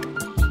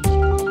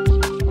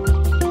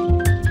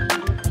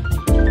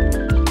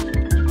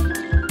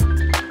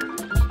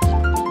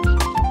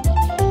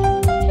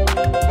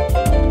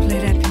 Play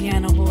that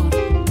piano, boy.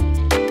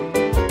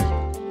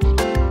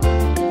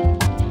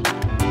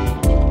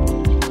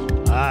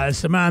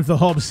 Samantha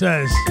Hobbs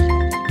says,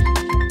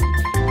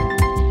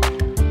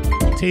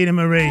 Tina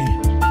Marie.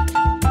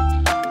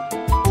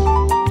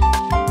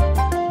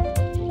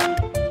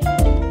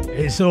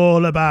 It's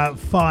all about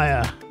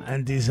fire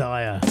and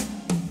desire.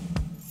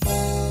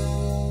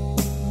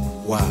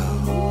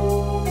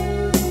 Wow.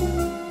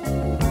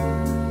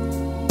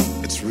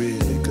 It's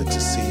really good to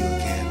see you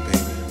again, baby.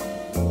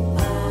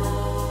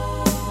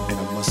 And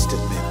I must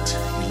admit,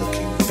 you're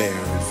looking very,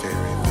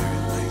 very, very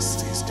nice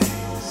these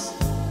days.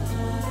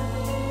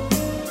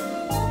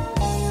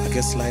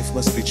 guess life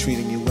must be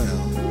treating you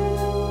well.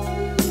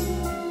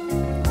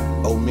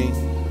 Oh, me?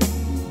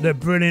 The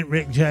brilliant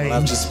Rick James. Well,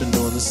 I've just been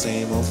doing the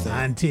same old thing.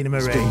 And Tina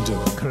Marie. Doing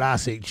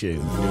classic tune.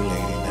 a new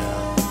lady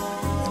now.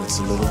 And it's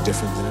a little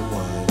different than it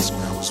was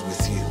when I was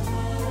with you.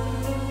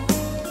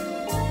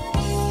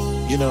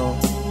 You know,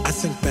 I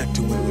think back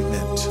to when we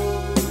met.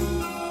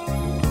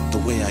 The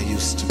way I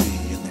used to be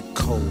and the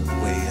cold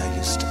way I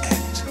used to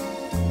act.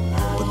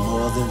 But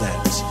more than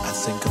that, I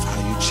think of how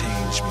you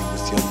changed me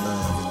with your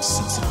love and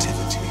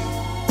sensitivity.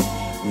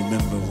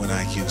 Remember when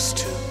I used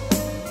to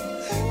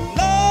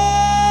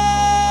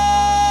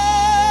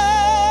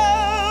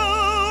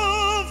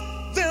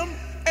love them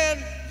and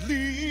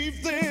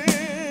leave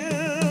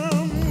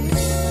them.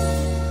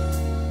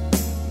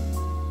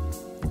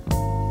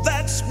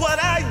 That's what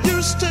I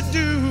used to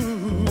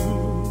do.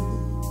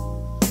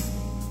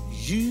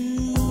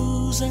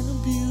 Use and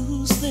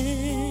abuse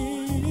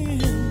them.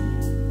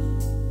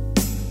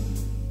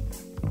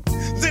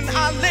 Then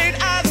I laid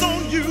eyes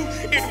on you.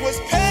 It was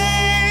pain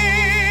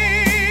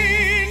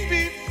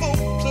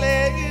before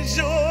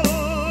pleasure.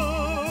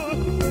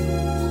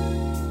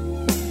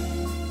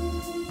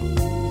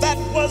 That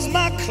was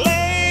my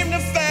claim to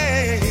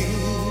fame.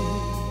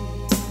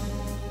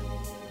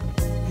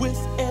 With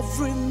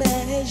every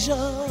measure,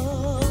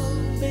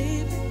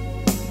 baby,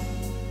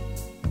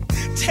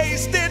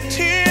 tasted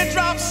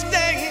teardrop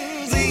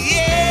stains,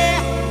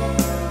 yeah.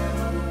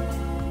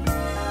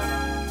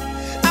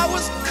 I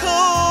was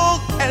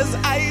cold as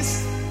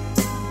ice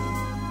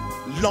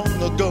long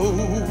ago,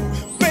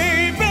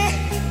 baby,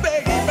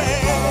 baby.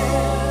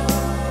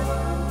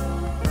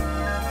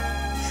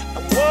 I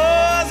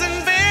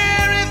wasn't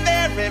very,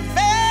 very,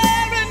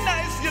 very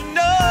nice, you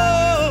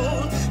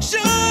know.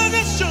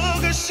 Sugar,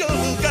 sugar,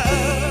 sugar.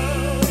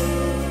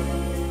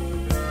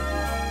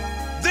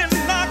 Then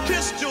I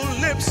kissed your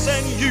lips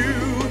and you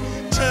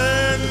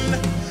turned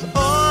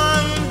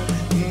on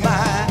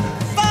my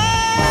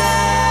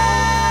fire,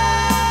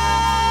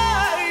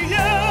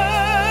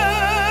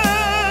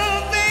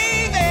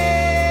 baby.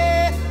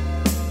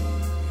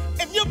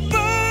 And you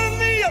burned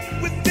me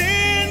up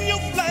within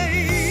your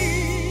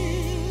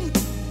flame.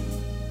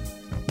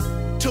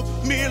 Took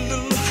me a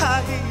little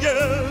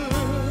higher.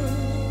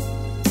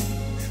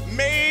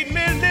 Made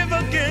me live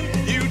again.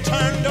 You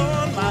turned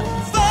on my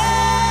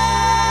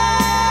fire,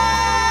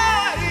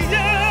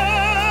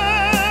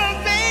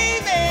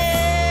 baby.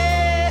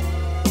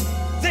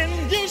 Then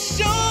you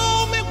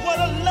showed me what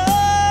a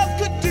love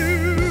could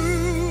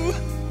do.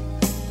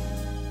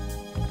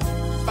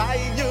 Fire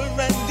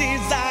and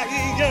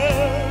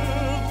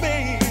desire,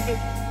 baby.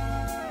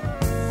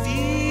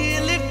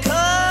 Feel it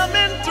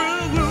coming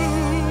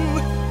through.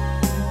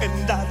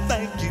 And I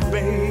thank you,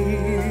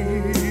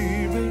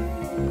 baby.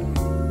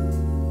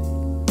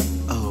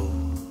 Oh,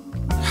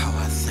 how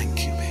I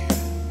thank you, baby.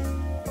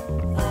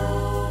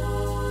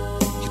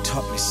 You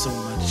taught me so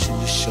much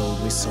and you showed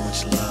me so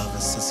much love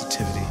and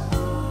sensitivity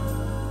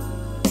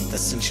that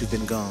since you've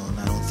been gone,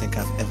 I don't think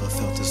I've ever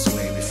felt this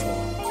way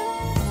before.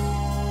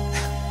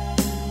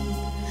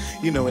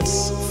 You know,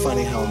 it's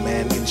funny how a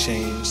man can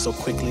change so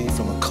quickly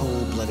from a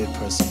cold-blooded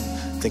person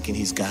thinking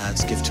he's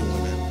God's gift to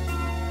women.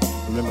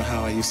 Remember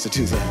how I used to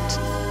do that?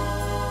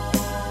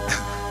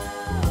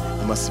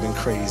 I must have been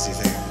crazy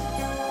then.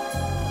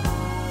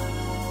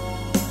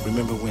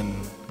 Remember when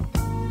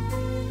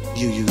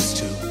you used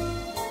to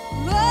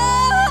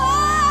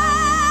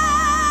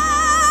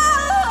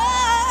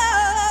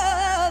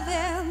Love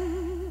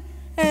them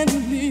and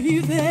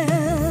leave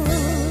them.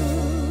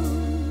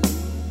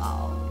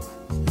 Oh,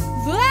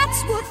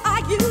 that's what I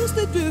used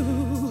to do.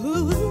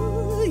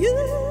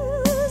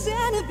 Use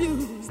and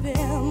abuse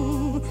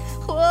them.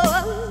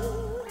 Oh.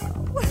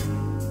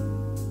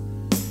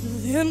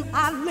 Then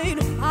I laid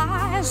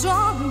eyes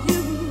on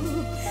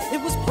you.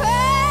 It was pain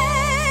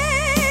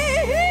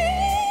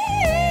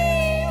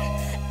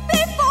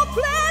before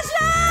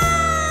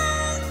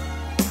pleasure.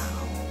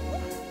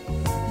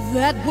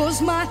 That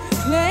was my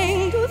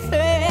claim to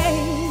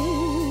fame.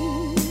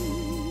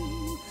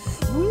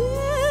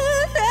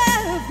 With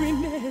every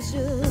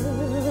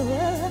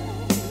measure,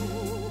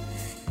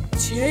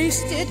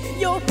 tasted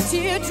your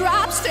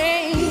teardrop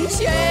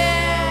stains,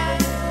 yeah.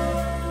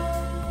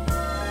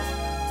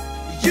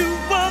 You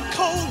were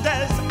cold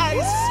as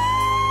ice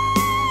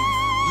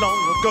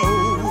long ago,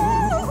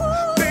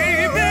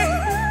 baby,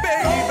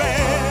 baby.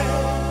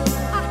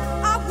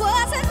 I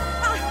wasn't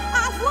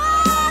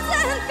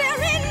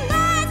very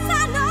nice,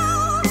 I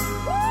know.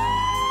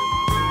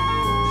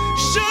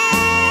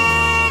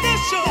 Sugar,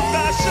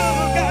 sugar,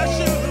 sugar,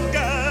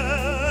 sugar.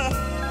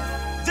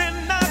 Then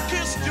I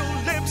kissed your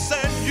lips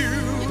and you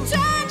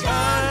turned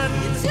on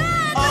my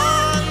fire,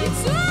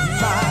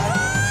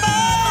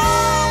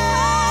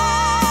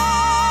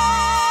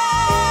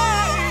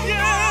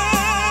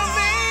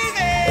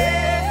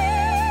 baby.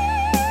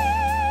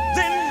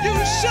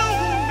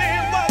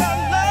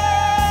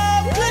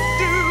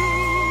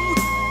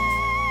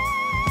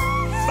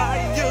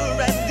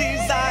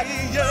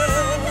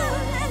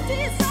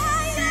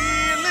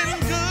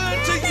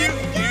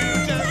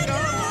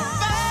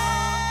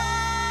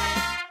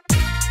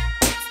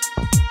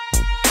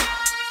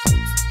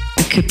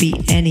 could be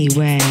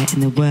anywhere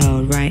in the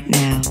world right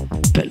now,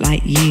 but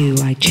like you,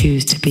 I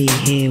choose to be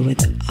here with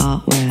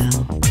Artwell,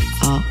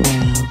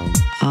 Artwell,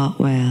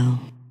 Artwell,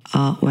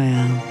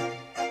 Artwell.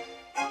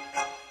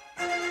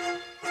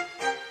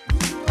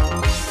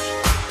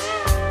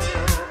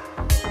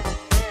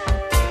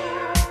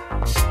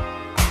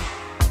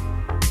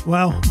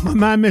 Well, my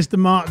man Mr.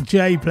 Mark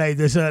J played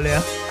this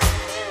earlier.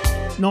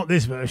 Not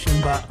this version,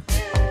 but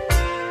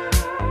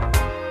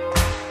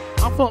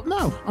I thought,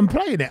 no, I'm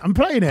playing it.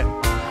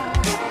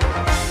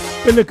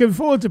 Been looking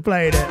forward to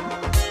playing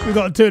it. We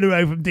got two in a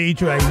row from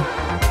D-Train.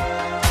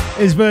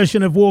 His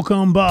version of Walk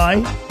On By,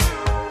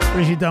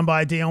 originally done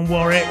by Dionne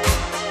Warwick.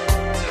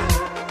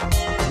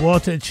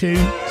 What a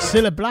tune.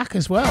 Cilla Black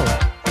as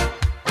well.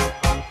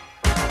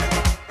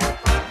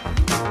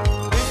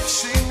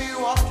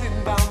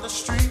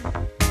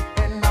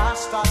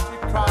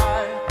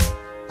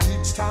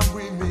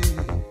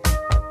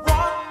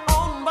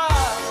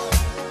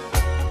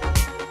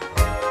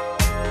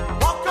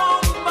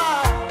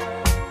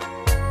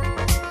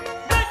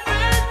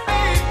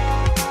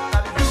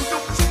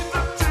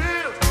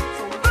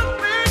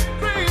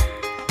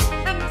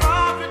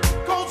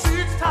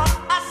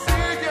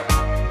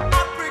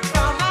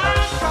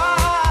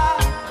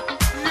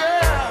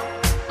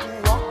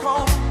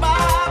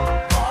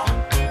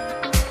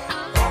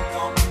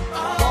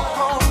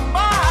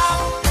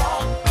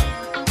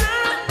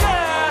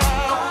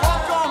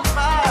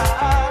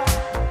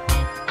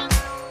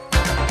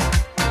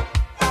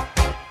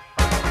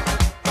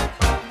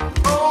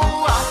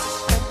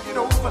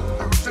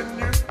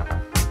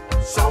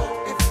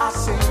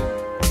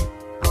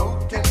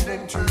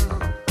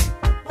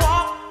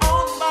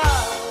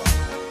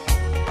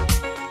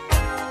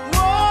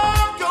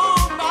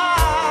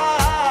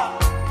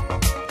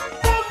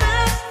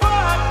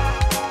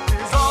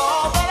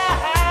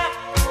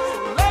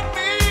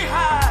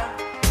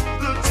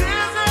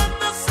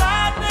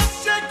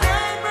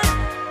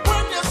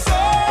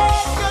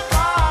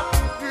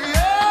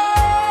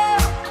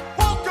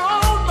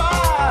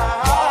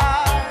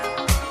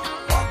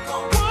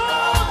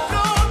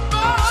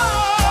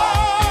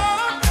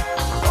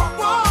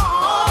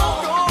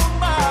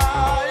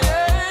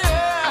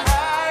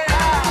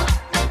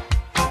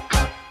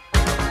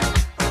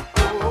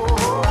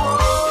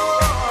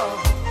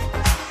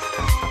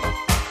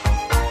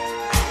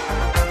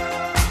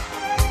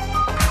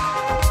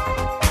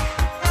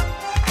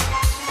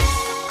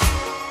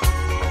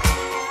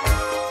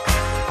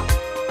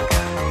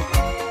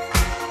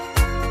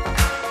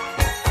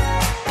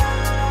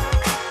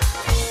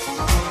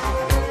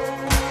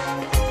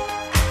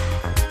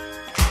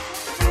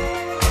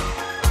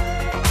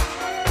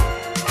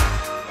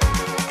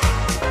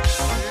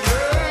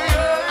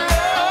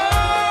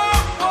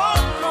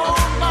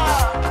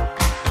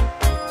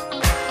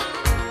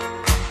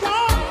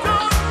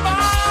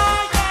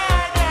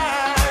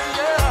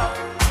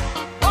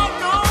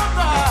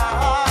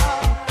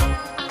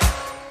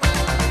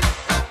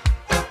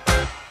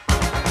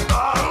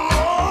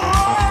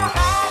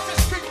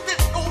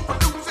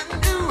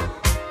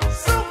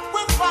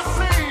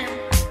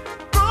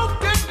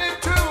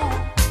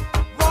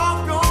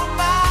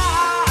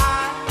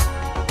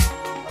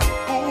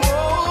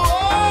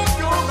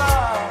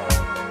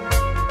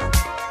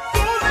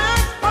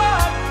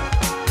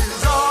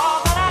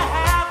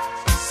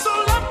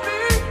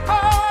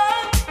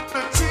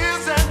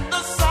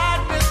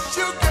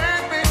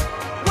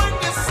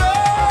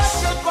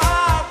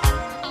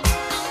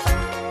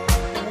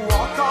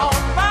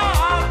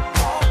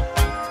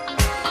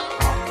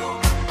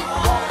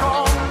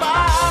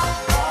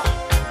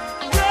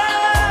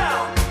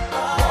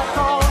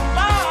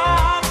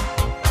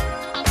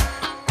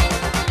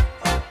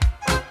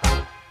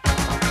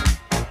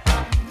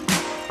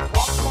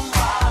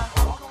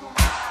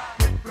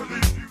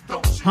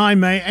 Hi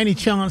mate, any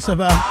chance of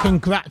a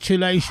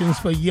congratulations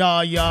for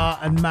Yaya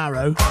and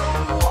Maro?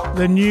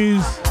 The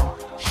news,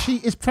 she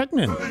is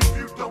pregnant.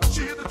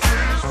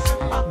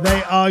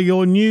 They are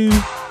your new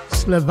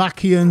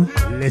Slovakian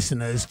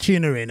listeners,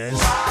 tuner-inners.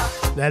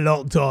 They're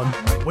locked on.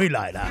 We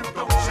like that.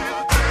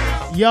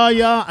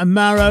 Yaya and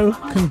Maro,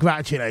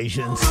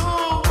 congratulations.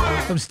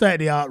 From State of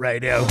the Art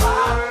Radio.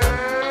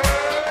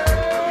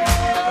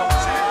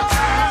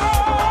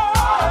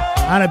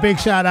 And a big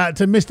shout out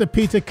to Mr.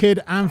 Peter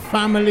Kidd and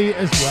family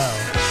as well.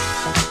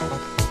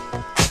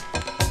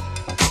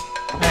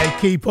 Hey,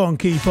 keep on,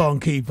 keep on,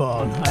 keep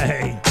on.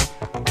 Hey,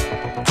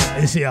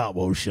 it's the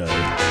Artwell Show.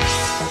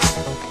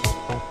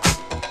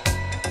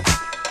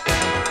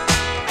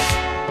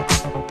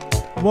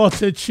 What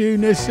a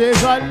tune this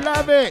is, I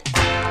love it.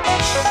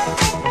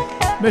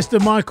 Mr.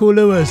 Michael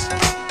Lewis,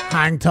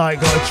 hang tight,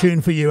 got a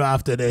tune for you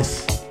after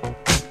this.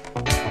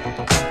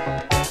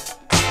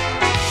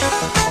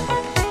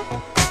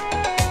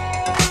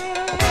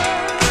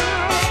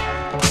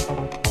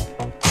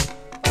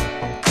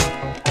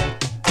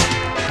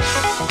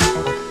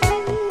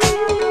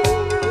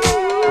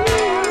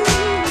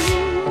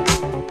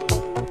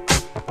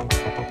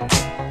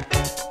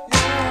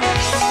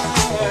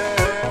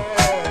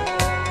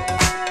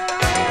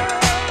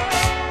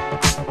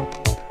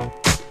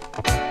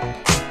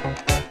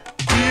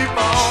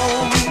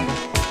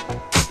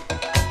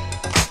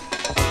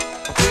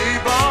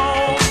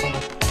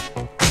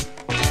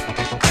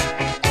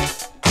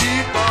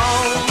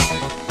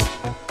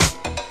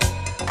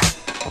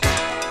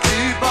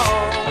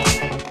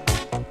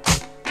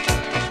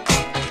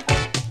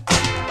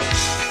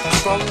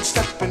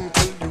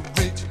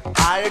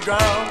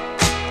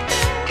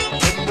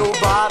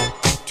 nobody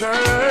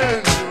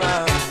turn you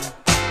around.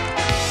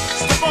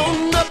 Step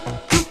on up,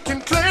 you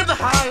can claim the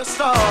highest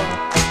star.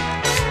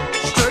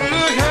 Straight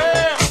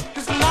ahead,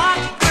 it's not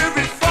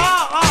very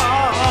far.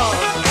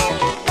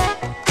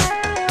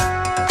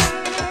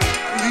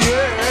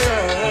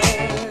 Yeah.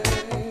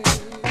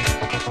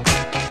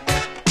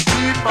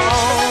 Keep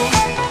on.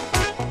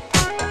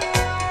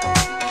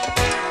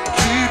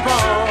 Keep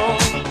on.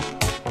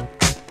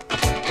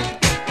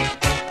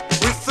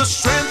 With the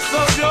strength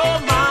of your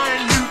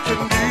mind, you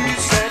can be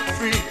set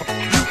free.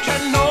 You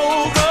can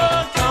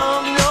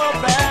overcome your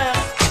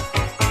past.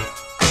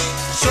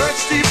 Search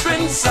deep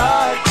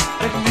inside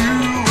and you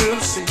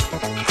will see.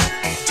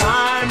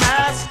 Time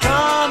has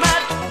come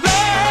at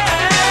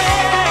last.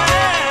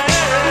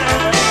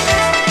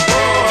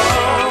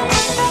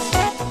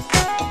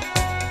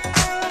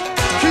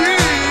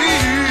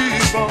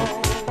 Keep on,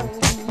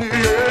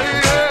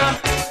 yeah.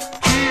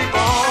 Keep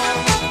on,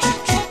 keep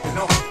keeping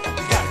on.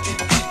 You gotta keep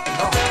keeping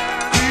on.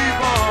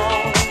 Keep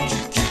on,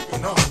 keep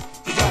keeping on.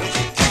 You gotta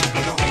keep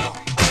keeping on.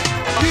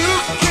 You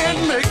can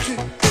make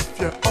it if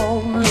you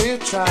only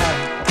try.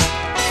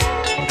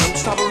 Don't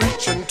stop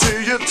reaching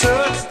till you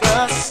touch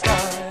the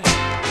sky.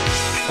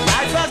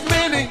 Life has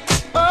many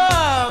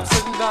ups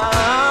and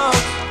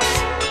downs.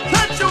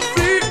 Let your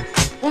feet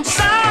on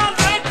sound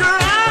the ground.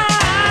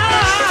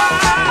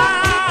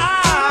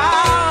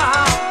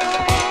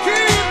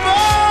 Keep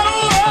on,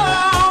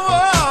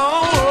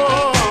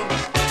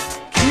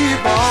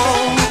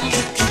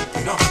 keep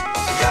keeping on.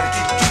 You gotta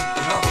keep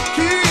keeping on.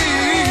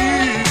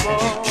 Keep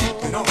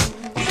on,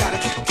 you gotta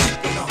keep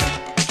keeping on.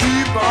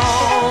 Keep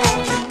on,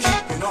 keep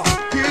keeping on.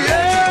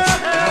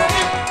 Yeah,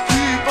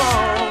 keep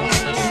on,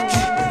 keep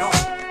keeping on.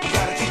 You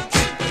gotta keep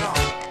keeping on.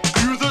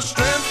 Through the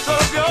strength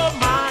of your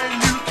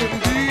mind, you can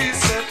be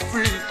set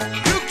free.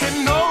 You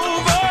can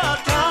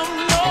overcome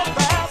your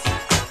past.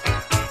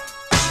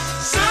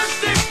 Search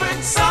deep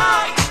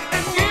inside,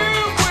 and you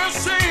will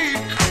see.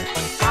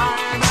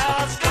 Time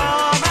has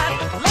come at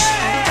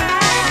last.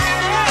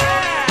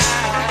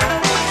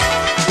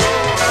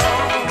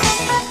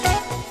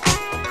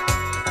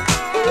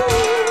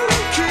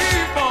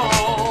 Keep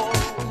on,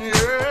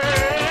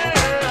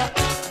 yeah.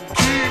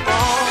 Keep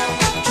on,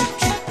 keep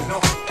keeping on. You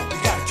gotta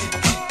keep keeping on. Keep on, keep keeping on. You gotta keep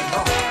keeping on.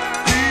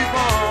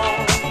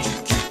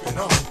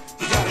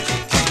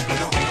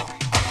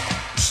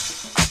 Keep keeping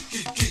on.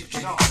 You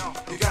gotta keep keeping on.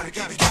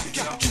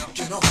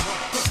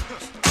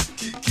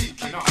 Keep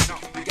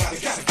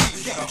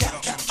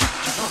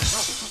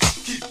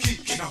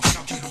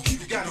keeping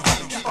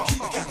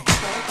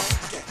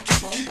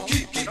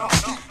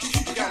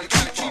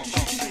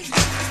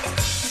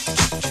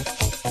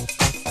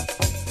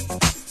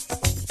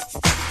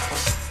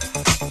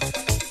on.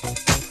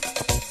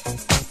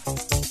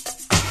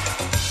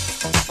 You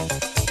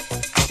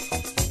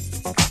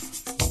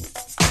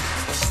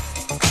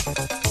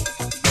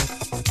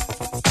gotta keep keeping on.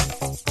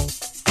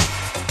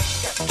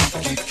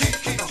 Keep keeping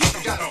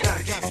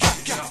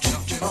on.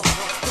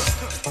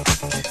 You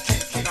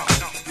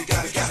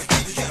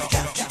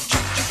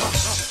gotta keep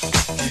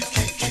on. Keep keeping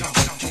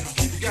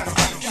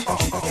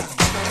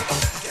on.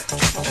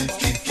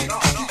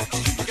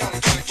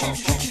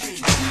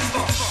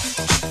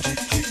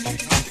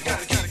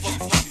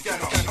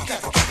 You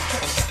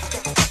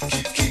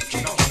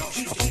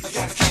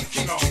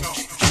gotta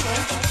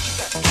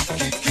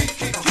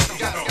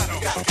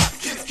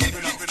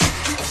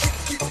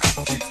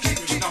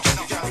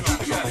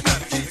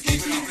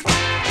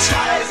keep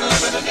Sky's the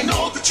limit and you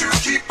know that you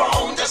keep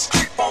on, just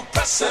keep on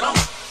pressing on.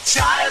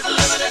 Sky's the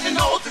limit and you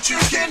know that you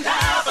can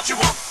have what you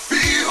want, be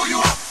who you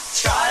are.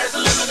 Sky's the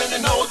limit and you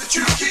know that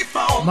you keep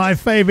on. My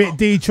favourite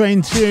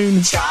D-Train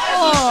tune. Sky's the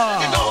limit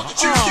and you know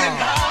that you can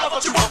have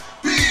what you want,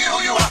 be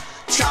who you are.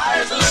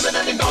 Sky's the limit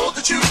and you know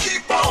that you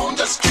keep on,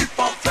 just keep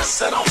on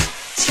pressing on.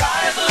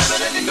 Sky's the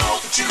limit and you know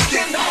that you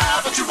can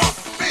have what you want,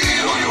 be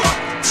who you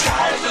are.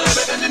 Sky's the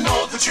limit and you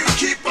know that you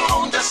keep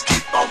on, just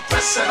keep on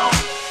pressing on.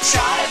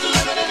 Sky's the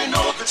limit and you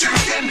know that you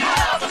can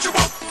have what you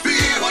want, be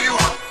who you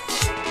are.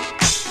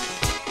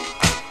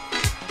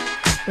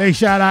 Big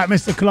shout out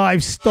Mr.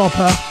 Clive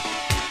Stopper.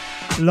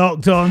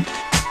 Locked on.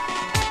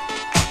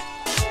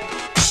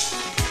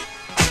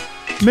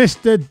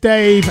 Mr.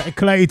 Dave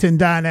Clayton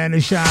down there in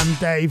the Sham.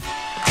 Dave,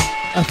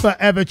 a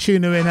forever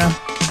tuner winner.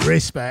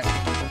 Respect.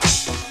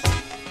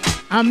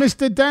 And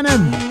Mr.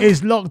 Denham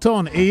is locked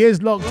on. He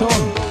is locked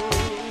on.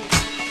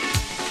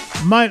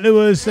 Mike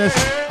Lewis says,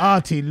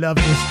 Artie, love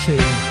this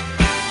tune.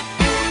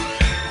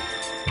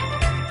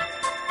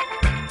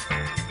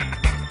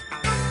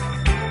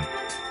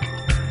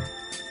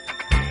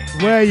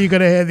 Where are you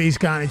going to hear these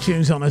kind of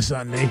tunes on a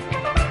Sunday?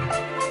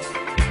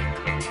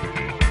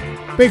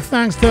 Big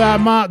thanks to our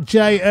Mark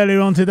J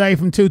earlier on today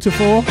from 2 to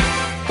 4.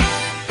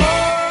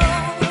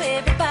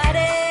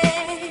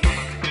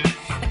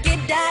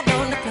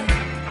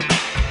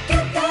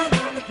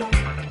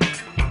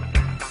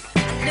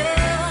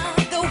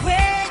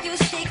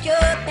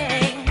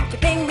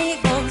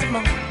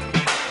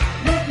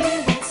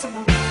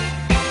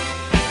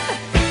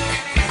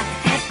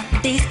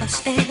 Days of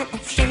standing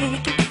and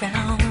shaking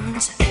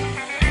grounds.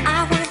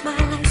 I want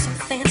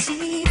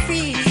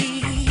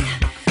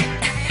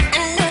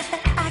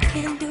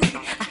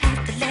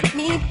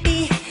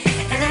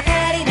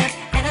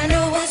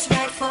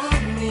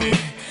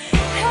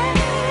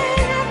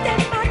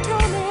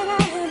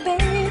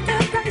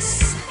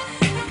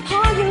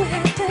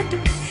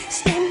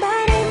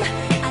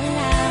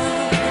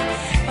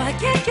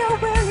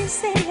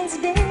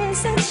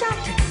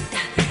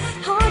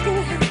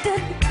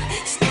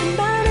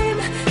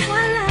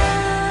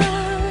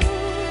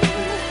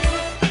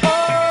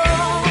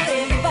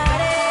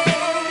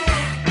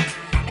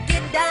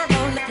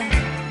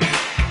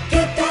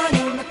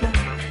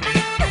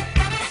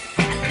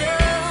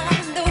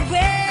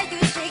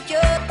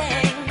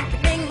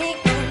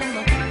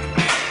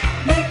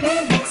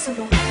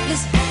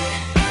Listen,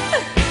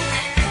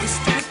 this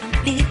time I'm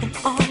leaving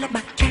all of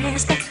my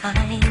cares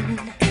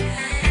behind.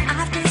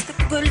 I've tasted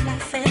the good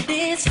life and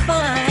it's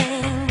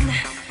fine.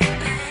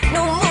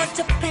 No more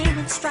to pain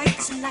and strife.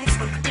 This life's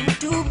waiting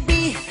to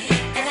be.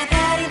 And I've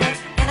had enough,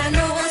 and I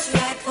know what's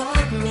right for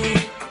me.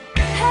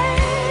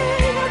 Hey,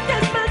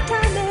 that's my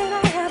time that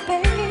I have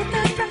paid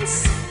the price.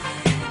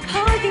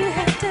 All you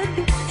have to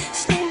do is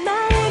stay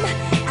mine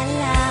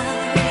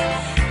alive.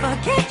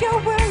 Forget your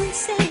worries,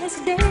 say let's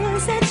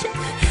dance and shout.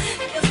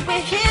 'Cause we're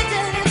here to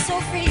live so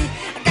free.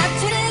 I got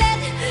to let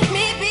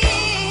me be.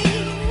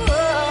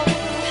 Oh,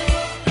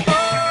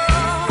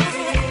 oh,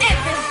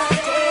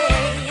 everybody,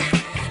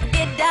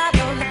 get down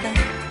on the floor.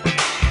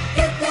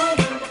 Get down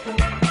on the floor.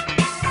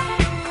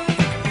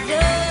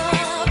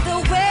 Love the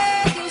way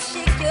you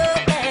shake your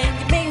thing.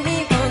 You make me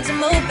want some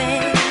more,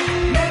 babe.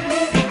 Make me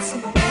want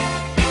some more.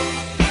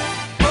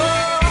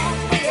 Oh,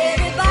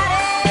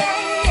 everybody,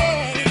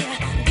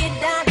 get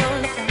down on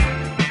the floor.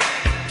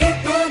 Get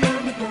down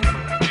on the floor.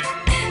 'Cause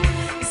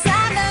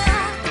I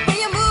love the way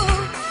you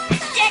move,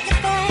 shake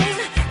your thing.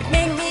 You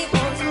make me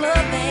want some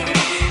more, babe.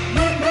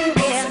 Make me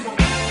want some more.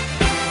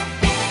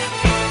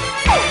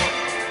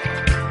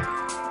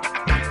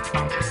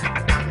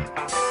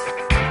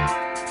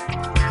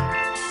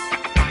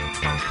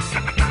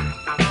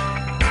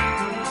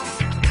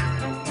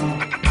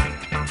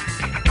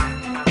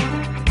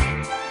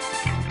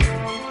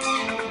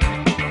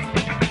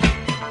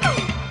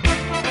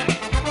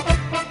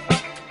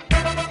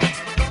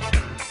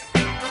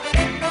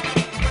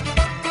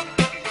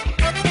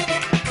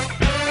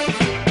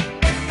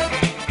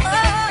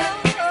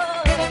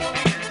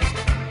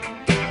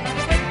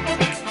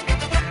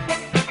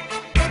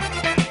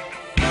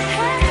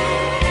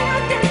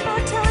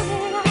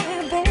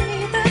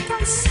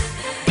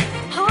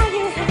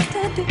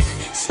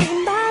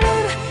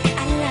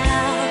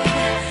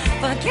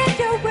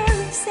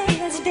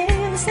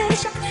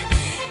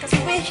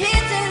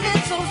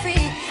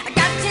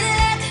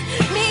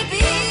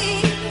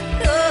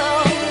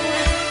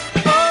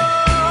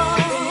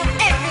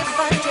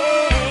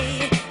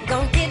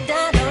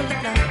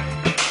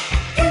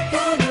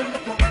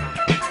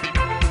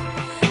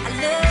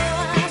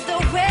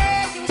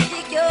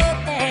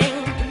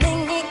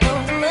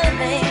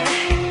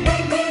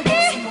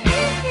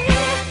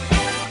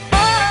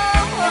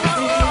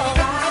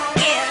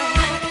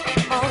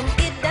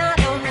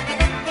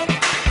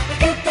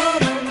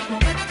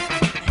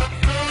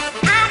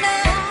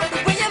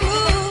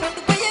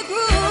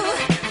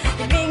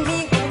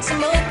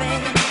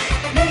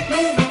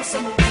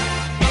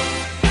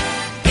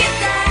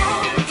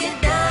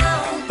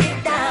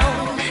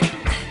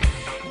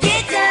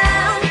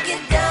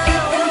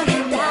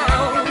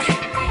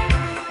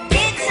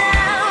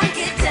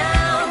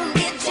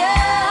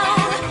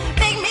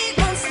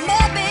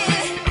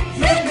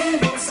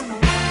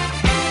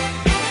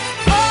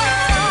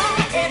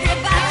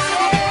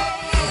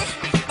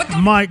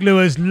 Mike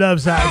Lewis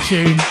loves that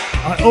tune.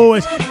 I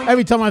always,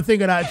 every time I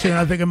think of that tune,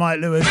 I think of Mike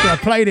Lewis. I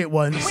played it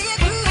once.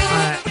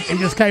 It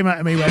just came out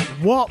to me, went,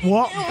 what?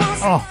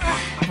 Oh,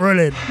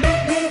 brilliant.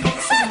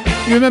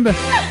 You remember?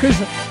 Because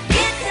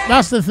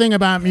that's the thing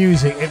about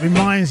music. It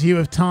reminds you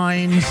of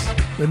times,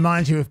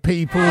 reminds you of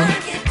people,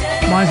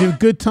 reminds you of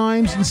good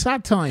times and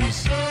sad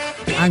times,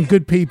 and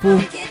good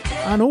people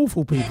and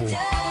awful people.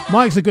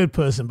 Mike's a good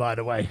person, by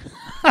the way.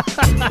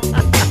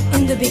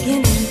 In the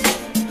beginning,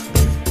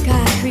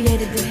 God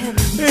created the heavens.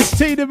 It's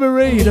Tina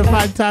Marie, the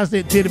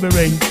fantastic Tina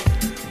Marie,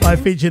 my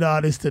featured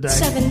artist today.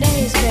 7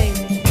 days,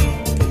 baby.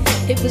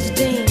 It was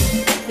deemed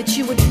that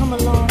you would come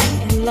along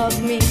and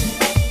love me,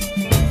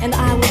 and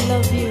I would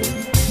love you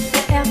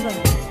forever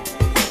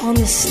on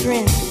this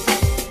strength.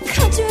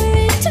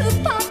 Contrary to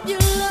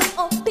popular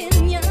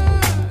opinion,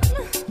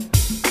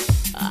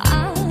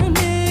 I'm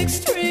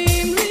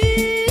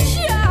extremely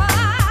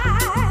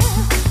shy.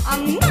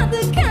 I'm not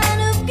the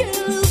kind of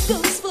girl who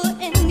goes for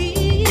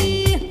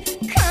any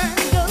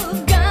kind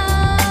of guy.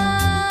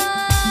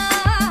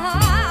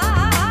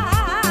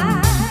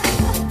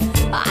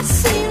 I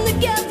seem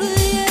together,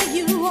 yeah,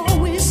 you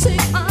always say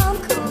I'm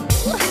cool,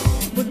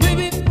 but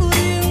baby, will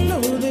you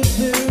know that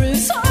there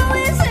is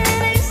always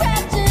an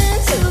exception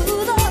to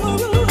the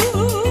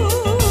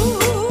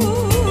rule?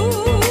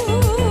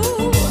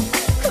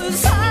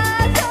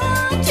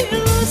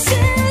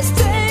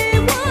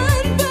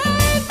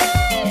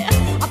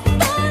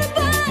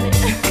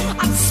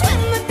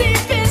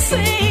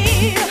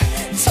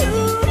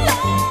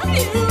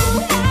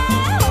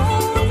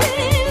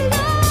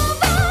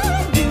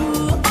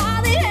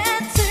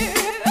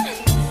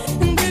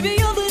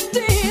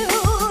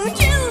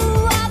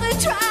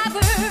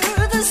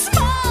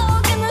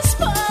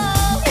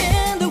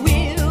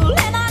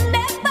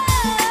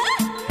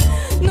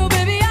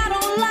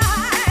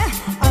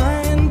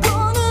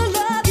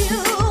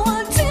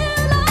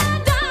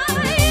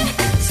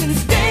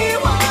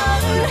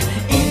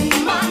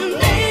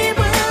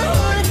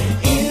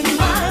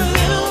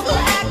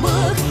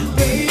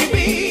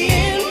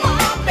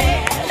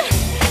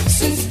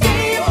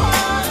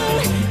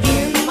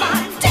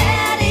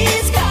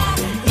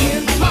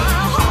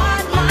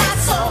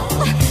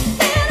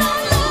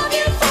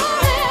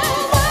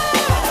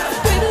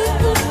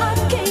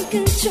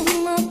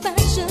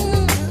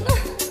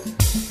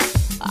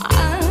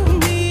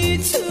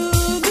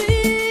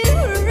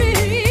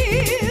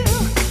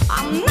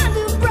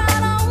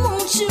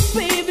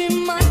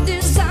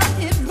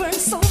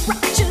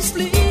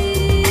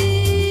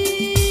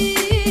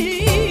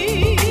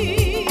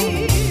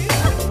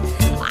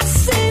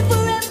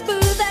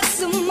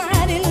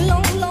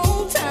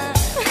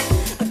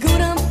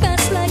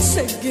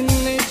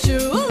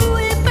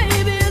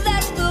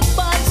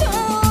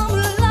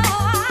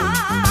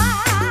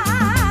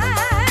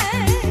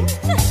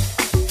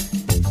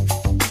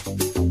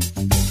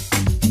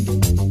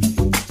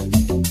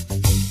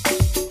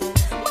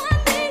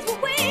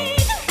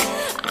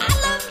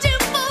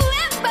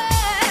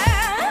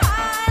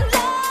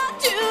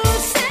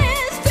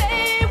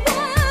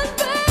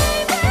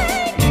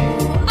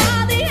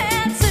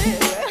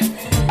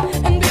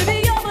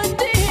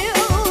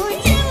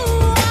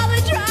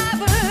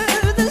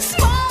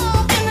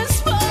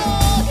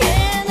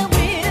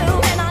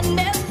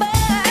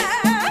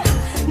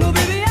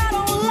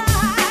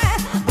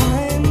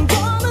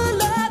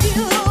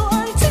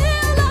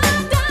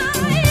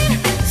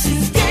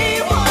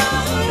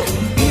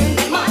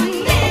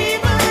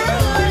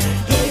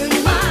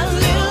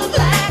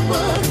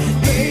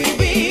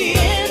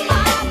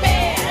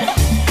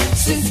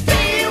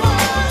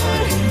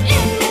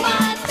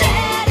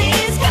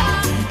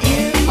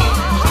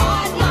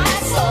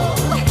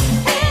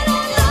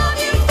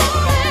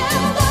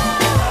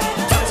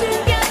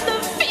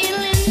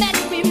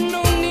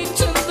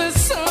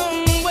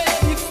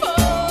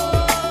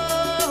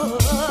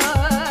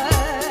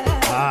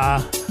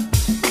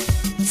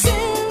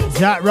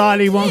 Pat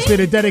Riley wants me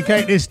to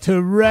dedicate this to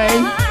Ray.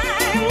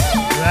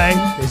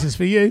 Ray, this is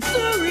for you.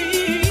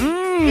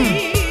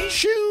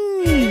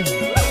 Shoo!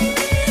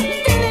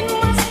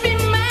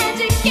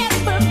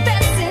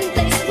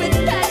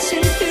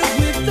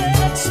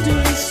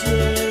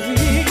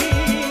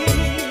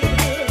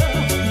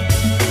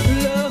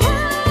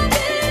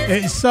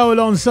 It's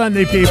Soul on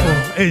Sunday, people.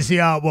 It's the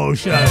Art World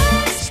Show.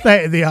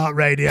 State of the Art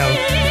Radio.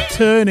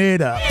 Turn it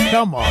up.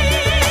 Come on.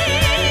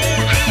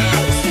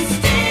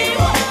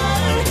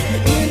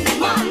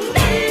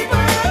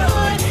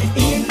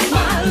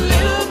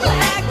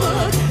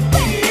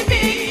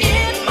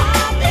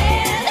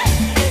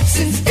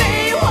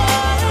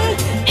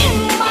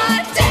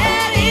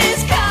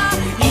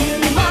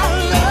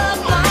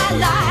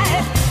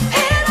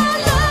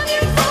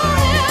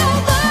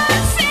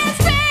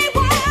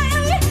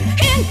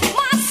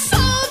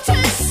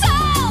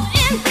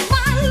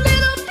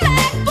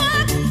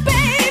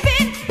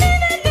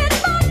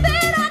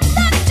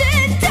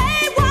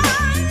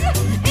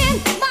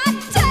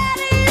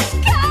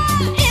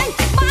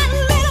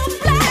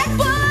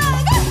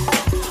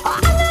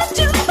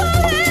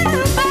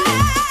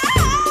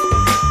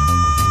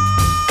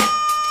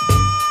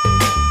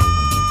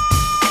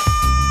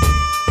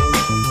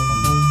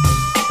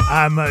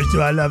 How much do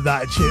I love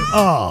that tune?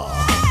 Oh.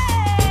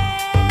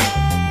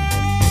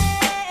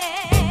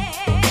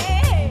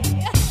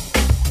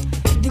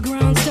 The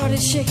ground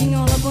started shaking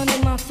all up under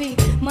my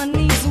feet. My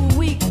knees were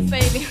weak,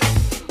 baby.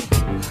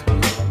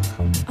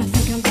 I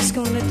think I'm just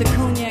gonna let the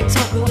cognac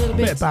talk a little bit.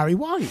 Bit of Barry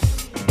White.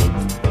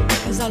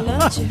 Cause I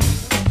loved you.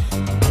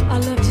 I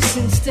loved you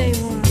since day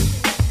one.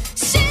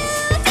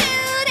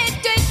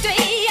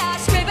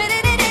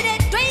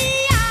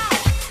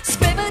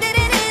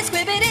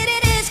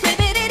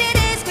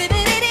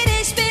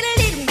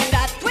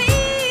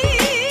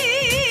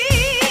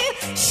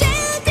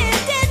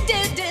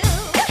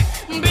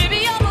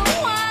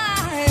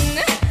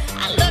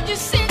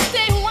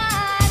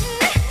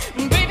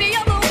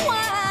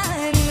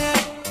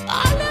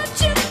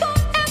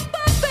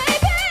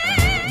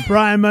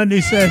 Brian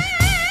Mundy says,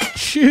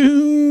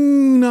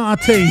 tune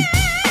arty.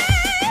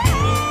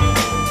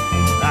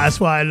 That's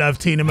why I love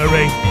Tina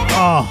Marie.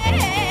 Oh.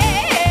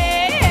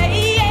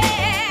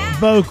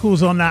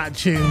 Vocals on that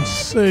tune,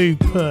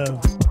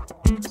 superb.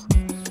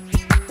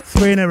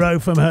 3 in a row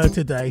from her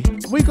today.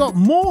 We got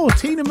more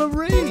Tina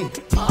Marie.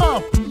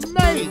 Oh,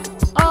 mate,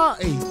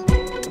 Artie.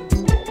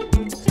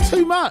 It's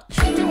too much.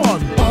 Come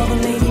on. All the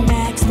Lady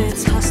Macs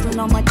that's hustling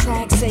on my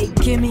track say,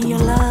 give me your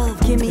love,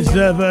 give me your love. It's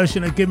their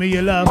version of Give Me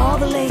Your Love. All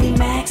the Lady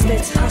Macs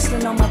that's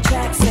hustling on my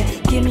track say,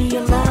 give me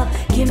your love,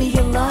 give me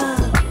your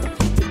love.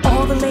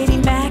 All the Lady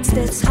Macs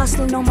that's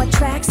hustling on my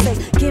track say,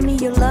 give me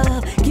your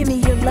love, give me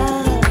your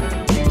love.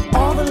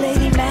 All the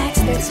Lady Macs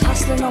that's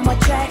hustling on my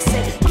track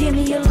say, give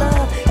me your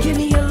love, give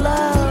me your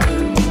love.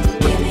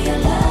 Give me your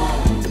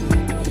love,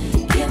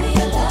 give me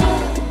your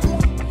love,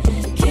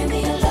 give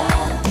me your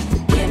love,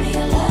 give me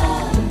your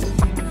love,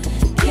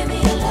 give me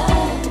your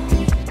love,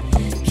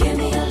 give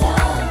me your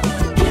love.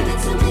 Give it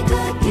to me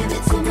good, give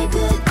it to me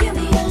good, give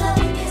me your love,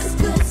 it's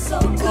good, so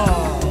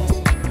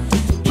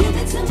good. Give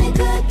it to me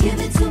good, give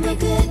it to me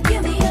good,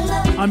 give me your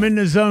love. I'm in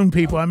the zone,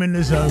 people. I'm in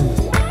the zone.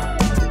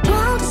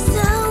 Want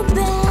so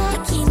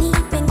bad, can't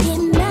even get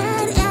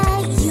mad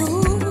at you.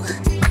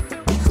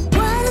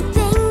 What a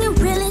thing, you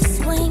really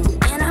swing,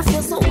 and I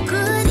feel so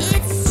good,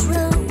 it's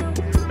true.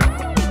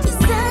 You're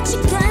such a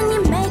gun,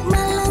 you make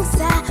my lungs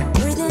out,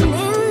 breathing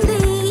in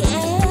the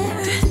air.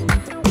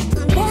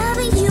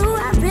 Whenever you,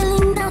 I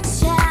really know,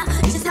 child,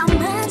 just how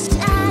much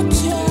I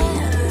care.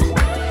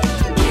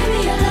 Give me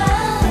your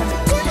love,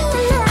 give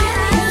me your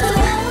love,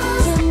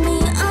 give me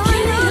all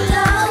your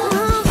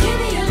love, give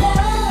me your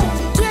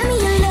love, give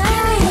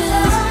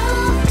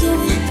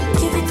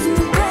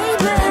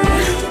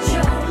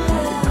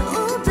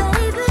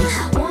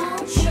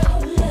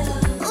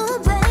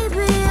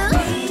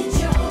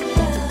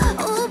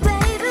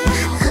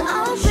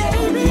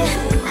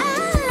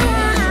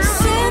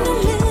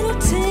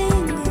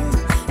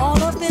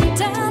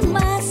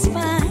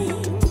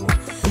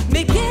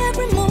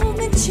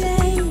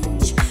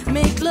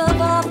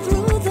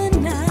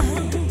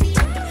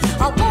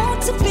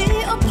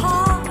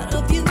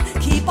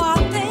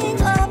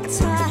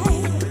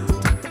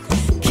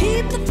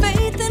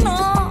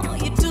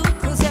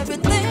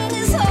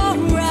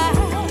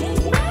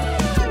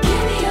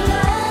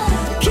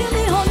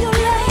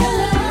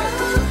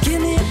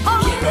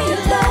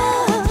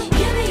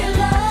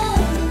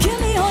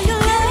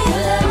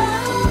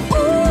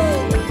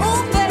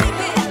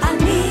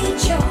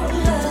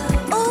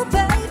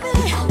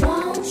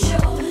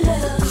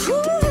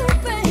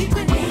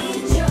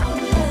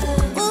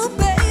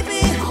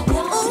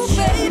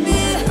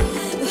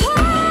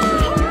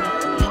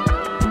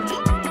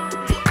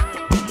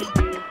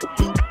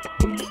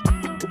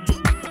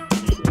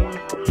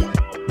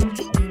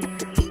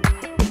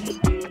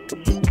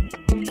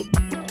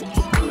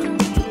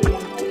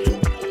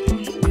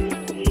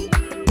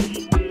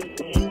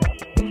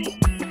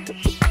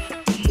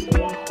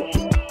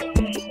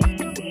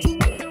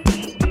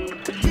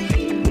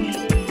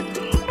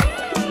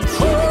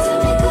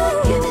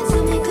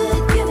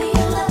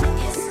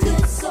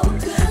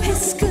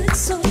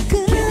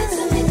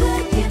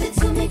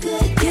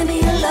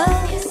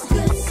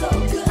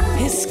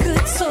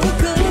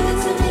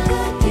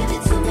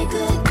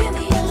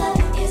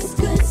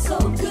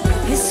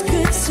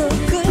so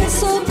good,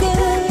 so good.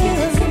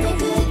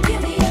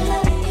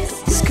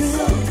 It's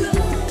good,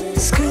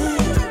 it's good.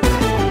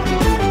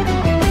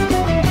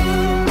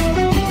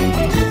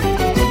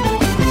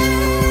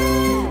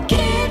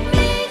 Give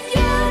me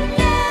your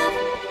love,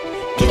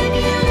 give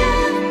me your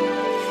love,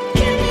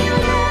 give me your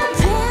love.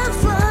 One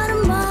for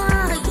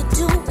tomorrow, you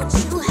do what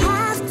you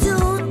have to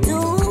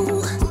do.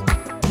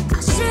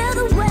 I'll share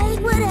the weight,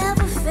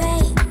 whatever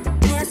fate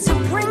has to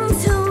bring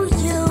to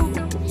you.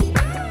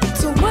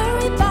 Don't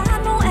worry about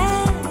no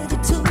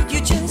attitude, you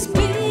just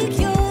be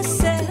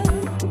yourself.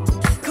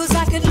 'Cause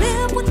I could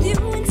live with you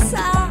in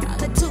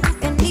solitude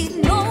and need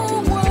no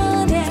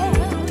one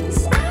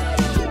else.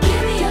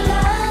 Give me your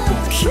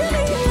love, give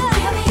me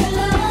your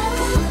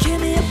love, give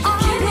me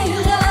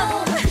your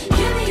love,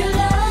 give me all your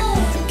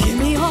love, give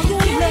me all your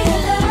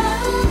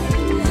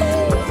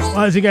love.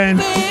 Once again,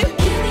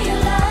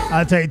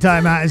 I'll take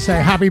time out and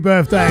say happy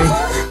birthday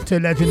to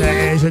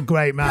legendary. He's a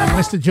great man,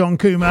 Mr. John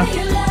Kuma.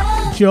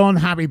 John,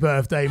 happy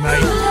birthday,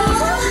 mate.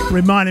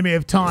 Reminded me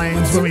of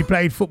times when we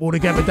played football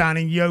together down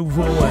in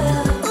Yeovil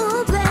and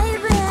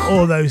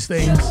all those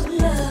things.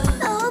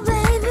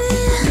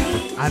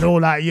 And all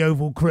that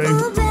Yeovil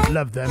crew,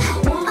 love them.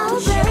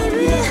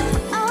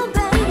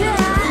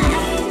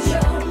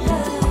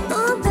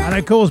 And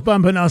of course,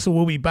 Bumper Nussle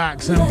will be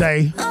back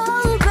someday.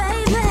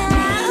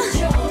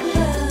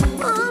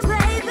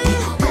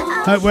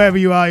 Hope wherever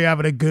you are, you're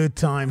having a good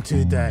time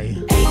today.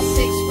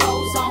 86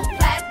 rolls on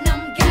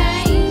platinum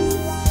games.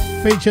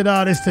 Featured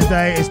artist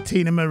today is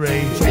Tina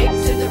Marie. Drake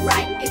to the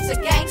right, it's a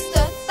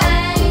gangster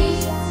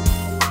thing.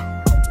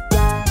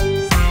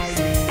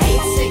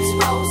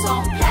 86 rolls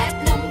on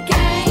platinum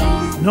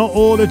games. Not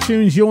all the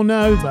tunes you'll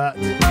know, but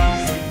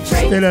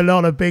still a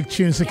lot of big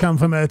tunes to come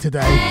from her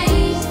today.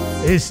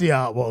 It's the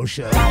Art Wall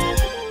Show.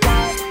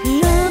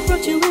 Love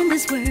brought you in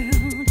this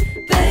world,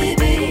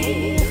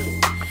 baby.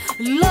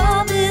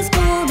 Love is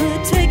gonna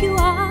take you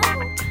out.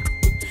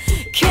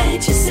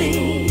 Can't you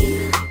see?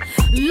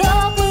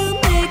 Love will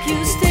make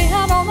you stay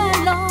out all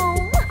night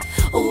long,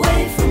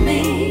 away from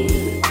me.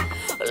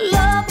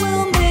 Love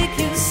will make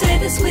you say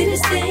the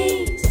sweetest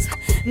things.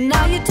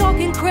 Now you're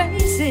talking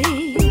crazy.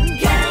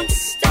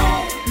 Gangsta.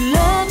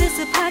 Love is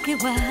a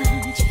pocket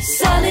watch,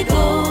 solid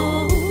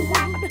gold.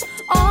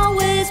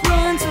 Always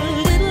runs a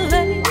little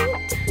late,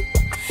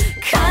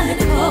 kinda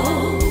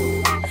cold.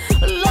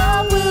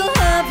 Love will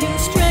have you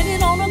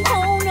stranded on a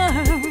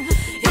corner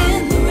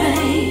in the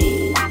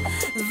rain.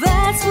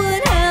 That's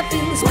what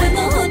happens when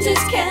the hunt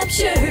is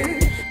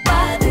captured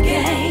by the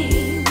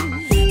game.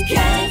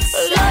 Gangsta.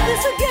 Love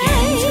is a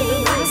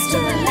game.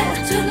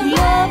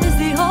 Love is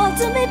the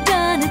ultimate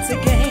gun. It's a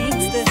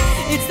gangster.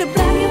 It's the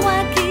black and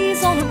white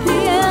keys on the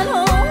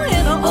piano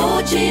and an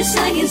OG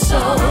singing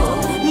soul.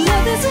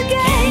 Love is a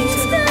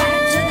gangster.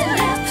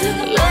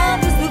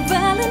 Love is the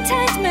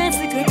Valentine's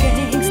massacre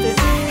gangster.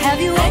 Have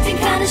you acting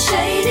kinda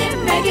shady,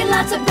 making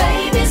lots of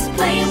babies,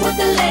 playing with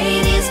the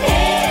ladies'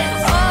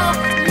 heads? Oh,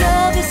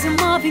 love is a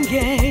Marvin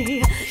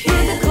Gaye.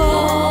 Hear the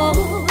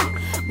call,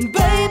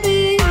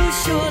 baby. You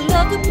sure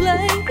love to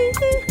play,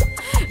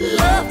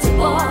 love to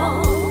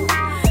ball.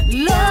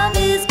 Love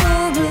is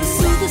gonna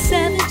soothe the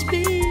savage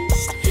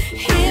beast.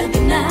 Hear me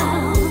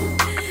now,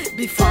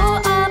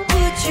 before I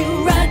put you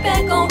right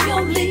back on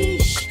your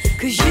leash.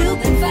 'Cause you've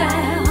been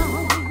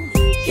found.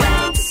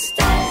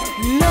 Gangsta.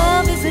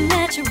 Love is a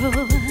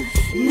natural,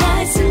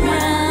 nice and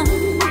round.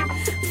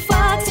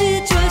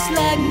 Foxy just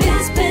like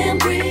Miss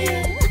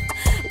Bambria,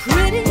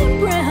 pretty and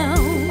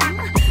brown.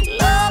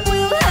 Love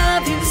will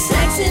have you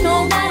sexing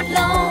all night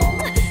long.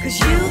 'Cause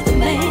you the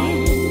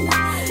man.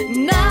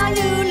 Now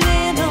you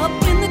laying up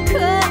in the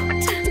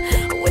cut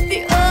with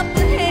the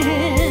upper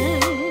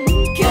hand.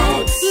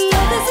 Gangsta.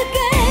 Love is a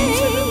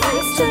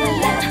gangsta.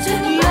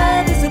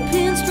 Love is a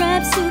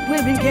pinstripe suit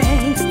wearing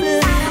gangster.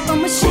 A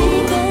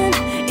machine gun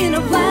in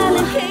a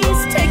violent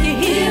case. Take you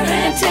here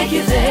and take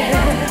you there.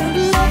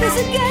 Love is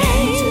a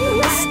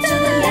gangsta.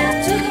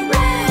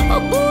 A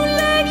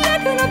bootleg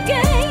liquor of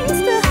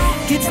gangster.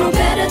 Gets no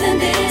better than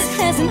this.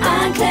 Has an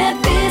ironclad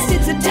fist.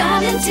 It's a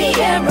diamond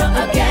tiara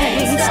of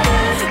gangsta.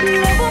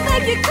 Love will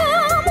make you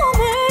come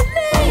home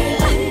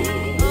early.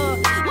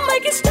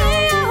 Make you stay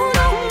out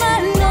all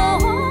night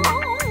long.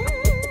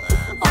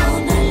 All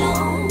night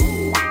long.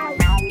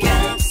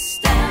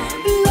 Gangsta.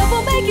 Love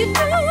will make you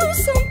do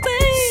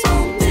something,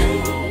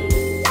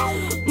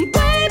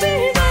 baby,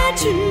 that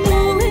you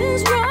know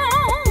is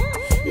wrong.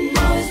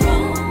 Know is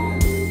wrong.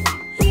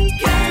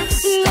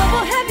 Gangsta. Love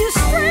will have you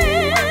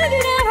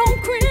stranded out on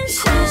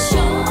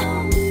Crenshaw,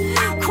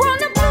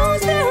 crying the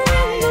blues there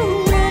in the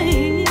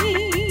rain.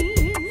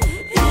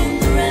 In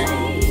the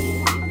rain.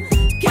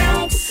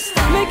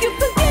 Gangsta. Make you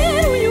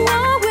forget who you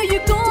are, where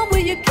you're going,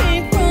 where you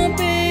came from,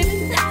 baby.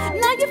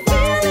 Now you're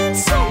feeling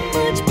so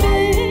much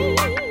pain.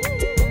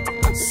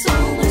 So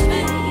much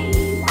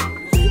pain.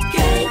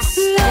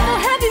 Gangsta. Love will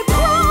have you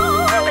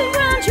crawling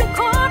around your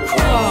car,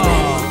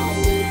 crawling,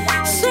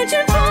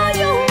 searching for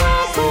your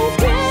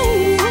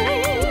cocaine.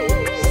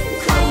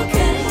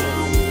 Cocaine.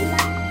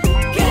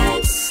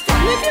 Gangsta.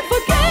 If you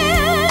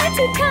forget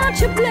to count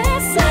your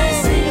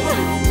blessings,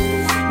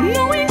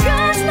 Knowing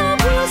God's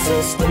love will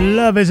sustain.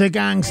 Love is a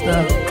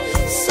gangster.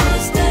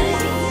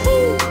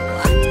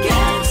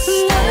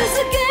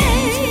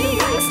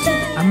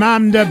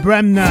 Amanda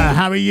Bremner,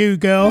 how are you,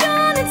 girl?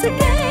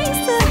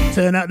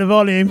 Turn up the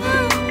volume.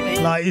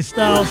 Like your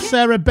style.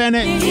 Sarah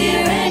Bennett.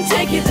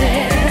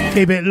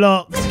 Keep it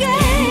locked.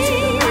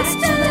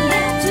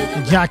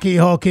 Jackie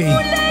Hockey.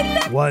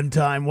 One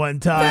time.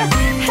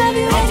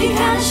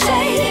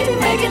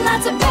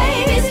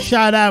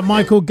 Shout out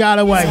Michael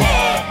Galloway.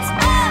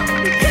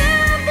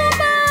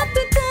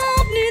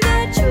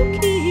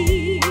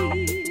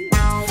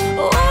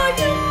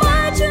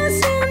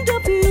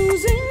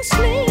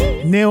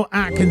 Neil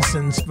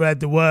Atkinson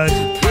spread the word.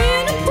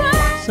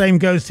 Same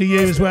goes to you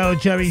as well,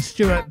 Jerry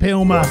Stewart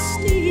Pilmer.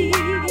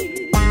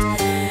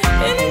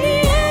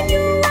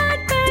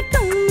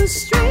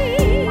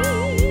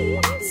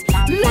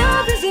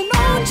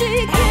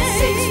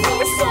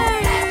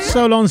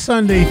 Soul on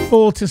Sunday,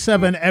 4 to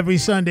 7 every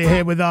Sunday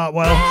here with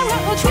Artwell.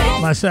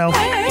 Myself.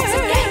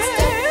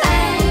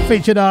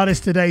 Featured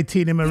artist today,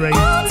 Tina Marie.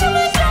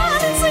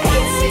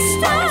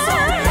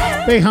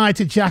 Big hi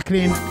to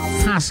Jacqueline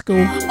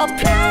Haskell.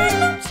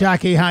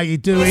 Jackie, how you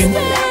doing?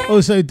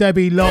 Also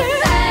Debbie Locke.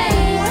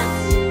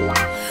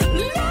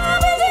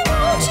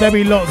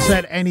 Debbie Locke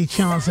said, any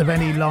chance of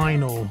any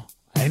Lionel?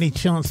 Any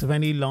chance of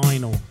any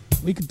Lionel?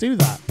 We could do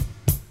that.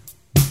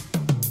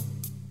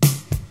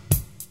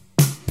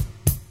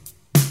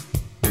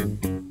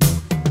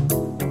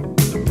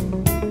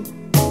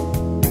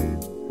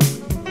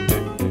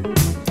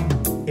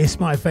 It's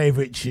my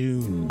favourite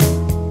tune.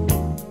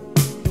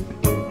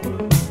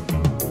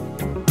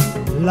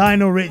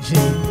 Lionel Richie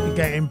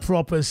getting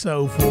proper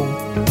soulful,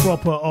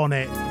 proper on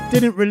it.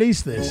 Didn't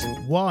release this.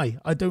 Why?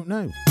 I don't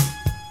know.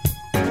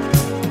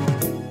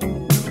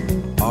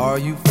 Are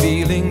you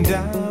feeling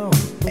down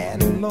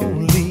and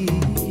lonely?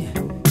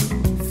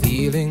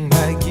 Feeling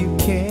like you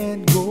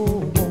can't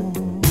go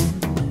on?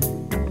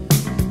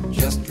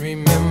 Just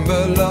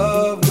remember,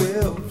 love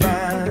will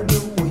find a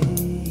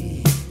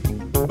way.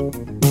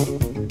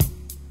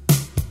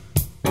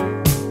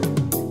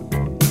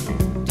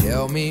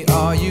 Tell me,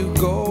 are you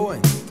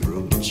going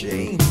through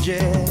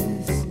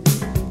changes?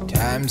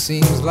 Time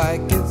seems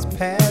like it's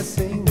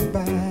passing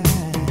by.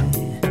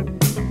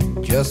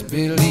 Just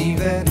believe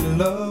that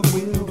love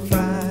will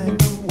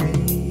find a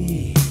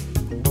way.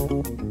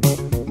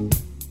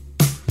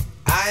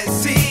 I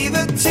see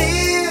the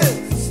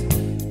tears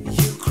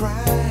you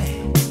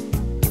cry.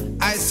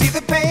 I see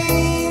the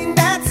pain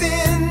that's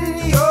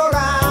in your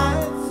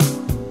eyes.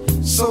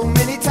 So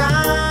many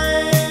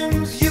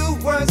times you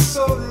were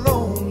so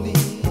lonely,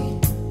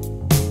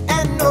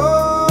 and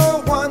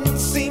no one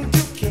seemed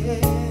to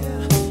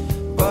care.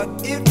 But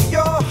if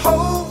your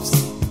hopes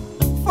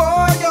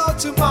for your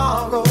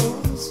tomorrow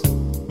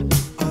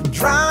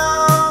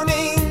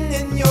drowning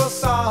in your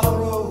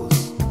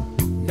sorrows,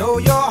 know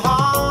your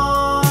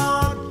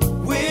heart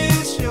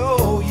will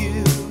show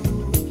you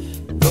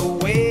the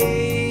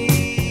way.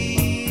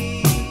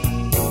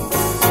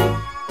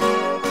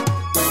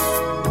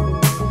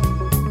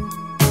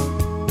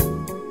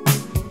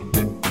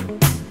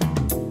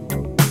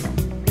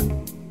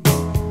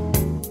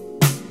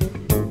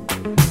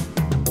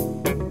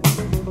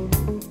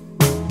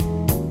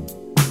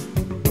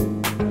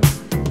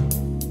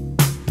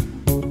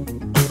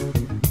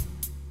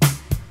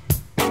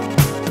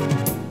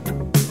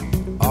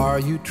 Are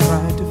you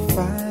trying to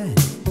find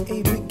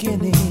a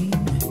beginning,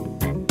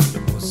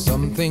 or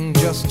something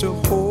just to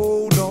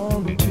hold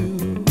on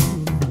to?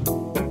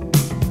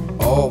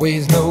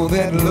 Always know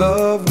that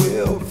love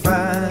will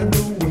find a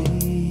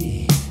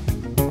way.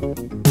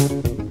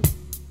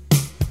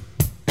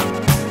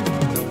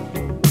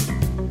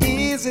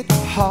 Is it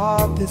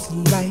hard, this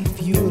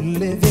life you're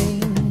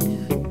living?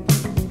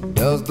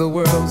 Does the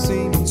world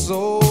seem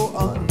so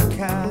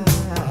unkind?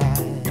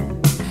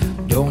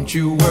 Don't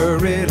you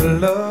worry,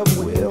 love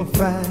will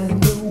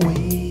find a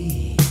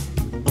way.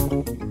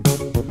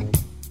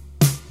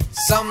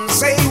 Some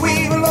say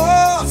we've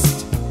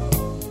lost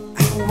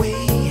our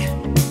way.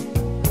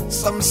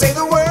 Some say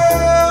the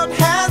world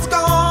has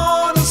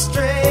gone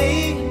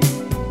astray.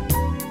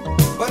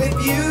 But if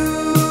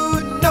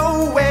you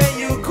know where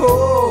you're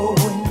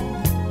going,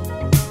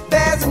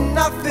 there's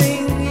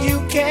nothing you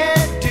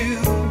can't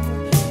do.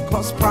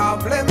 'Cause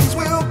problems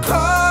will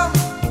come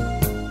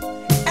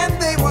and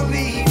they will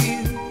leave you.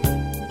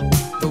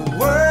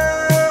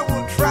 World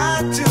will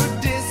try to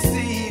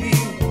deceive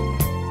you,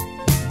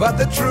 but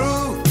the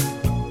truth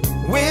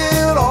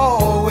will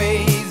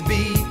always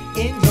be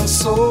in your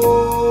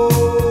soul.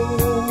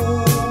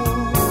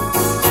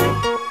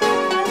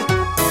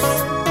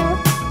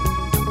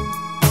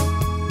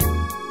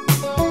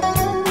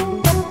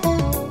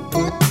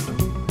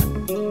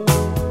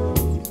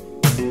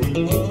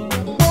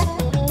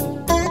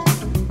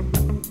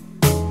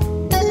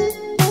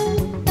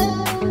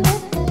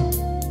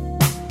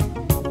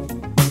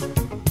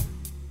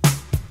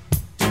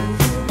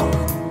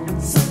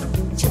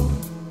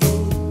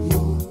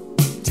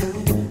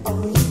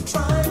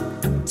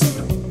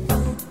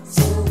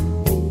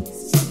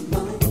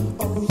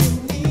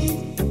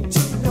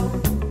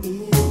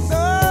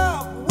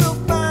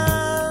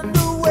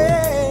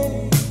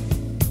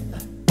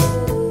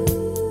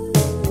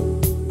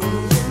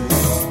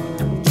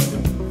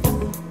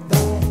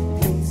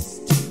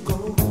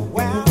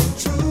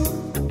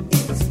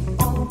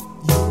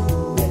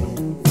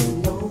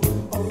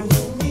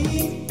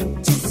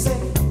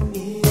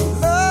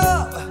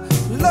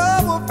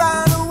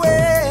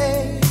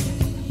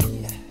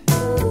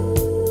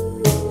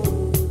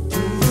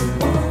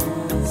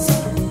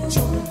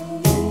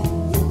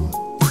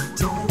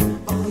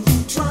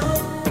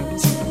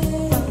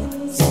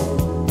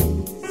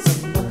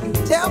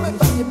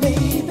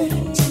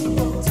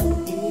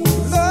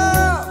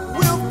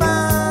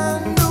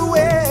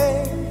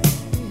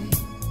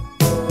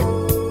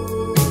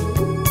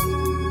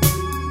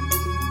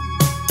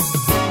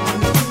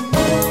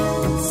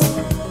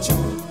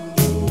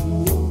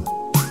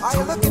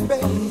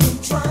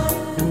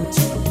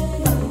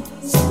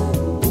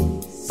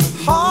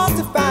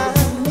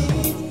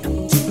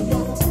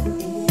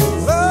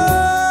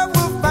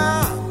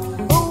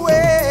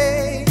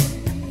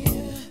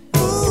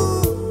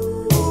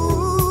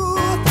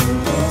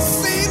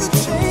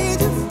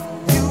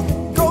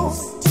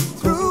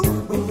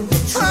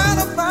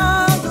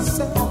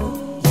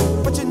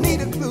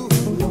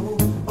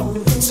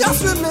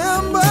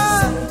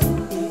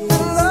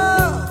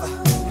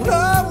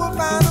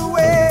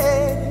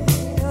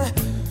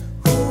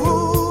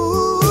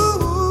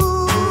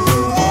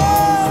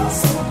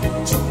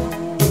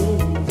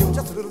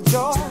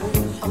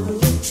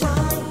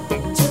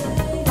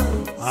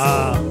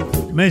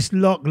 Miss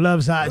Locke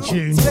loves that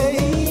tune.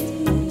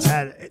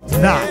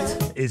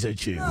 That is a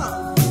tune.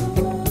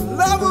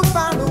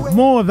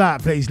 More of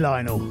that, please,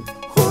 Lionel.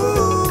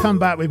 Come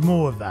back with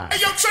more of that.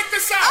 Hey, yo, check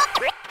this out.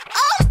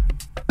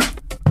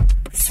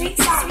 Sweet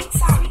sound.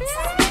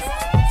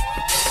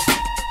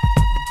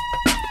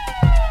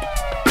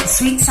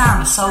 Sweet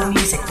sound, soul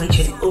music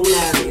reaching all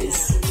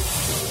areas.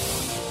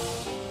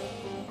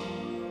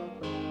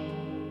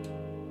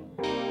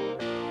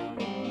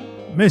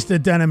 Mr.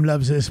 Denham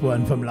loves this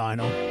one from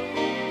Lionel.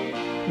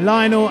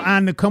 Lionel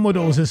and the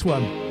Commodores, this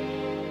one.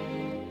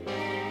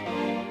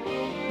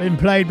 Been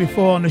played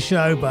before on the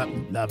show, but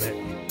love it.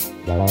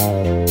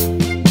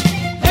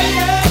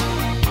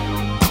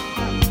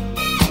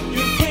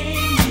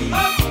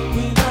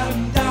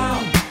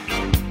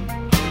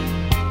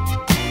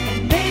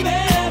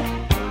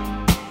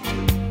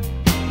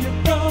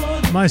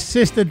 My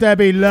sister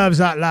Debbie loves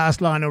that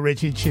last Lionel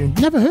Richie tune.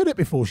 Never heard it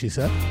before, she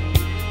said.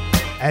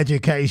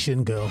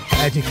 Education, girl.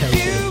 Education.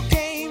 You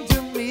came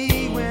to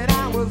me when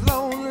I was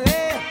lonely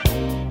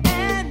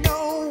and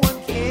no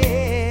one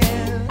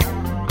cared.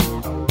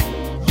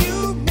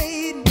 You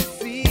made me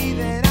see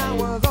that I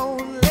was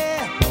only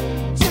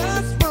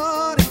just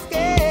running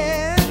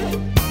scared.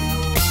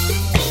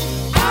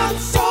 I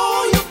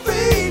saw your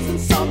face and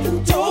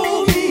something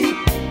told me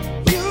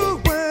you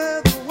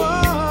were the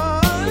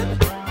one.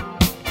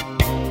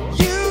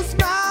 You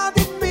smiled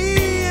at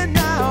me and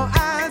now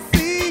I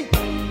see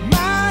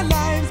my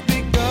life's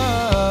begun.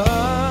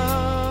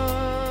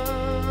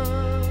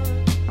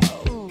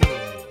 Oh.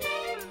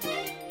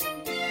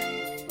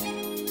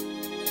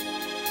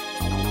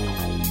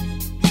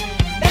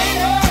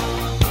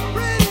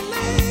 Pretty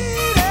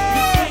lady,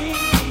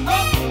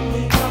 up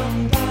when I'm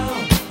down,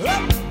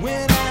 up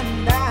when I'm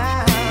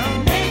down.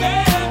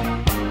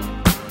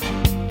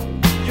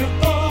 You're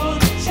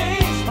gonna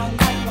change my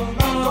life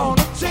around.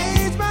 Gonna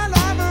change my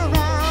life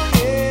around,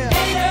 yeah.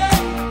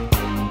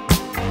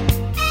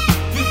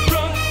 You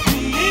brought me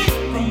in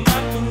from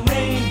out the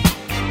rain.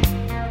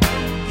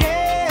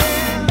 Yeah,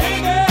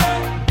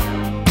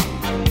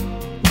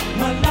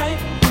 my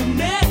life will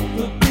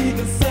never be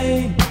the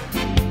same.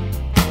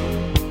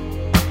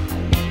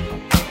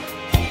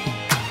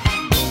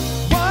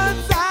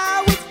 Once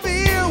I was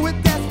filled with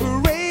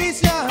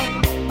desperation,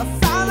 a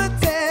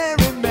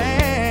solitary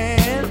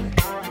man.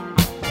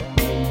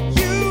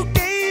 You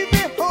gave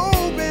me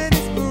hope and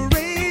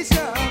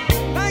inspiration,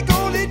 like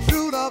only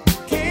true love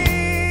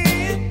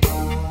can.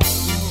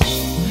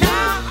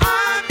 Now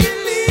I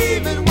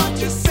believe in what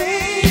you're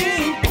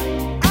saying.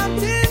 I'm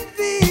 10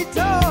 feet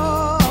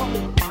tall.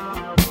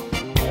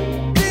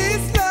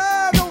 This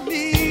love don't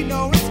need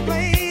no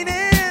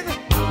explaining.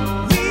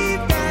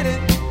 We've got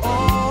it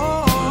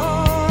all.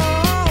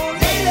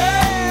 Lady,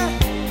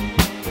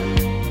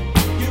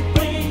 you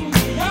bring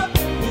me up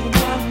when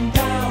I'm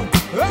down.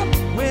 Up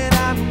when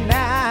I'm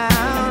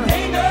down.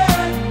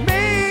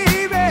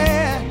 Maybe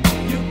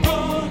you're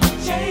gonna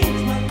change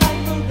my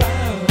life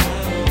around.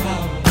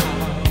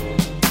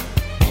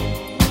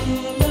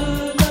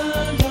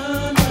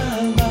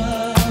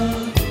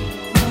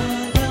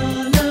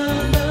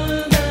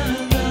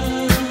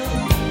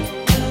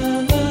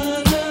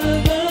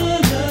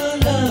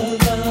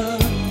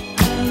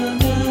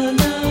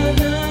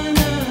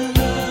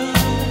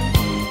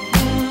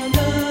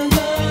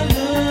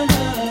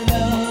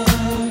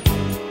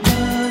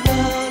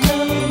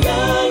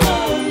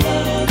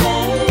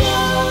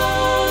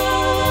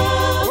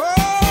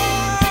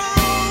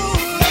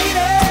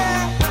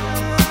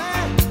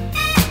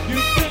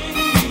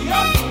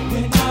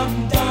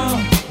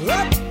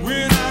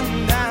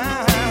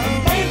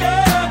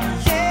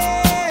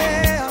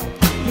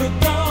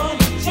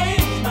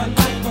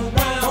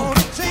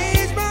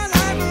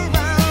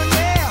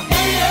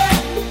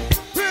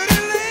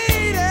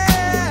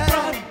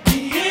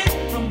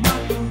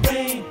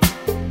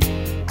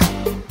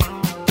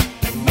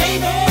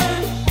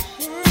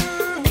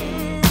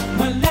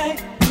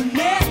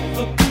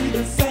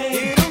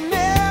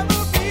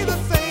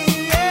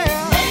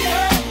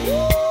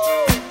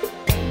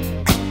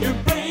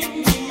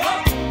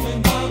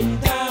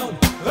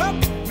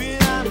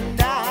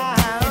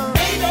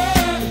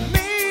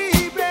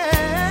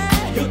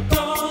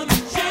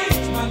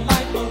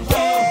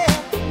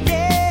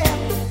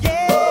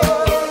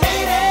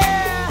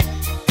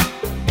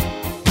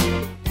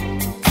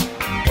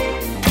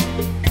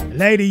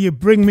 Lady, you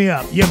bring me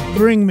up. You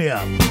bring me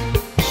up.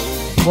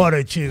 What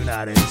a tune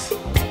that is.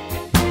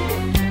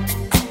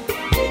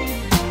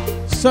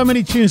 So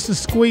many tunes to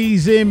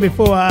squeeze in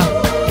before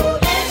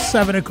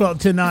 7 o'clock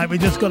tonight. We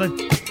just got to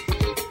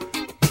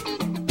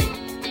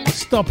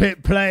stop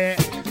it, play it,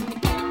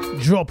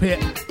 drop it.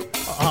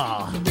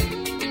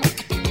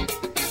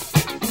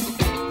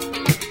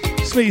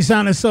 Sweet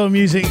sound of soul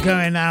music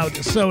going out.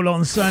 Soul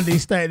on Sunday,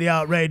 state of the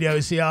art radio.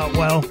 It's the art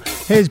well.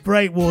 Here's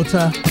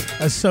Breakwater,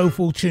 a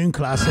soulful tune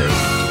classic.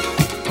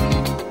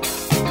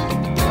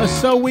 A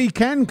soul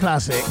weekend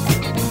classic.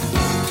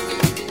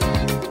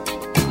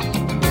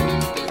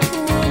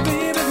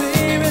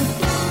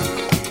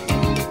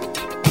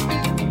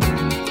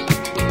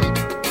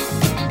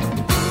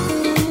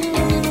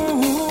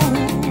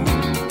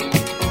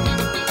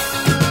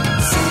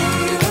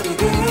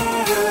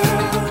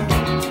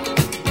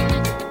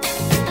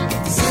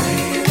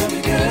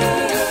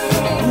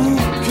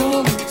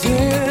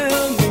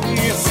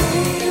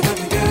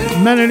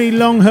 Melanie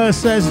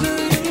Longhurst says,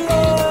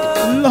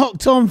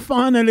 locked on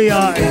finally,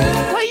 Artie.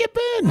 Where you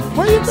been?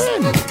 Where you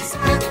been?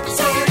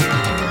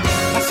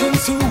 I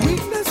sense a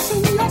weakness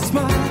in your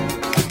smile.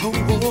 Oh,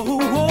 oh,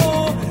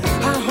 oh.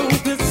 I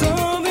hope it's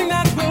something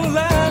that will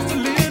last a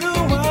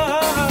little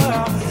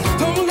while.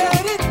 Don't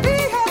let it be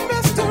a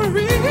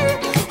mystery.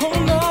 Oh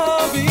no,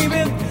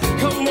 baby,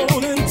 come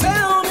on and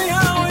tell me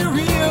how you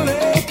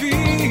really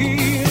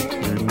feel.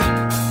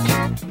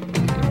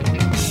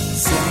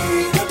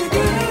 Say that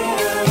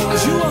girl,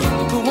 you are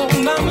the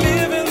one I'm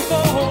living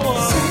for.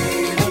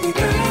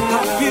 I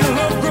feel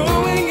love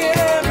growing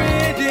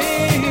every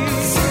day.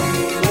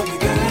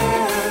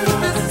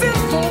 This is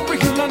for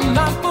real and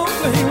not for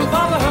play. With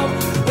our love,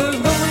 there's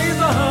no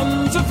reason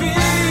to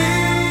feel.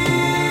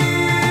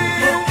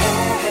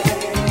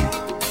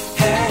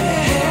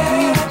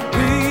 Hey,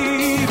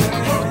 baby.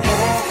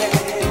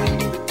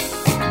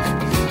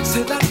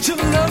 Say that you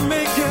love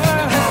me,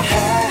 girl.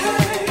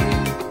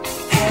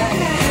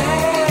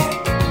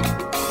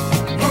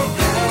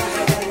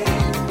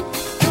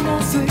 Come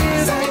on, say it.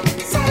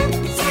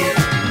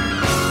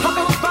 How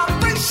about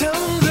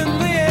vibrations in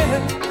the air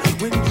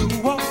when you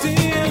walked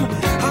in?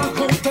 I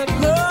hope that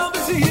love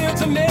is here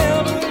to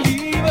never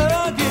leave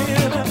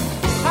again.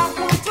 I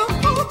want to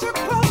hold you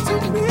close to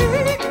me.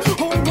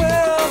 Oh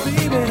well,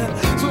 baby,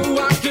 so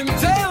I can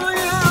tell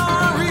you how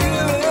I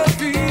really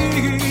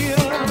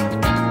feel.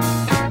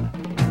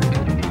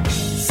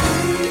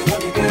 Say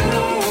that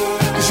girl,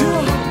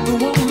 you're the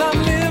one I'm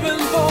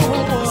living for.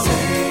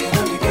 Say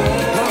that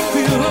girl, I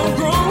feel love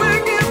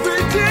growing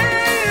every day.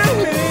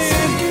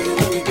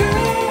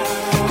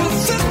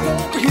 This is for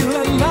real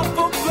and not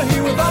for play.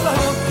 With our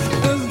love,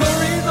 there's no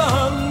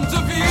reason to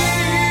feel.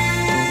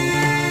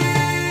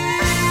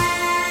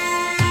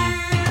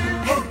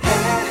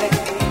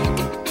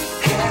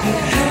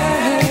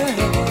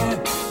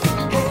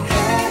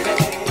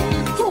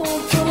 Oh,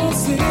 come on,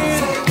 say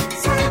it.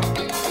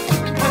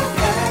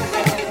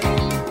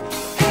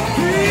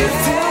 Please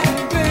tell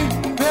me,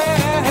 baby.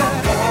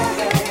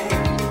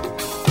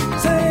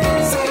 Say it.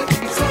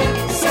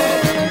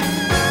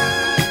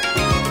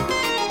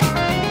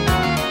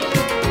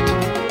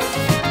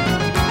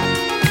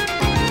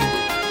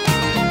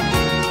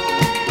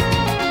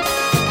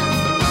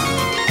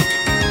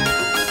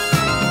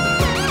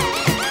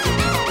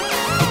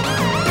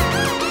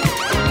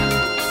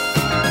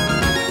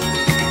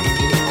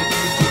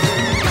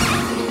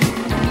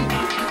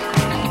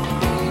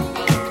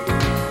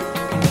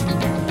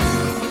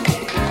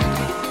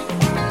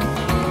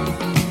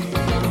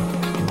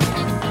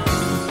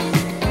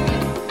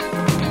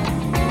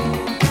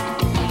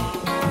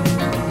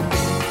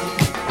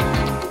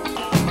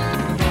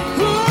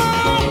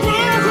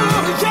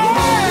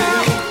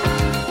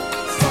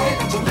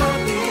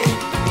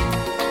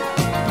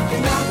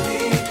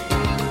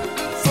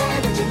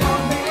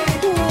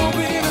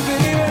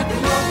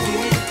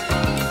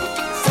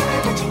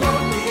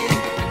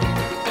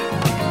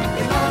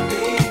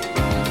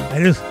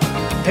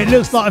 It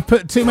looks like I've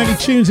put too many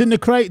tunes in the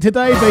crate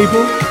today,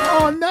 people.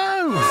 Oh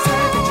no!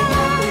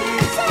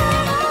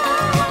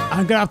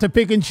 I'm gonna have to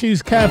pick and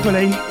choose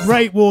carefully.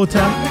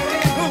 Breakwater,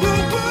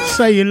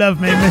 Say You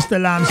Love Me, Mr.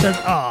 Lamb said,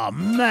 oh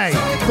mate,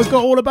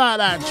 forgot all about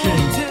that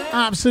tune.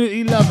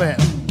 Absolutely love it.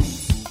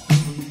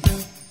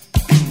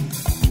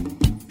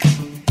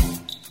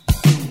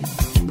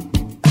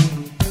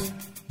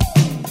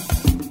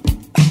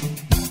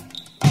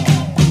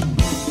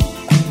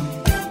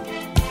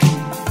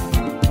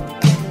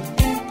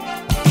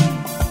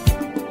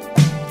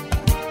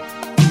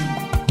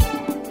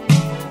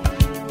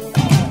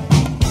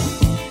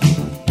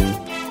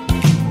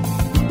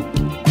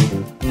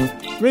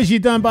 Reggie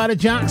done by the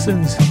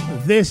Jacksons.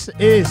 This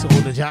is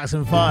all the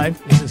Jackson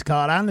 5. This is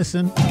Carl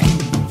Anderson.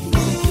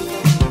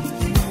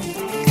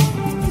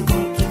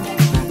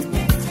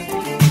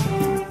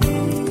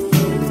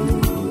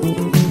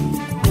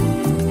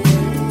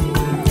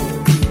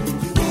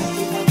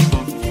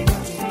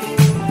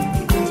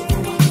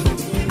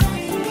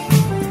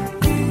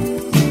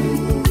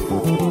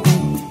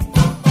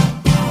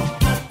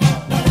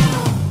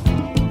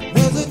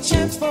 There's a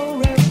chance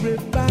for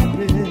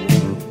everybody,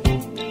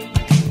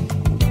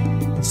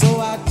 so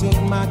I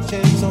took my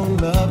chance on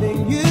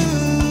loving you.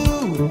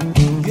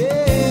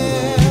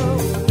 Yeah.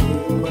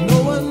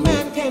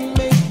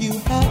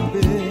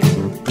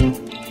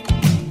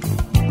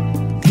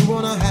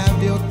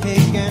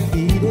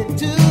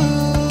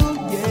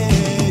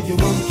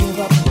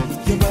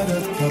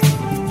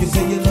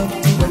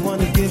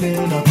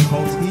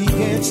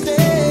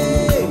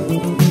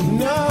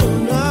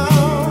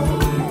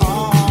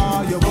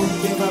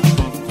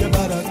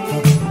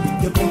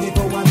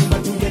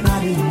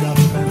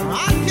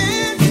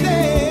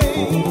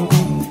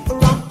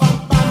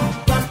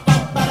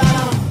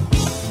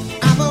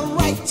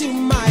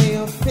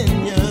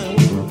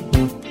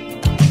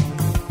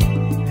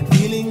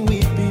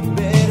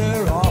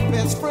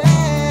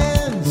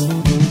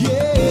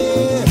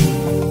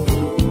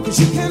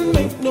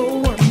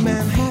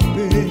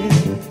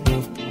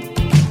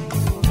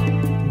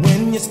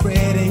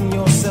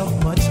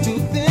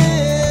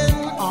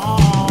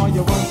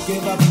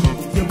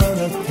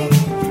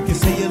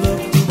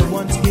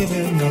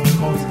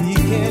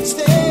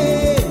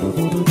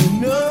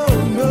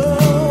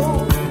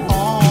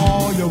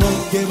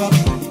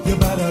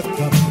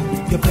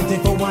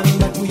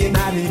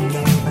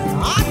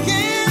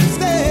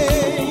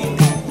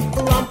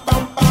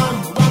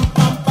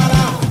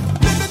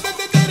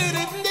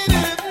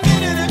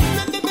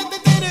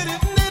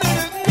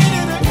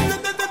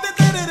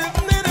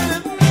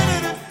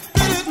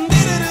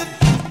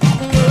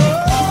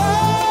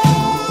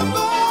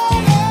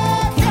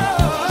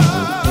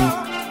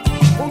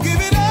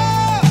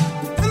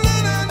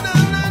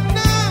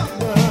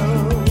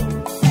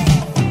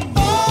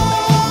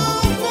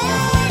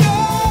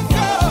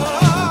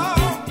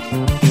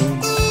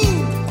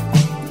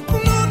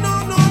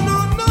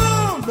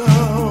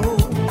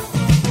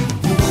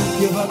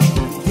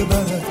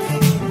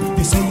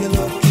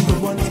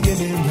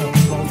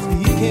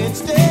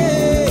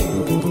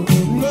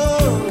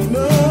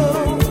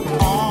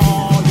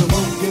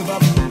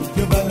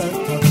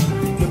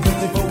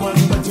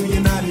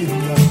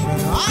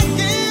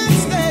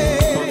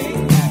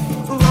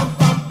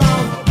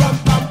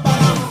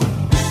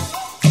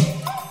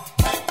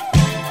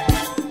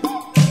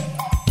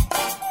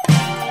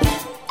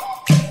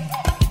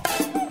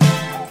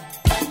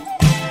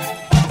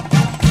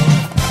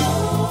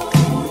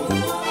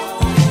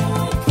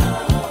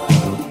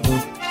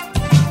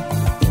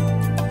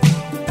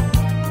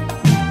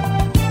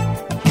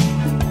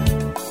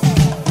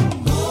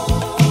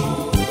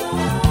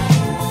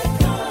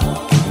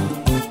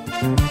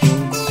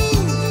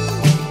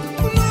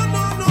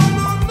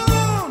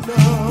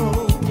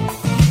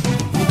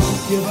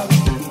 give up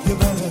your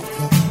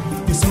buttercup.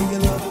 You say you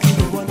love to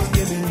the one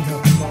giving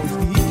up, 'cause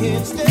we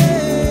can't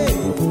stay.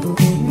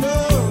 No,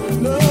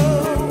 no.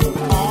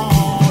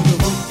 Oh, you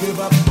won't give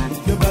up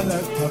your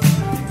buttercup.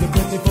 You're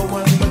pretty for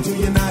one, but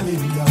you're not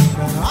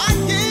enough. I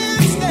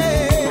can't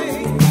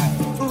stay.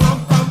 Rum,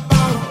 bum,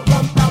 bum,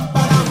 rum, bum,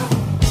 ba-dum.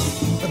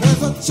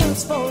 There's a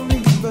chance for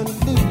even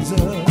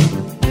loser.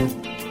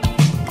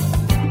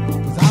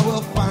 'Cause I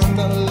will find a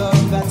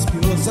love that's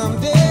pure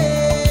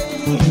someday.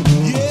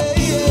 Yeah,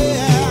 yeah.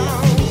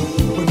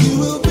 But you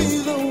will be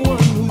the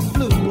one who's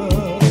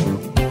bluer.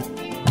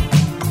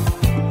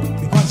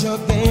 Because your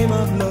game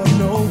of love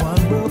no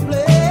one will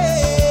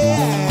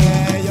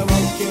play. You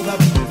won't give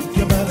up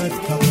your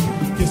buttercup.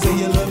 You say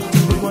you love to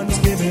the one's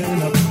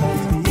giving up.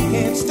 'Cause we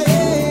can't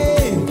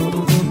stay.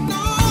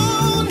 No,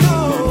 no.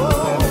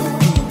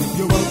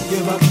 You won't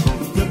give up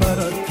your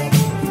buttercup.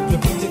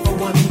 You're pretty for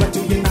one, but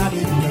you're not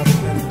enough.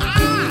 I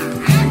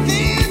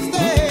can't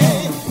stay.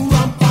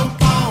 Rum, bum,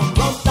 bum,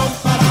 rum, bum,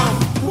 ba-dum.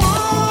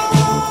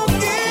 Won't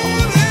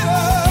give it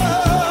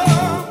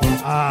up.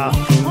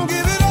 Won't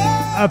give it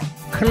up. A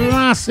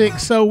classic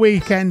Soul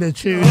Weekender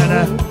tune, and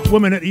a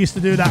woman that used to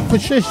do that,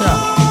 Patricia.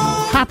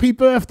 Happy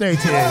birthday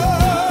to you.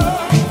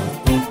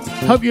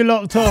 Hope you're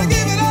locked on.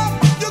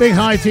 Big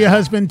hi to your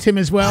husband Tim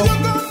as well.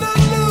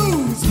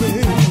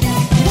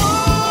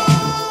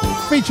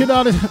 Featured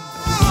artist.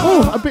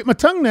 Oh, I bit my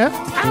tongue there.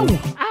 Ow,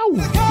 ow.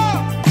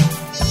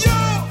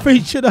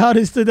 Featured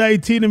artist today,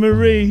 Tina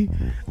Marie.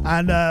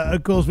 And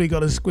of course, we got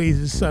to squeeze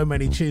in so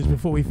many tunes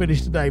before we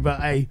finish today. But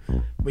hey,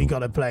 we got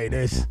to play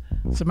this.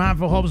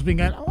 Samantha Hobbs been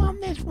going, I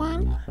want this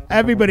one.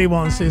 Everybody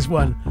wants this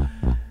one.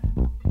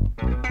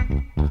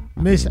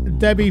 Miss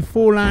Debbie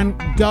Forlan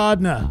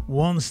Gardner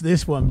wants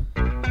this one.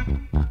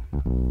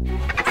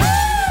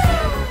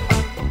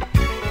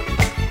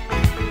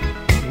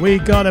 We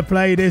got to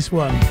play this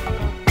one.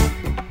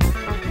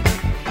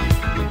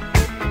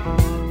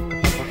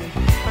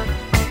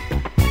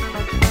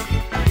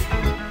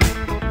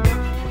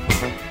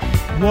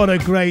 What a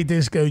great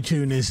disco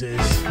tune this is.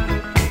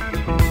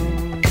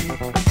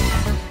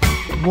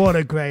 What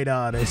a great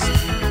artist.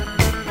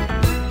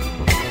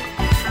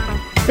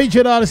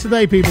 Featured artist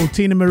today, people,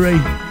 Tina Marie.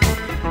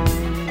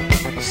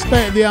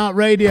 State of the Art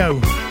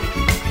Radio.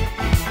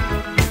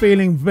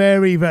 Feeling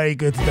very, very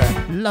good today.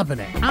 Loving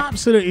it.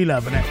 Absolutely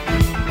loving it.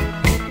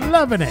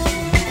 Loving it.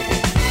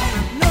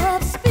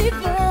 Love's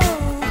fever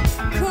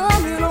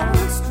coming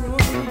on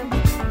strong.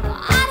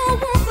 I don't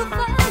want the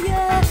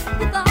fire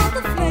without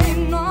the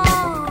flame, no.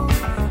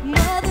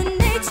 Mother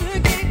Nature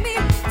gave me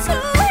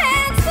 2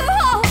 hands to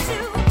hold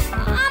you.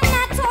 I'm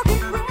not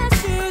talking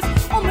precious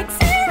or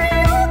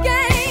material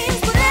gains,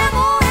 but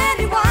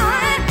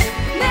M-O-N-E-Y.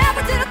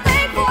 Never did a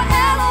thing for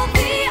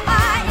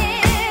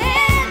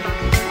L-O-V-I-N.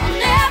 I'll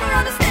never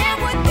understand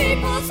what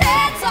people's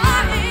heads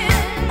are in.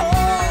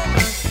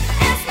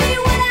 Ask me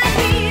when I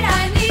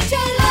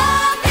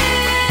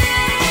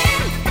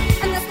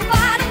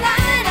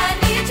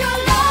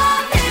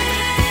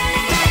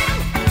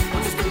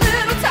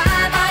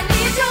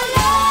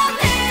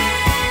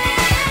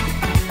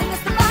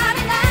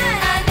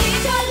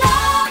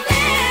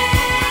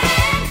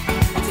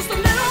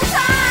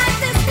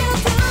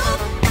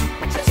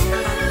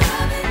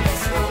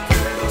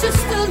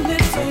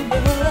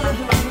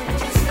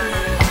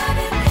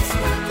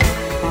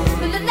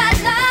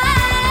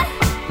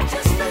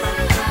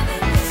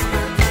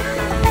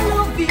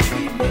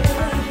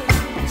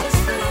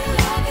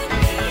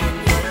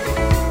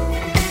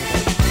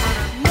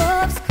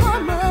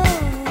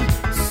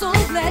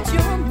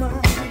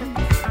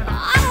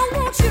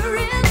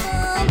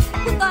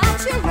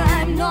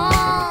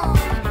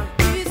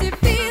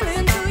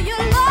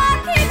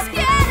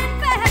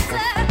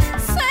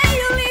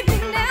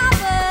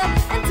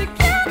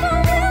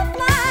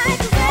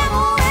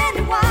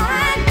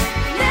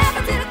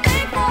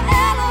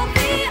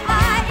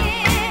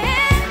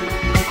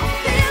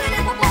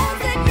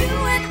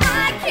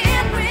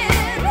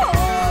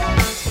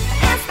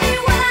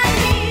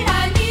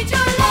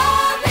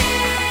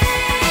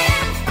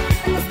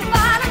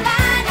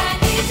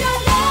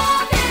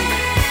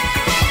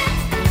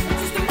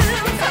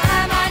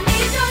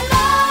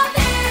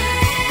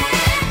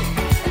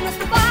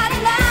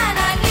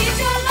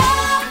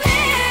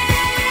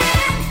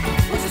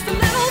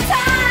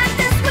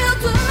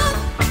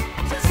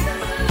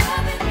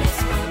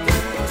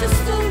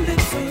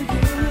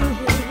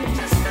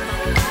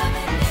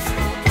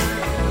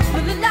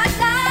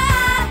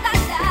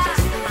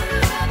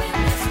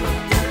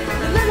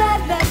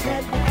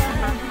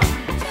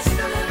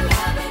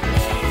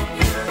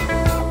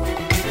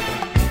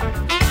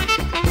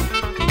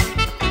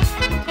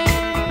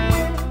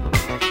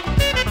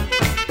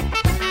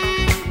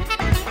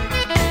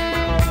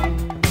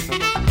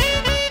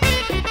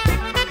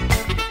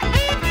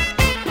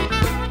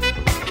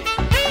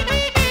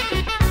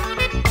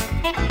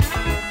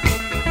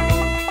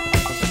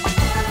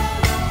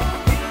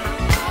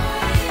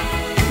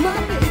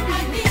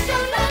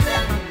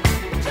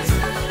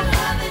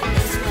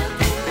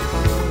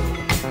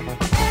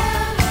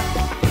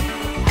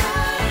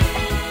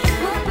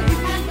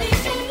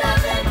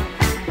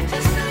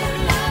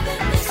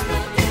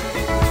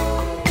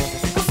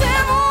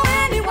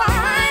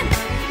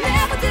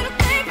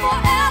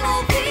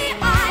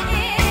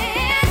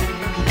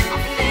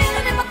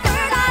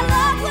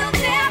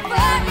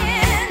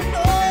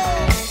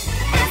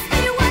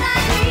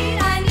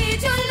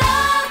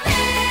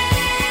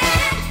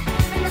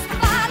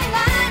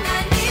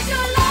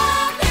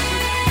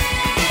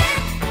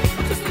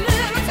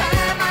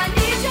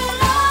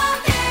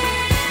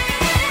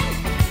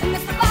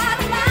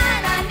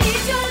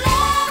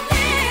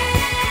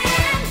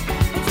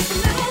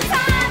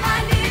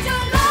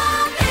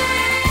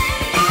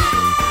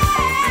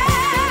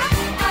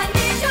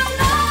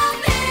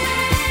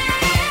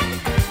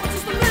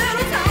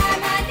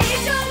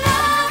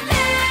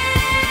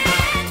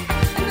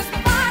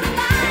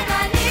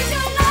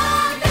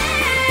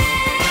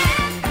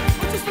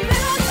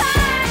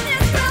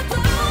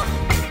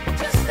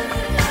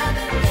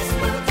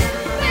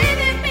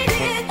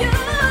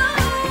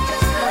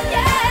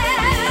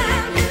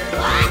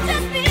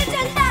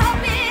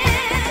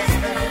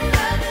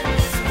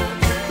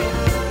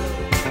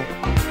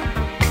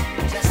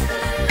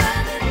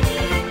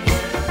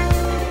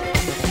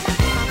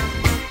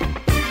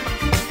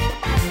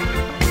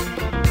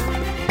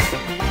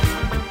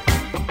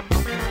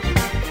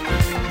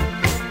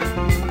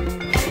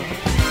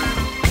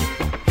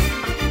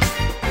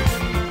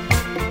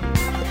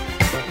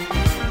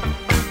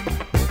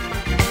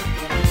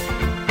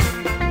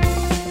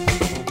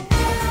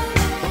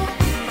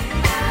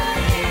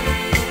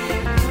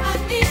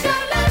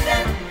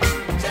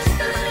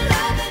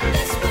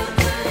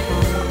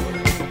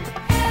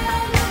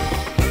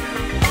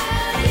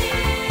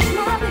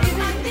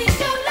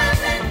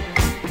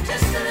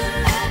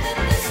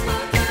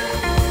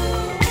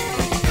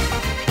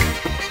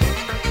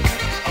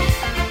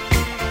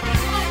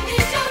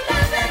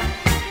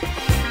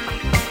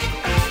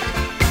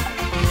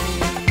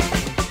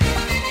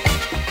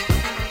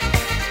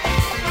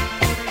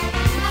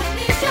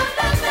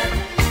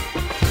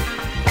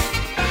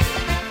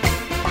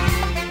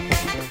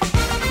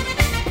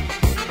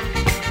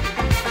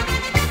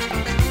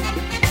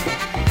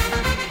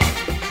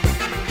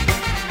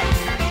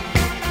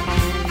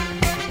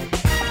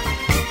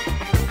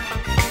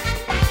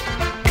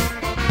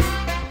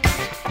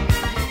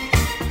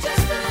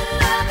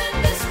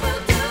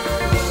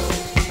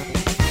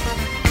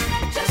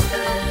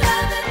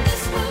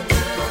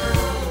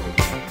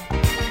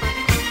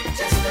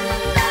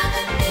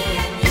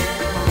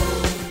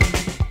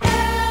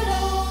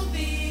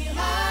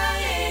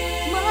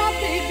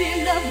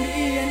love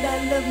me and I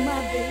love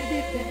my baby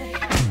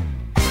back.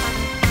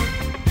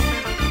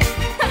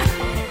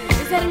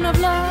 Is that enough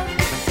love?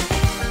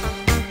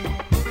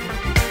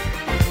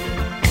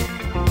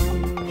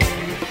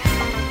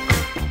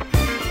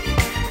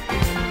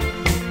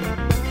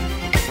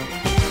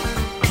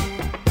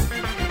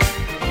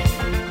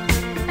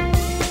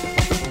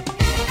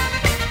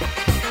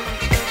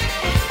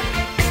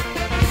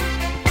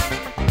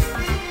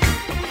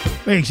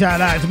 Big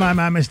shout out to my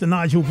man, Mr.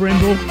 Nigel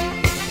Brindle.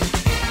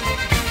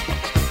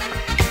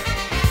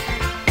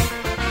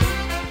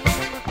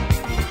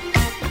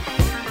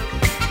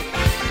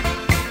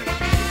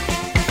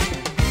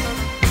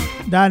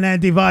 Down there,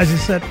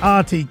 Devices said,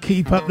 Artie,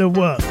 keep up the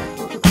work.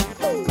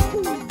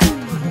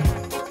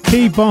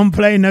 Keep on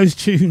playing those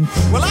tunes.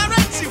 Well, I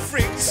write you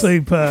freaks.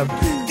 Superb.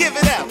 Give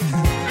it up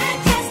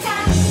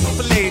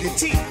for Lady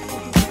T.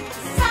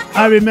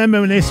 I remember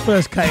when this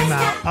first came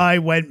out, I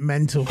went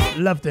mental.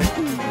 Loved it.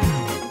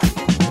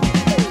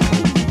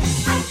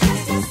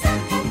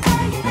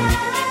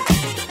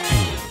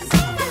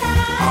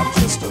 I'm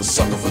just a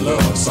sucker for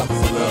love, sucker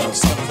for love,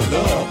 sucker for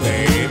love,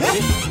 baby.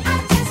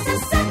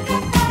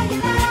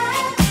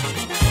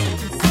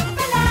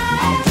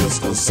 I'm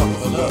just a sucker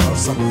for love,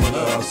 sucker for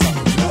love, sucker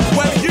for love.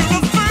 Well, you're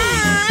a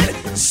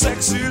fine,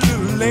 sexy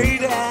little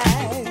lady.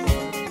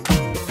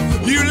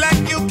 You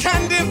like your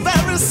candy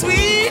very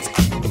sweet.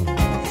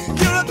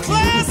 You're a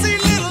classy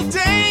little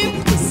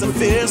dame,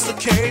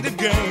 sophisticated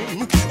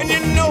game, and you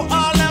know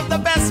all of the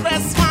best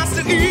restaurants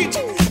to eat.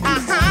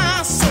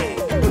 Say,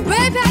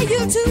 baby, you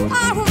two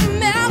are a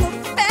mellow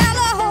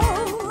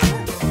fellow,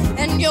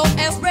 and you're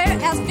as rare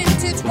as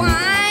vintage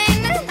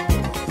wine.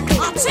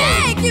 I'll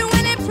take you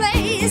any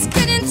place,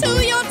 get into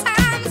your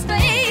time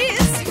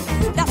space.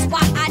 That's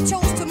why I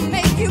chose to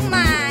make you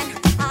mine.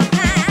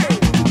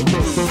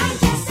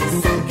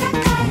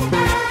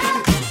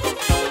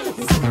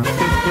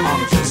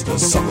 I'm just a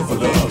sucker for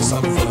love,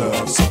 sucker for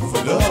love, sucker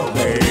for love,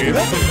 baby.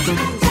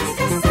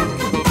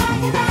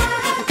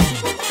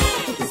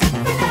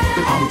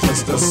 I'm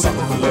just a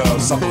sucker for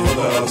love, sucker for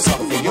love,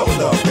 sucker for your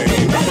love, baby.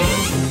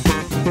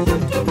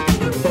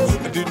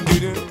 I didn't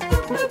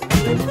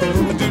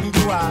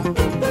do I.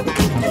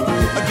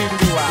 I didn't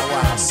do I,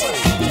 why?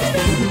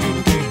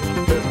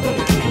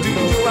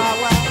 Didn't do I,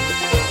 why?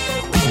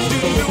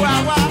 Didn't do I,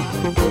 why?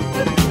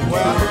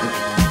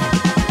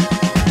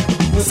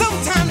 Well,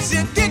 sometimes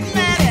you get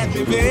mad at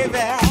me,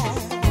 baby,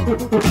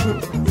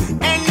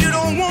 and you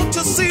don't want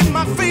to see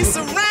my face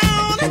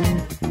around.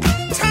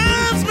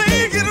 Times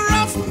may get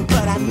rough,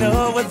 but I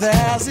know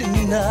there's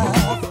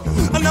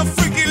enough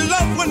freaky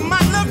love when my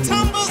love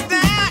tumbles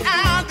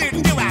down.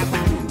 Didn't do I?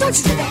 Don't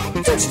you do that,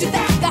 don't you do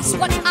that. That's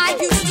what I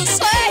used to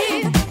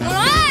say when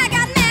I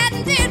got mad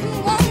and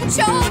didn't want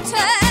your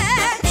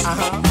touch.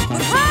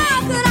 But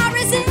how could I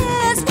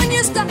resist when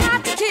you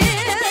start to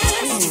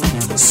kiss?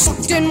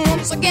 Sucked in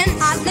once again,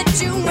 I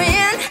let you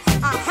in.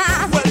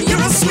 Well, you're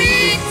a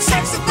sweet,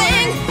 sexy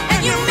thing,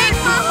 and you make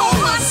my whole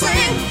heart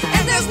sing.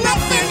 And there's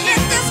nothing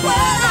in this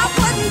world I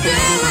wouldn't do.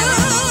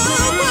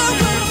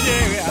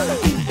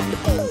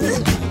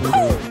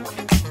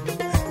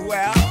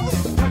 Well,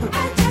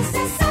 I'm just a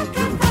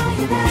sucker for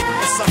you,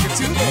 a sucker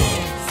too.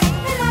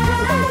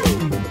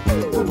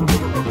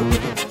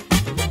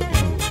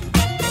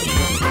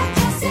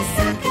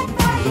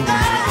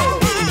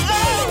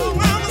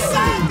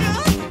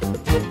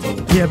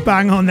 Yeah,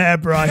 bang on there,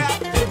 Brian.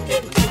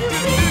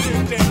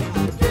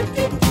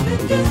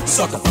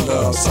 Sucker for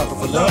love, sucker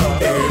for love,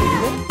 baby.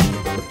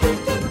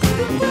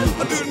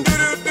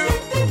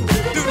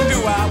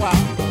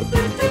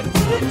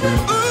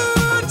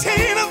 Ooh,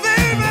 Tina,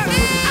 baby.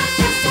 I'm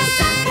just a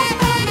sucker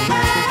for you.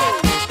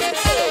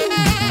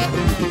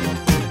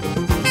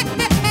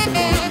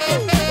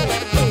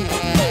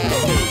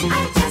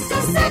 I'm just a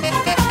sucker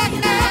for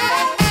you.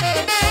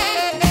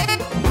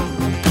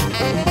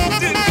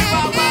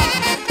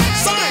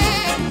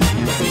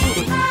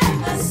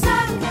 I'm a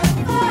sucker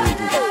for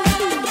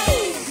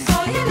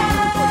your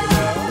love,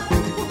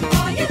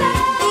 for your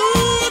love.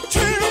 Ooh,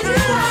 Tina,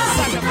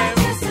 sucker, baby. I'm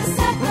just a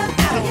sucker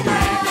for your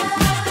love,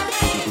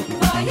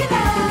 for your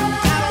love.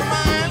 I don't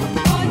mind.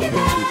 For your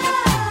love.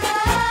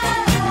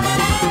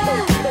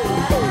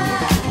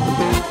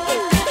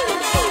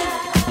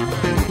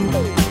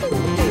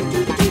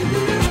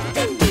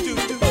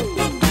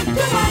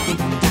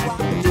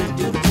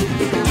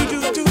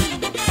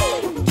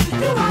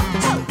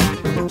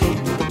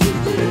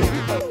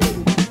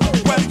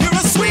 Well, you're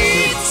a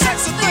sweet,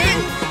 sexy thing,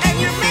 and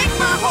you make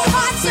my whole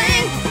heart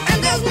sing. And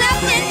there's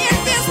nothing in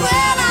this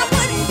world I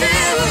wouldn't do.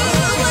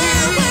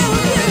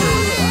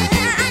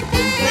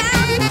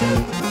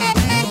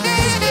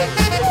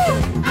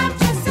 I'm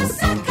just a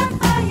sucker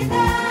for your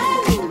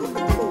love.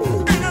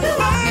 And I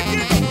like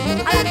it.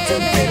 I like to,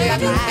 baby, I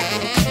like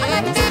it. I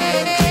like to,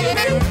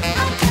 baby.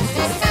 I'm just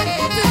a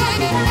sucker for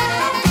your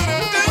love.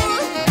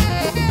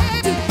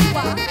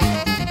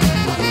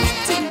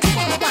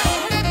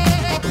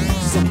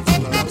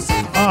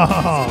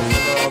 Oh,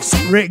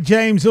 Rick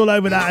James all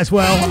over that as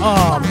well.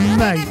 Oh,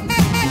 mate.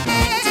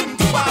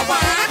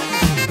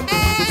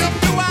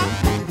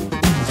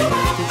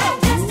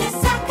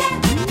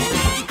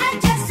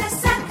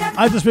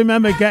 I just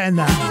remember getting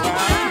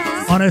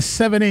that on a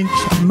 7-inch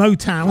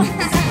Motown,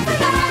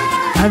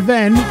 and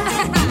then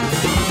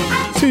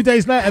 2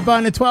 days later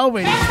buying a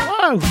 12-inch.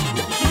 Whoa!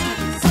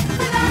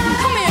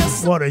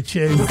 What a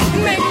tune!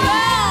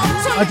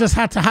 I just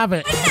had to have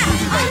it.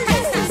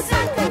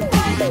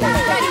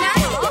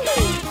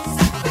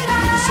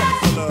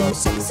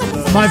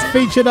 My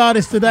featured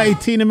artist today,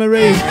 Tina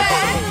Marie.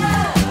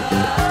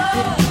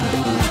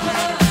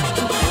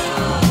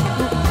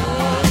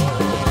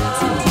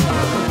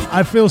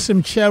 I feel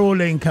some Cheryl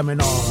Lynn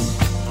coming on.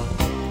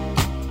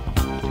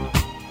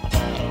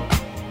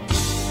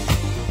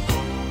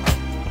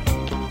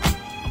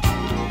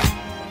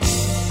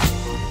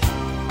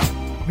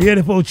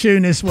 Beautiful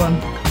tune, this one.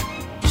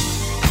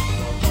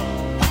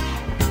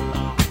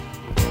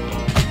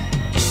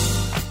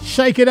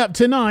 Shake it up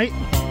tonight.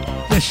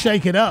 Just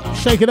shake it up.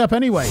 Shake it up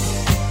anyway,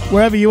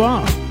 wherever you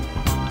are.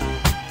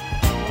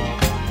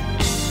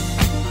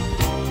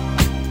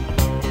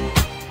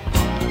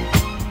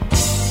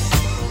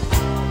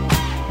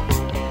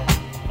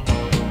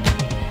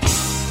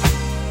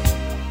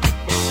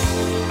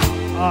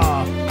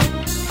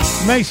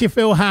 Makes you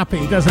feel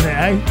happy, doesn't it,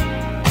 eh?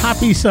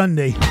 Happy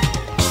Sunday.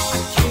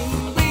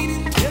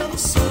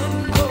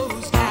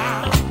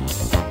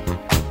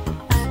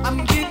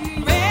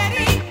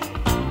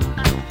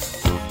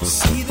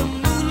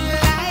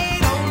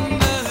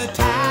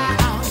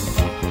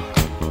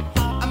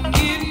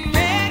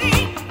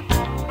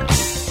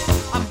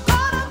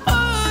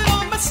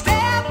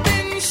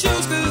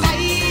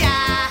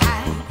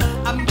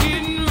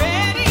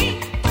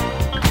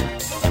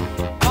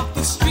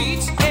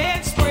 Streets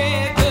and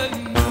spread the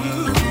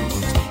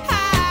news.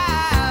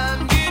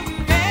 I'm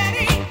getting ready.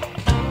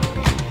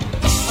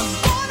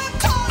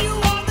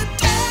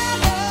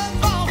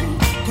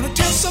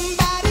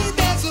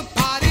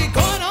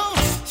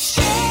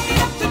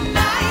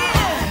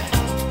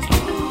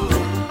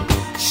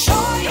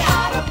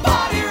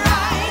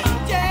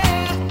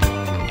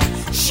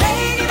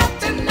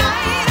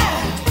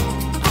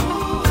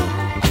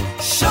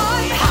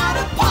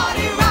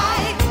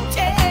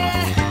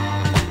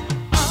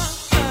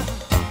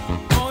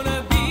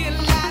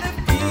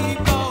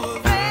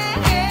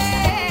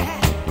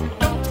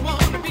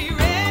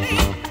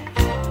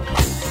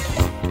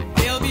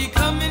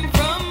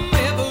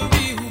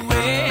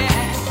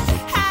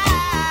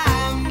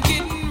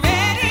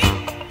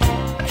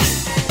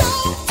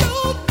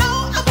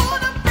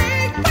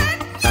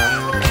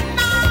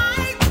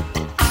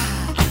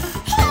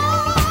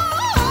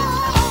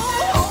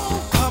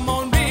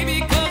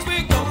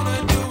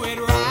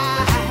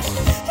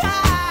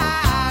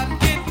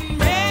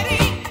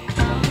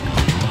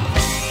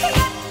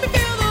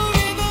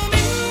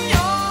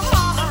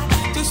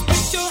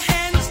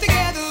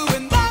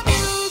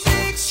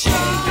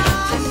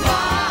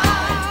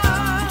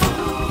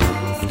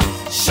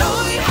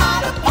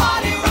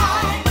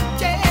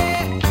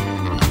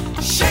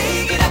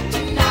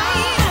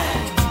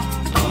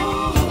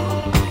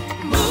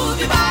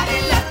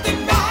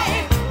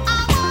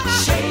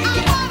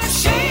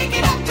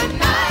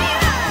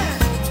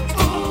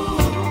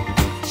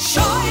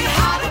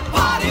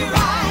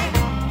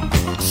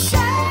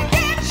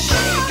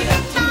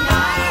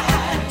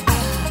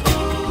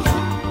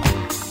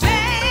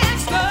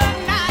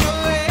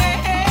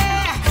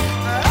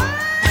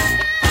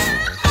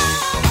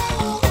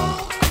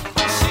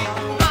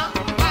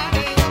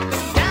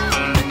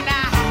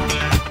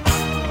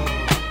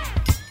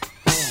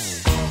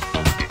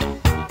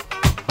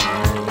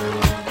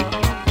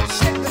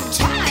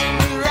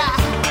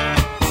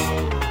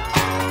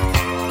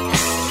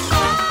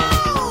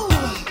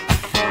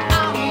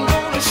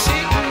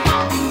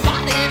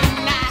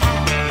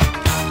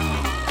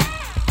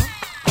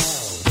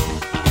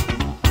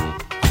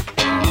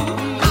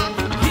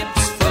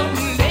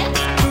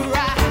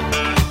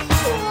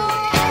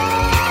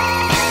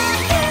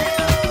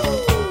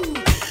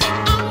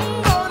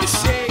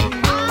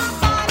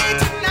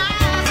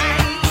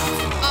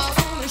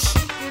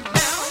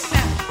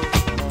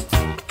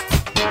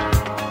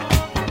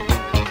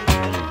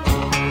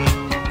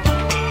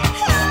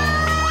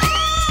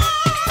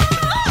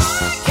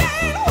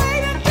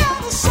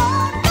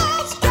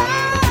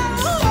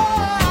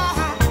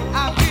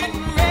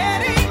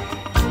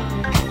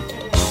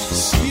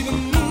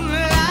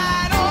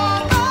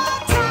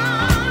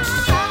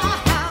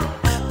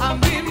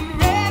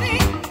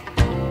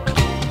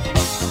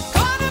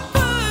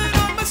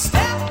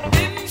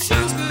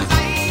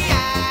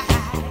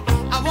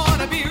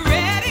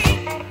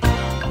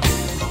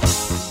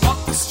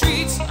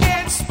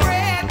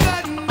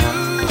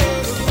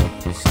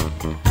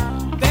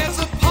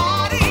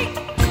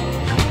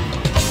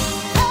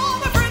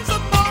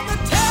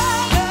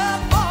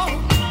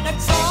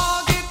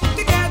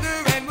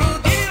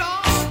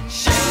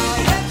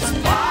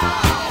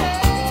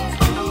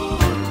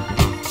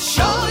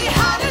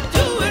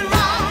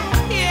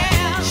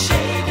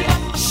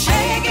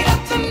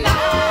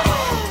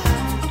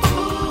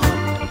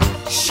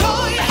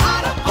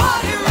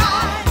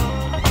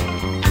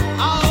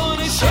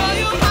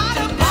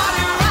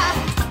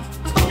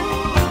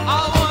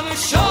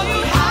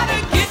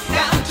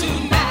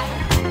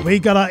 We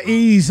gotta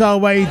ease our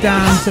way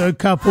down to a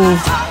couple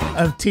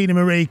of Tina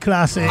Marie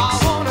classics,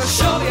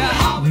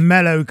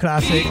 mellow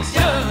classics.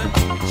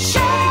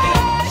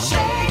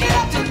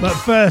 But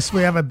first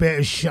we have a bit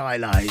of Shy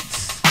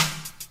Lights.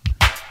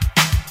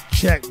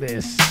 Check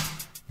this.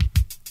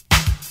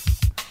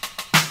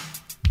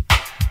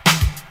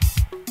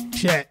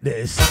 Check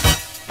this.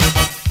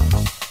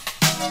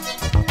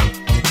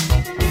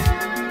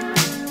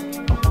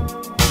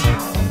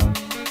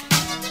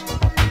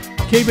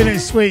 Keeping it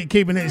sweet,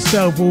 keeping it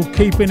soulful,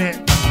 keeping it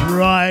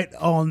right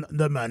on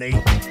the money.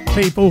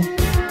 People,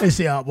 it's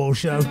the Art Wall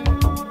Show.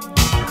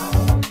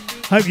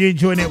 Hope you're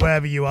enjoying it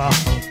wherever you are.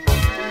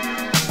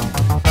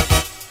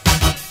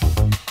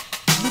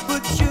 You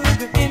put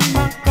sugar in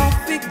my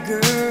coffee,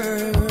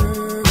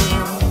 girl.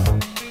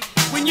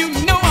 When you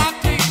know I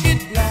take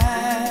it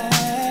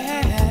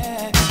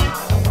light.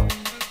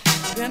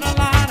 Been a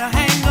lot of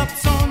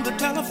hang-ups on the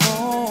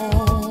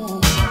telephone.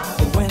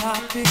 But when I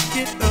picked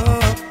it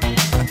up,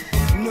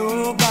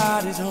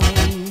 nobody's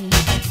home.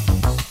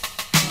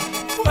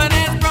 What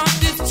has brought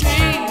this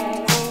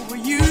change over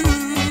you?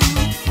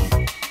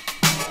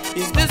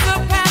 Is this a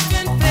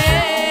passing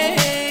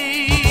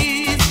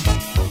phase?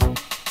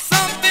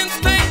 Something's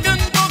taken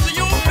both of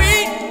your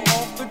feet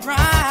off the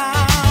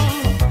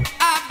ground.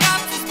 I've got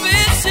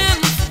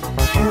suspicions.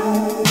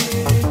 Oh,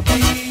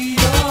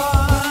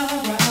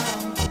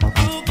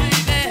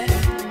 baby,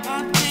 I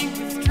think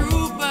it's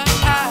true, but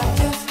I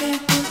just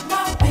can't put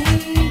my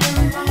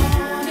finger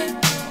on it.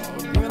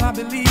 Girl, I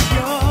believe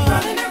you're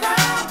running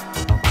around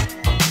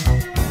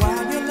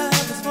while your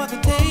love is for the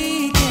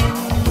taking.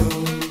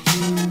 Don't you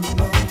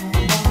know my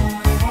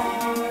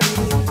heart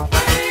is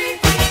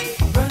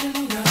breaking,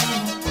 running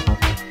around.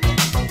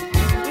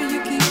 Will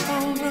you keep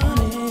on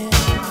running,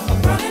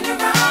 running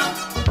around?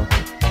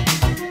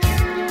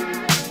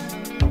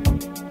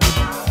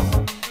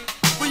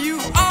 Will you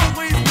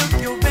always look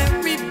your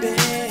very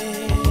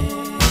best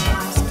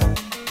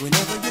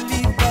whenever you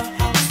leave the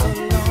house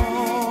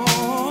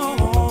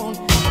alone?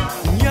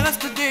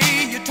 Yesterday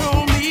you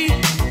told me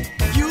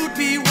you'd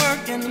be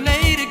working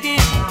late again.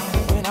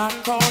 When I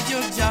called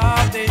your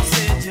job, they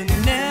said you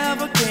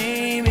never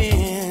came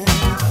in.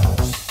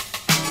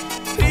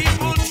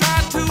 People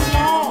tried to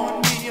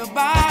warn me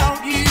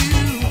about you,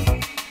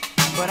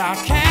 but I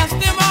cast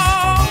them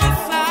all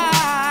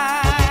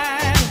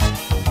aside.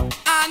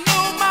 I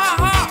know my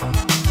heart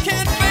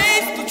can't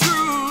face the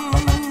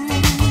truth,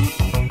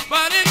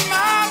 but in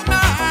my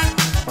mind,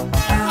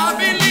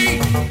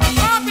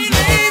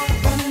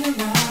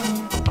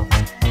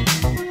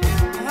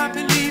 I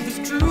believe it's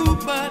true,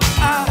 but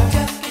I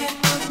just can't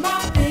put my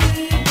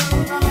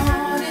finger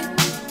on it.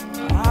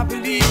 I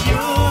believe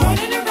you're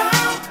running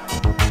around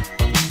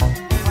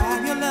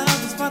while your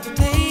love is for the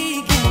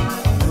taking.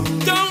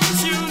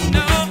 Don't you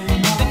know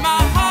that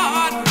my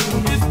heart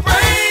is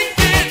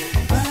breaking?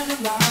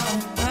 Running around.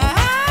 I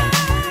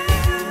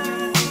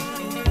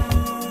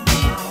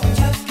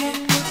just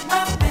can't put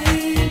my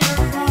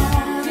finger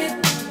on it.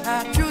 I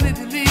truly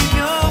believe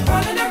you're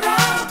running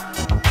around.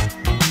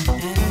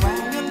 And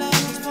while your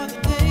love is for the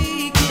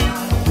taking,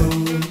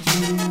 don't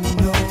you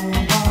know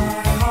my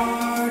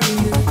heart is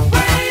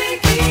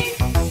breaking?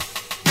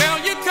 Girl,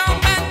 you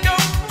come and go,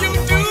 you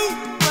do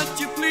what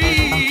you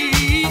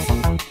please.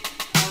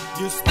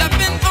 You're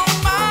stepping on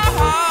my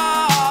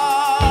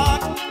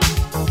heart.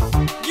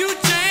 You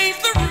change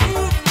the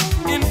rules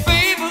in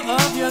favor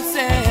of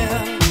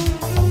yourself.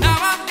 Now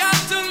I've got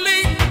to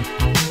leave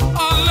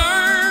or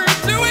learn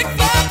to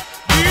accept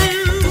you.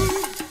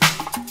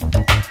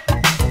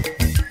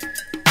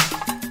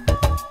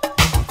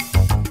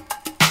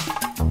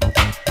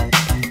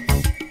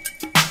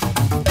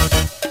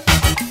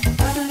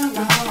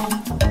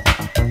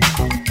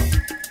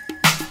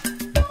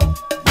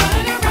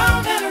 Running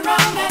around and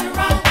around and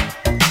around.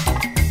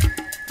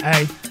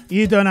 Hey,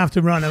 you don't have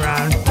to run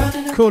around.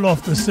 Call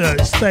off the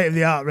search. State of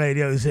the Art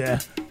Radio's here.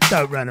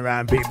 Don't run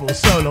around, people.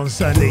 Soul on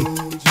Sunday.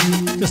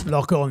 Just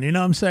lock on, you know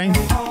what I'm saying?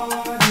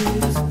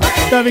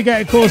 Don't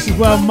forget, of course, as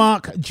well,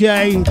 Mark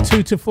J,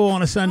 2 to 4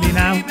 on a Sunday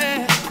now.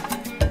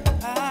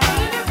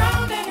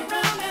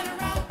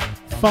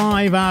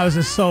 5 hours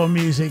of soul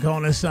music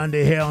on a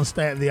Sunday here on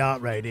State of the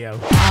Art Radio.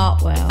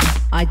 Artwell,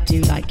 I do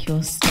like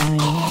your style.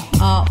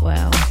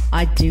 Artwell,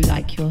 I do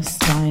like your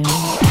style.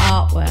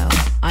 Artwell,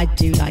 I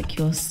do like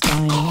your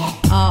style.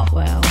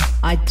 Artwell,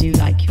 I do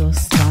like your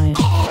style.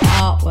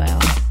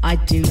 Artwell, I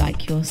do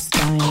like your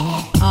style.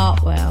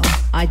 Artwell,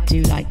 I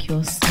do like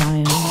your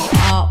style.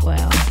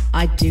 Artwell,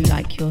 I do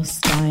like your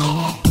style.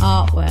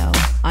 Artwell,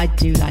 I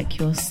do like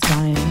your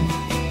style.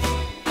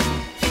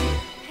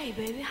 Hey,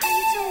 baby, how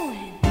you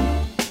doing?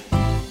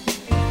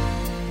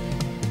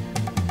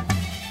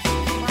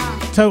 Wow,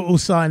 Total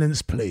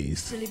silence,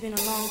 please. it's really been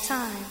a long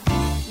time,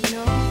 you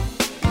know?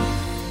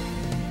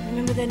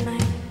 Remember that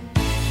night?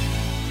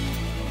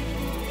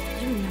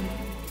 You remember?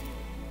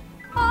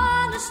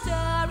 On a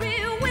starry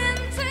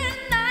winter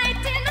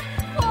night in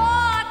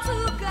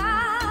Portugal,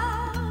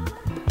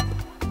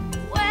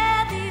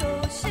 where the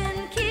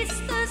ocean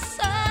kissed the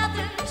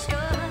southern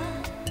shore,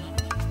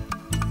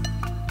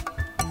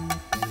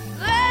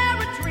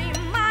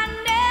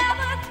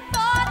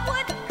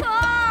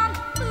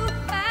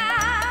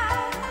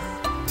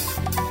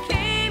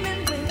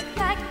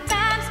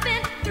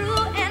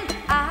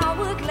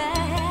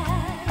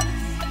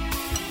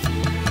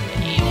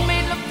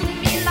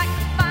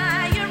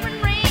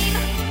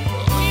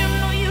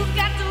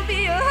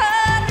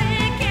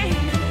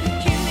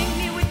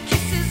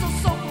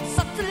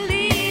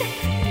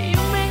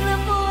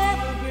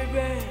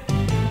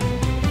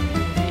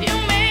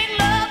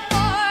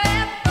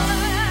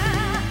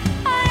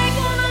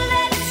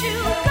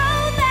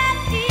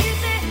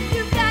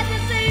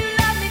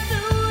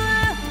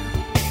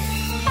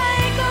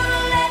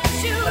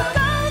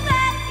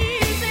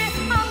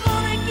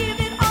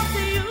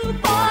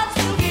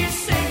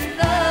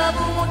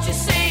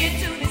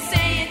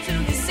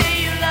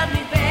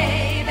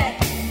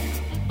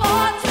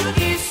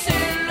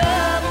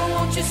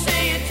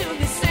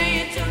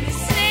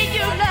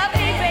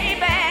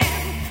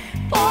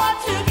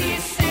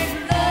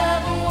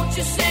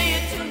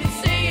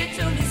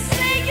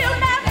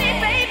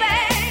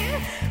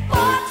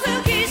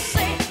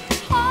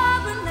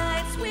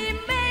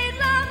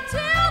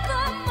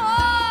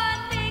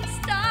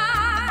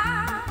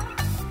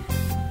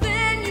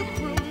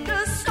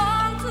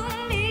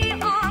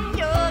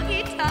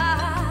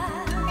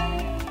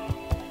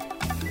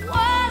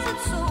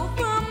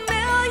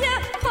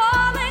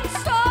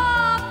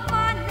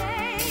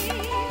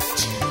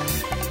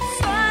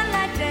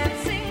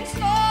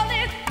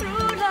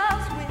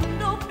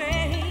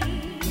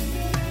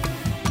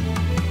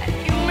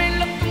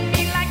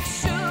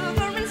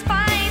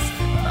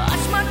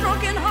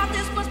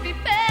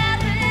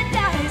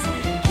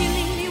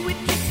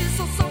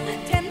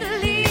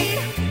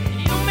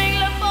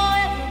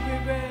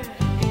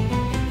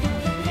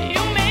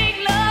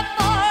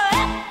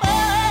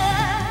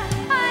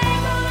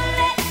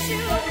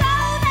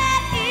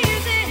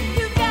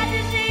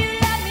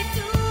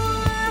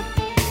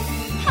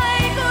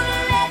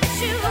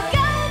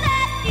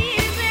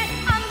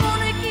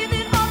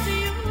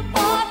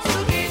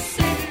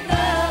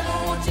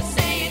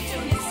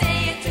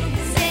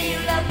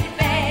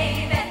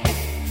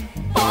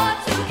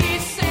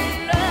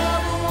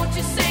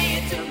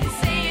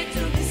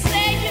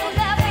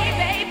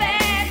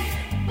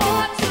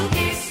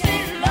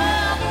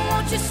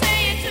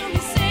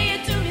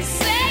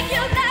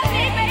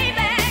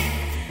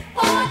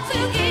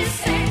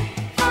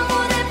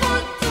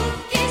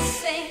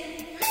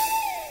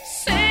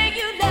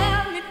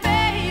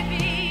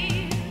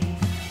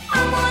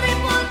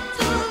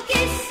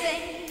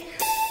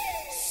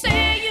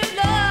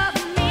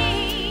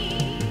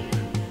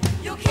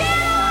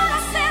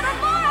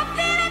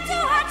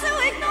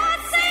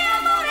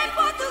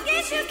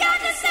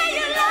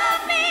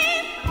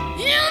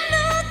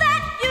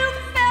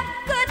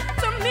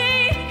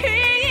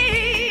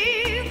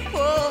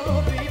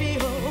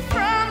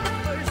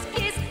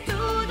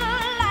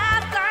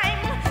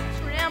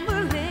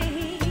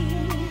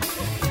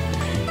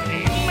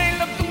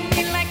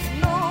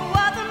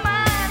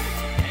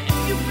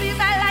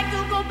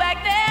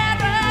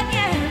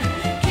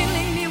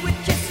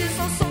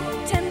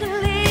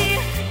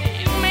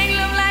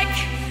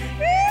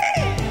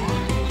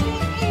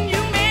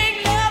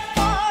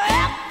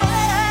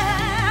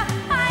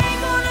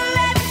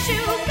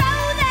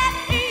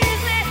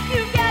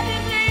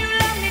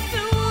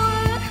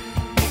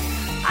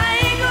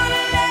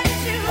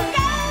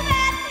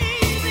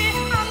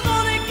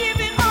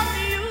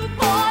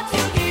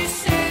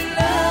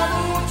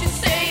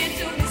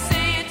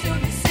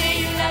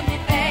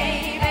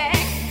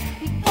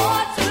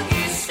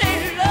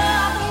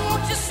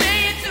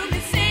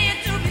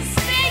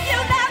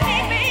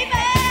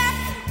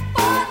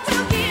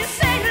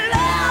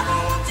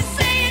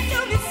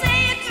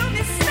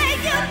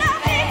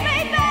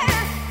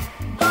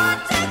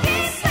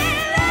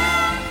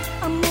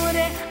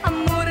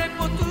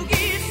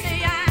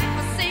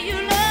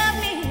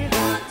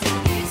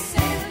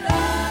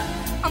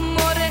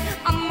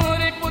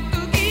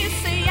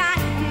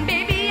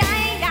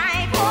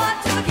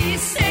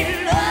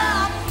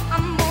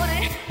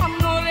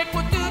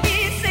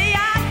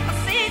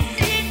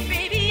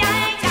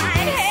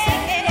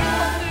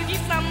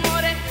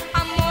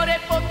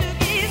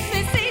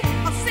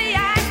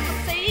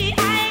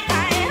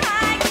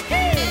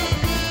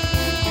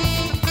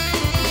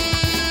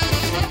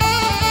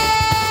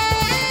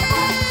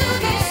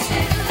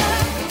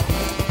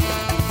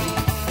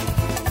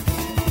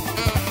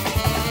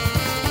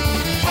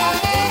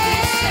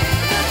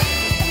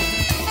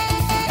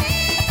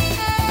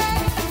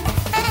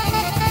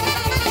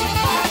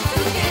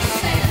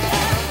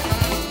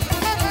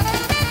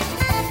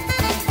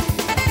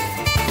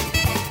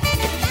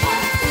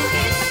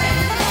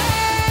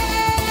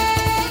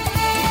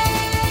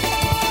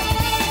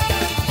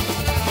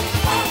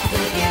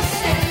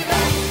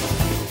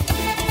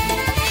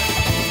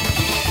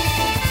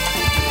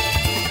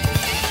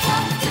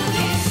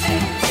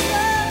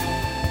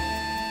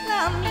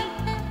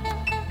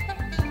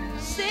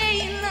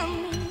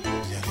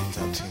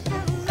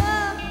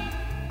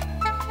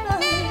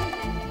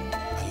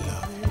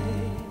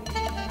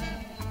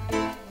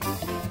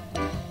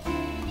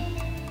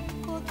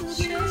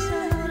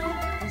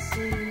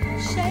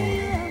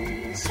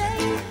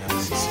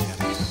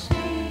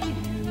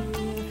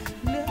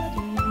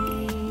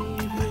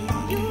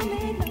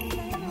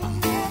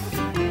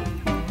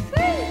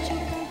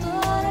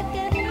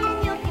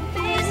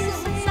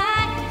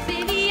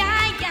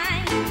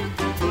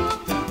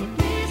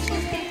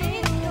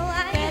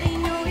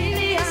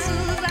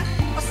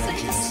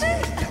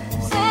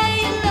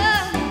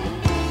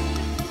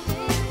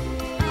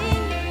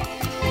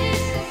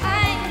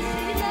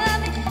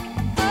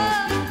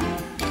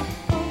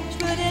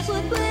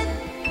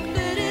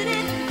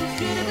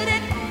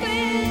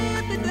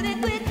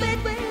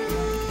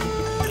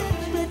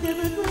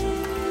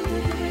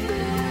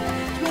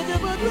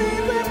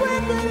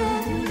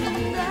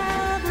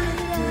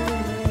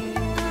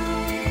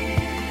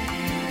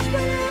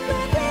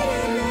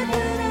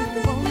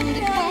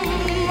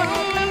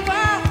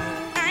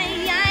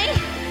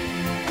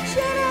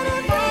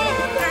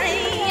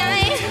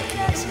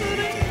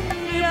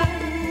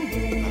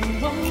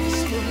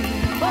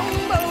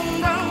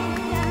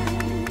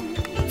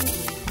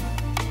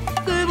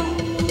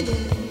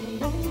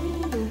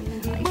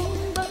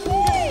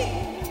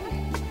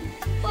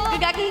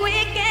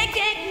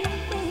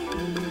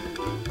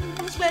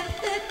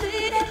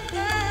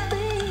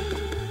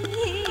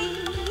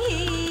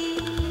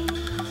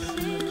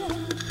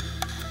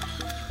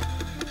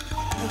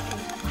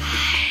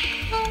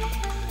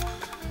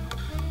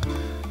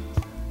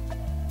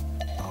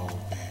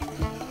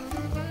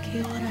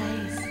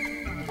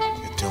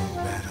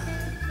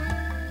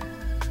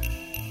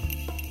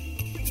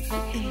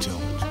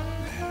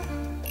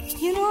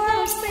 You know what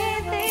I'm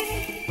saying, baby?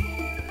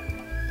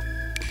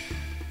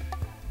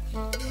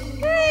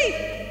 Hey!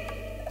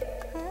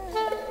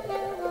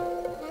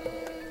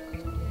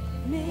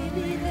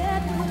 Maybe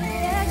that's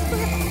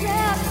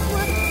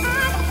what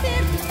I've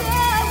been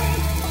going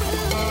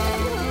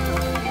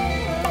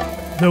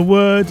through. The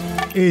word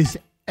is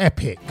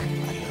epic.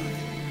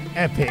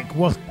 Epic.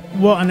 What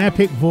an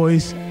epic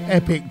voice,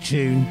 epic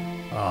tune.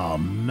 Oh,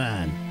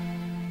 man.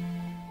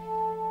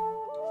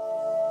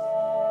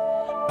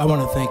 I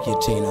want to thank you,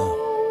 Tina,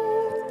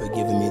 for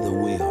giving me the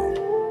will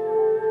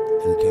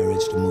and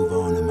courage to move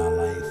on in my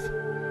life.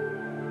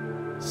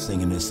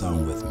 Singing this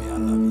song with me, I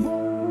love you.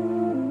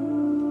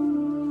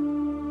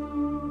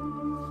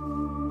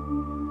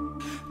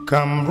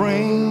 Come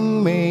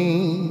bring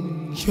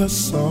me your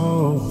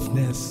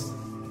softness.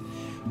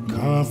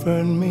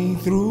 Comfort me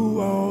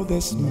through all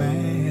this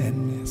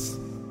madness.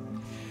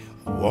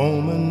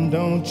 Woman,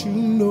 don't you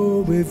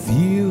know with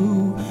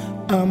you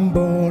I'm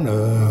born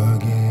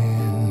again.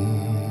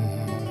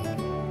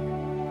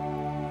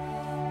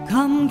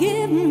 Come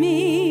give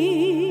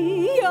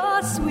me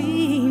your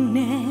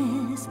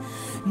sweetness.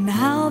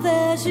 Now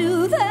there's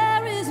you,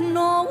 there is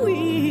no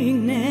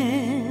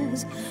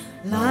weakness.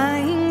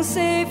 Lying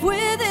safe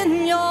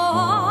within your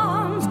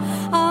arms,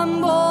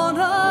 I'm born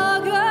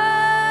again.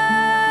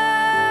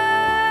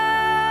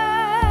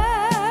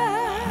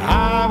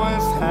 I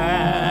was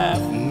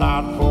half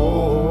not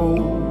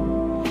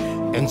whole,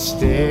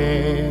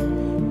 instead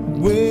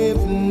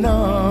with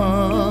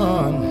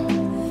none.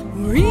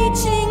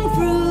 Reaching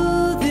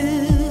through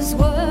this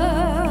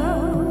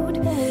world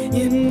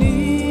in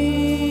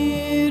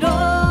need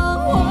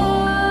of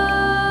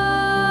one.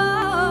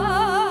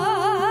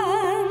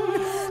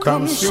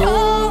 Come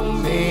show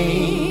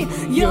me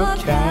your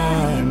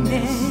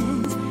kindness.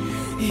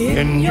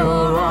 In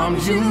your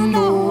arms you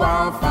know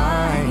I'll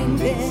find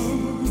this.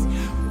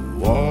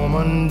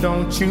 Woman,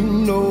 don't you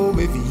know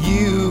with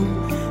you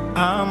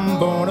I'm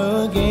born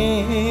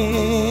again.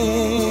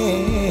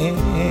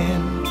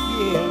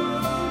 Yeah.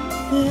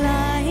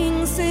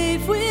 Lying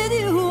safe with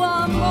you,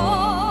 I'm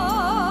born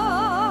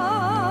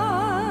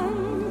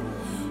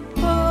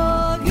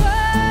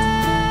again.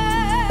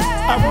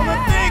 I wanna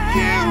thank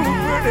you,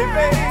 pretty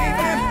baby.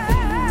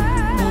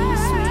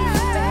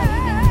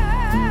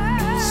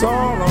 It's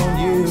all on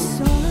you.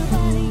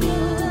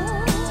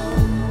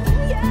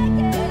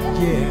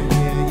 Yeah.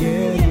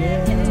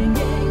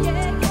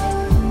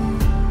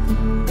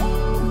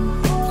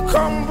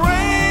 Come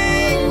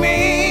bring me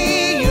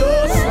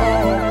your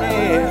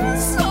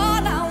softness.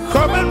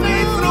 Coming me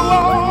through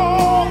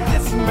all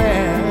this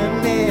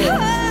madness.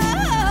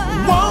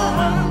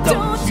 Woman,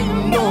 don't you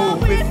know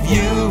with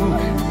you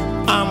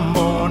I'm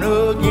born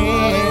again.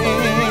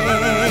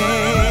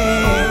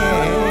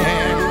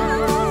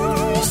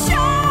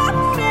 Show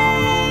me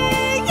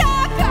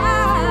your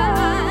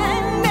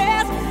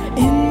kindness.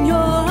 In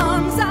your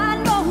arms I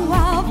know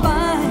I'll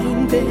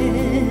find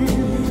this.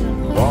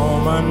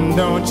 Woman,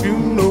 don't you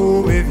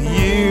know with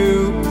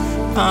you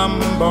I'm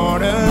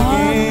born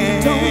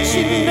again. Don't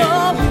you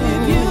know with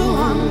you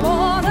I'm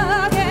born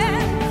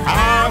again. I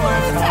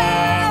was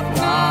half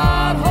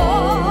not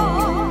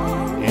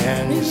whole,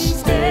 and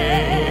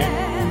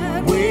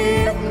instead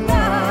with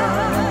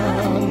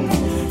none.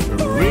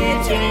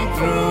 Reaching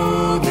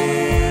through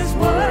this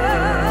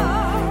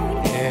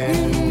world in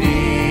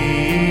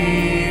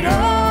need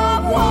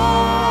of one.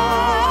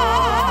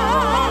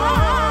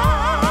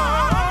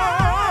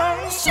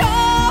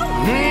 show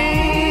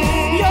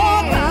me your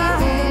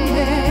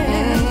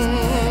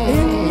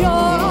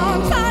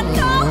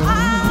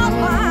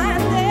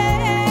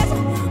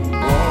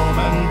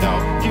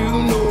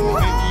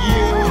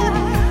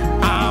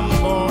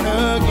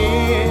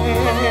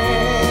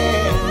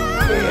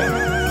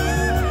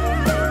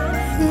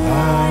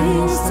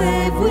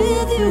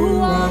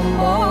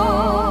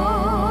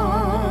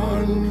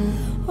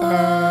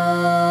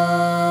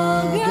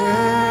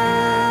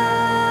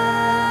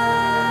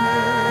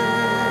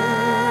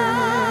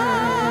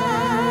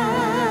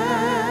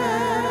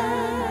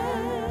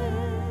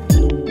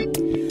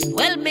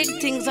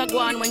things are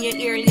going when you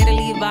hear Lady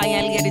Levi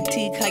and Lady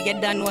T, cause you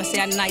don't know say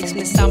a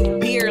niceness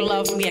and beer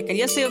love making.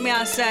 You see what me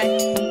I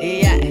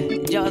say? Yeah,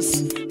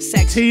 just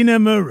sex. Tina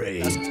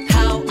Marie.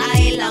 How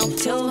I love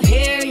to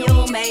hear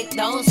you make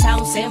those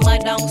sounds. Simmer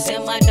down,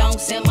 simmer down,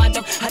 simmer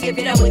down. I give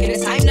it a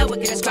wickedest time, the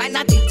wickedest grind.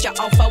 I teach you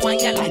off for one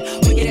your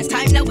life. Wickedest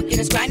time, the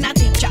wickedest grind. I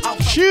teach you off.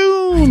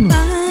 Tune.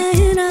 I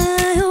and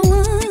I are one.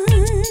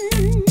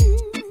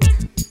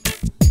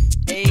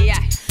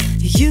 Yeah.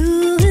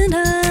 You and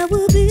I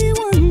will be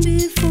one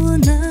before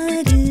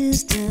night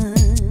is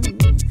done.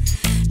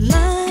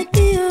 Like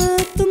the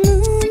earth, the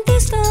moon, the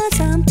stars,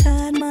 I'm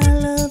tied, my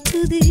love,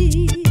 to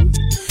thee.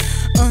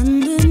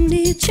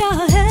 Underneath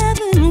your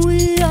heaven,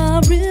 we are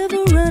a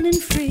river running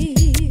free.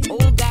 Oh,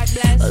 God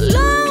bless. A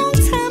long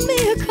time me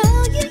I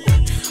call you,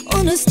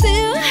 on a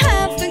still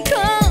haven't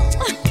come.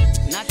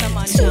 Not a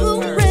man.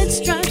 Two red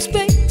stripes,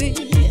 baby,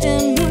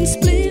 and one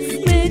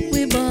spliff make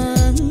we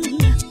bun.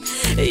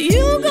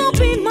 You gon'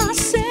 be my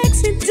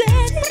sexy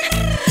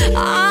daddy,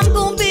 I'm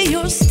gon' be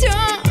your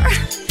star.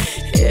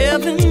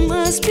 Heaven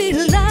must be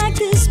like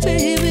this,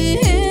 baby,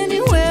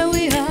 anywhere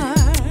we are.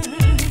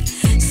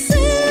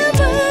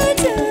 Simmer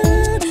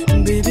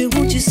down, baby,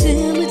 won't you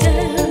simmer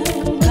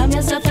down? Calm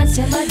yourself and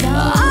simmer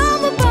down.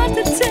 I'm about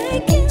to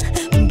take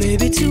it,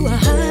 baby, to a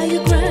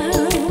higher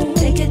ground.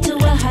 Take it to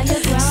a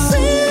higher ground.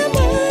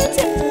 Simmer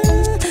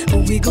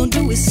down, we gon'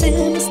 do it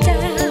simmer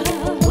style.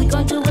 We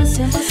gon' do it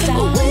simmer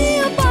style. We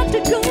about to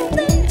go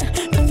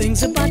there,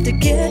 things about to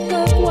get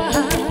buck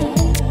wild.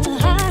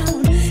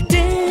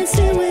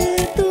 Dancing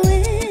with the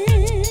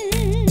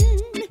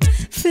wind,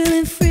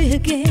 feeling free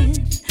again.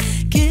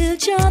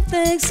 Give your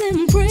thanks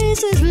and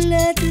praises,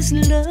 let this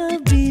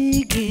love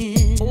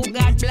begin. Oh,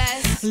 God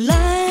bless.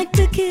 Like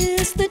the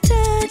kiss, the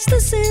touch, the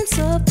sense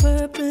of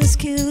purpose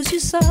kills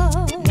your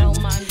soul. No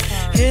man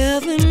can.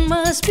 Heaven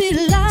must be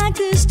like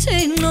this,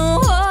 take no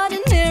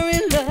ordinary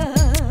love.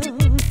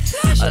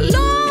 A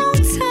long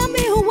time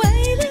you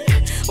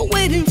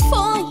waiting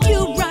for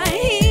you right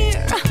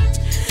here.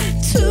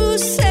 Two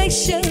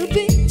sexual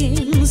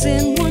beings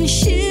in one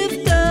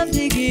shift of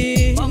the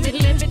gear.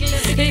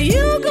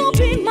 You gon'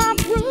 be my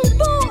rude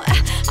boy,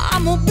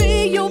 I'ma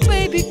be your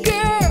baby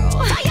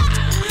girl.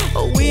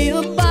 We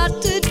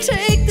about to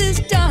take this,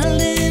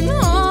 darling,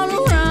 all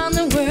around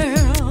the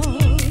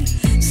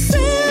world.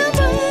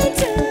 Simmer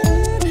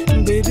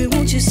down, baby,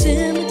 won't you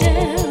simmer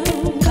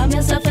down? Calm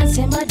yourself and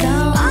simmer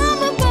down.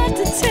 I'm about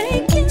to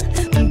take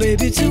it,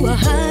 baby, to a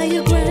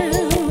higher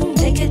ground.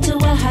 Take it to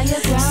a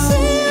higher ground.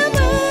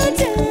 Simmer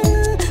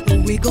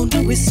down, we gon'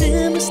 do it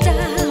simmer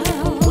style.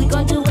 We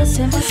gon' do it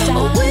simmer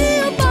style.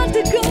 We're about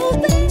to go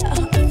there,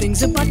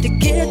 things about to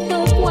get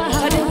buck wild.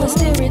 And then we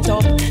stir it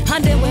up,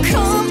 and then we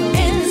Come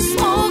and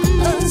smoke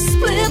a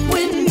split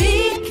with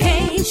me,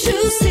 can't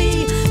you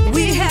see?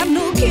 We have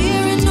no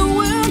care in the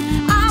world,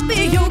 I'll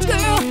be your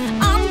girl.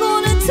 I'm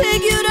gonna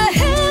take you to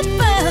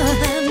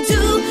heaven.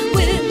 Do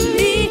with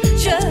me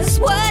just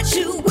what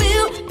you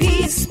will,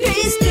 peace,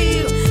 peace,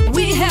 deal.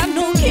 We have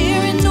no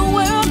care in the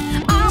world,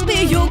 I'll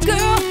be your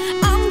girl.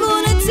 I'm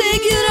gonna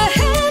take you to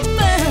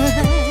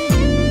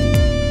heaven.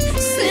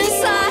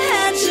 Since I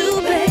had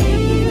you,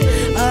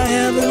 babe, I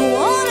haven't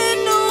wanted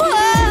no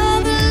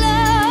other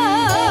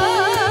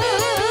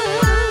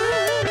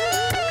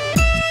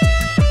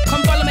love.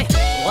 come follow me.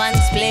 One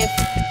spliff,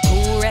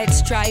 two red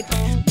stripe.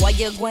 Why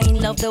you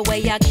going love the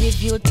way I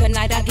give you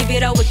tonight? I give you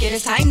the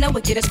wickedest time, the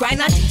wickedest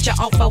grind. I teach you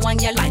off for one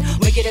your line.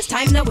 Wickedest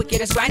time, the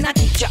wickedest grind. I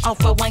teach you off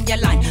for one your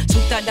line.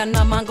 Sweeter than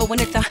a mango when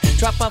it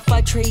drop off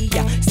a tree.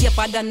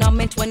 Safer than a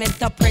mint when it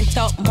print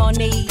out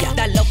money.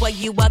 That love what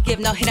you a give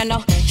no hit no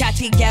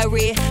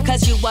category.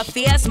 Cause you a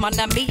fierce man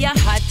and me a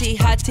hottie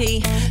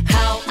hottie.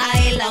 How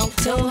I love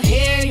to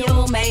hear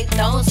you make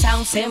those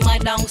sounds. Simmer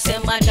down,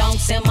 simmer down,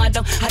 simmer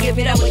down. I give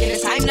you the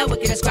wickedest time, the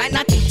wickedest grind.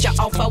 I teach you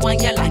off for one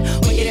your line.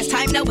 Wickedest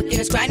time, the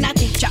wickedest grind. I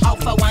teach you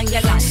off for one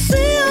your line.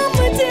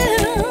 Simmer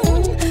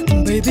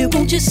down, baby,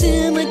 won't you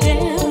simmer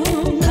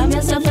down? Calm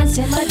yourself and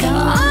simmer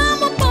down.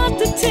 I'm about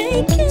to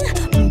take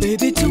you,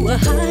 baby, to a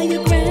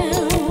higher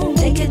ground.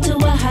 Take it to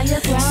a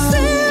higher ground.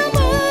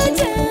 Simmer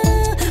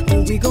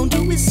down, we gon'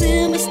 do it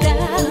simmer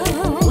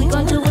style. We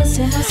gon' do it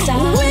simmer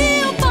style.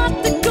 We're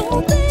about to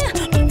go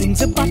there,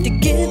 things about to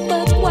get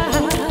buck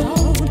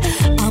wild.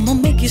 I'ma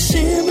make you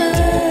simmer,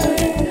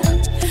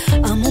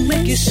 I'ma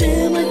make you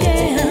simmer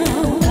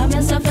down. Calm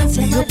yourself and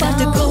simmer We're about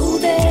to go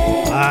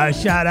there.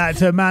 Shout out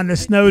to Amanda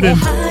Snowden.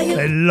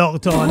 They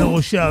locked on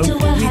all show. We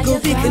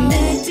gon' be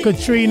connected.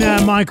 Katrina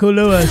and Michael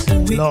Lewis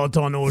locked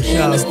on all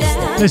show.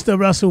 Mr.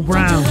 Russell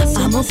Brown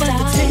I'm about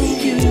to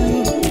take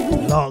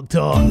you. locked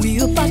on. We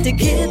about to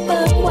get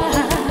buck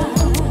wild.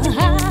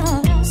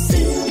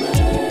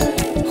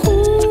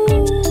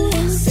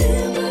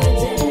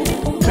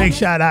 Big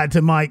shout out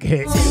to Mike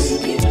Hicks.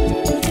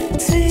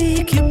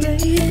 Take you,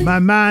 baby. My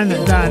man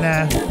down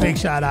there. Big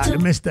shout out to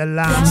Mr.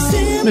 Lamb,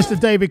 Mr.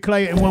 David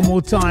Clayton one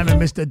more time,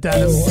 and Mr.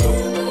 Denham,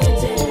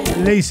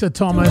 Lisa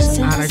Thomas,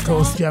 and of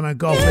course Gemma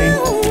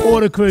Goffey. All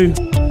the crew.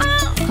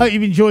 Hope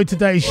you've enjoyed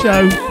today's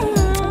show.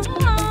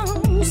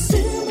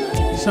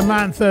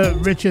 Samantha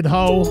Richard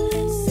Hole,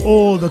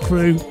 all the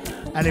crew.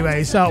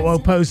 Anyway, Sartwell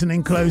posting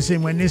in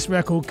closing. When this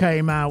record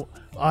came out,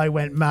 I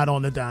went mad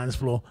on the dance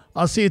floor.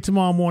 I'll see you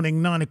tomorrow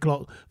morning, 9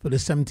 o'clock, for the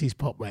 70s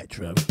Pop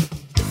Retro.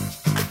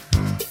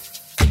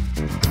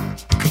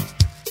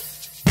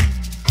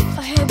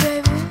 Oh, hey,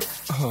 baby.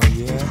 Oh,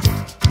 yeah?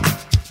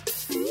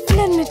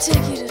 Let me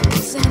take you to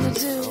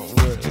Xanadu.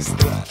 Where is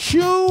that?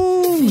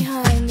 Tune!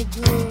 Behind the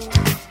groove.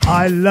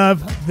 I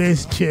love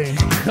this tune.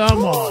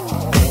 Come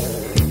on.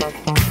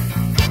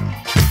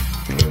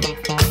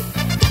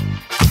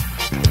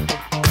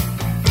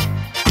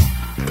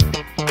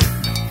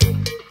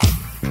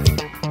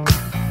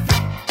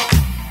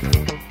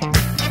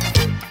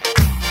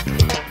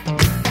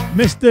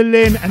 Mr.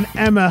 Lynn and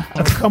Emma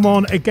have come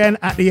on again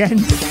at the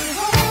end.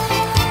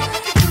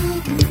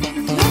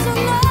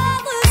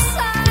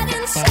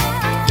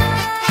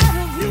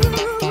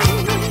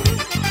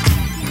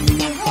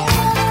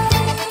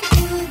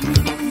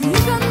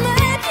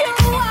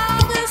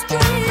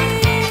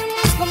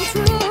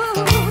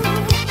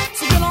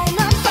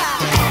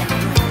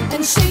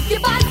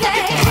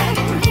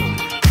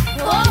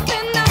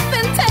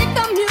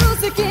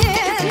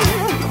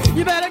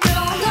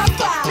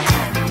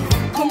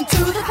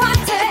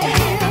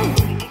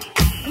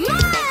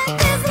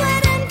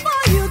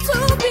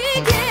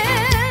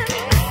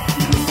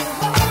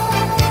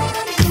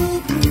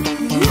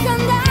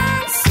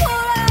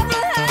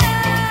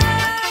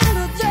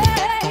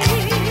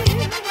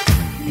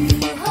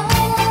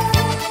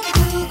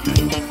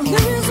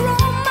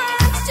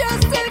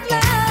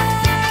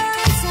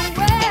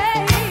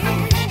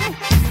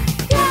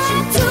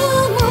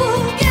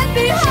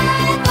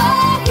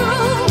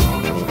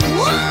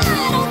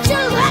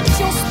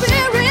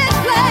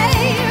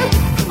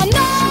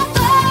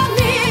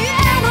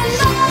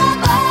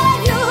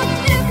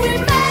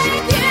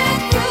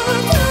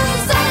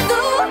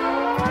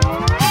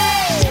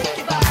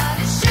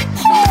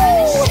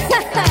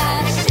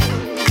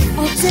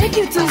 Take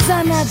you to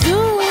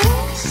Xanadu.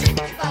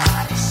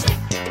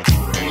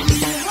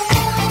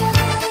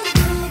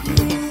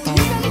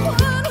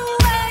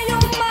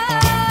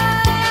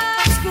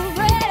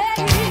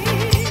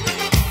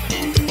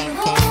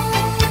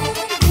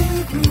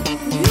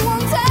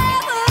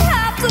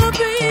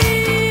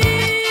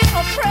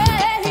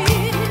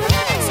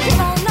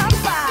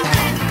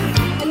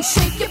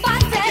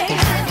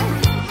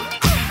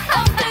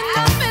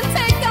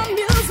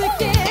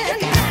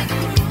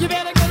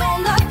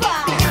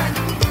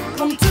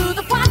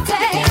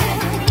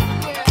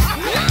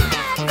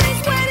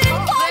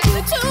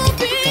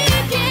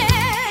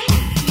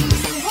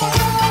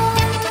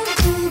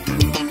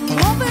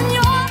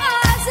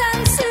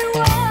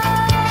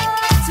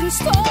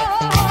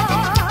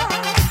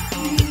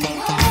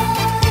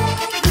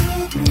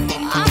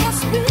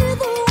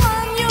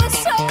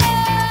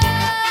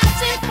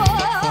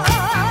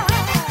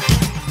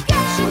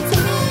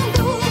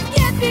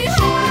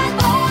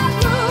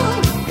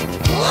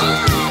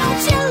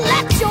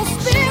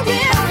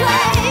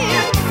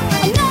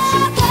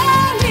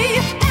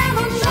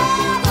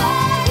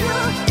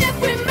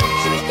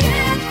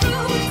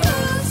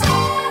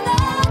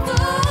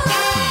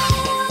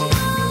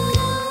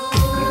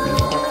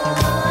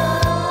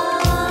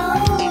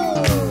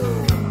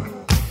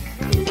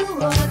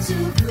 To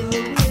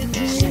go.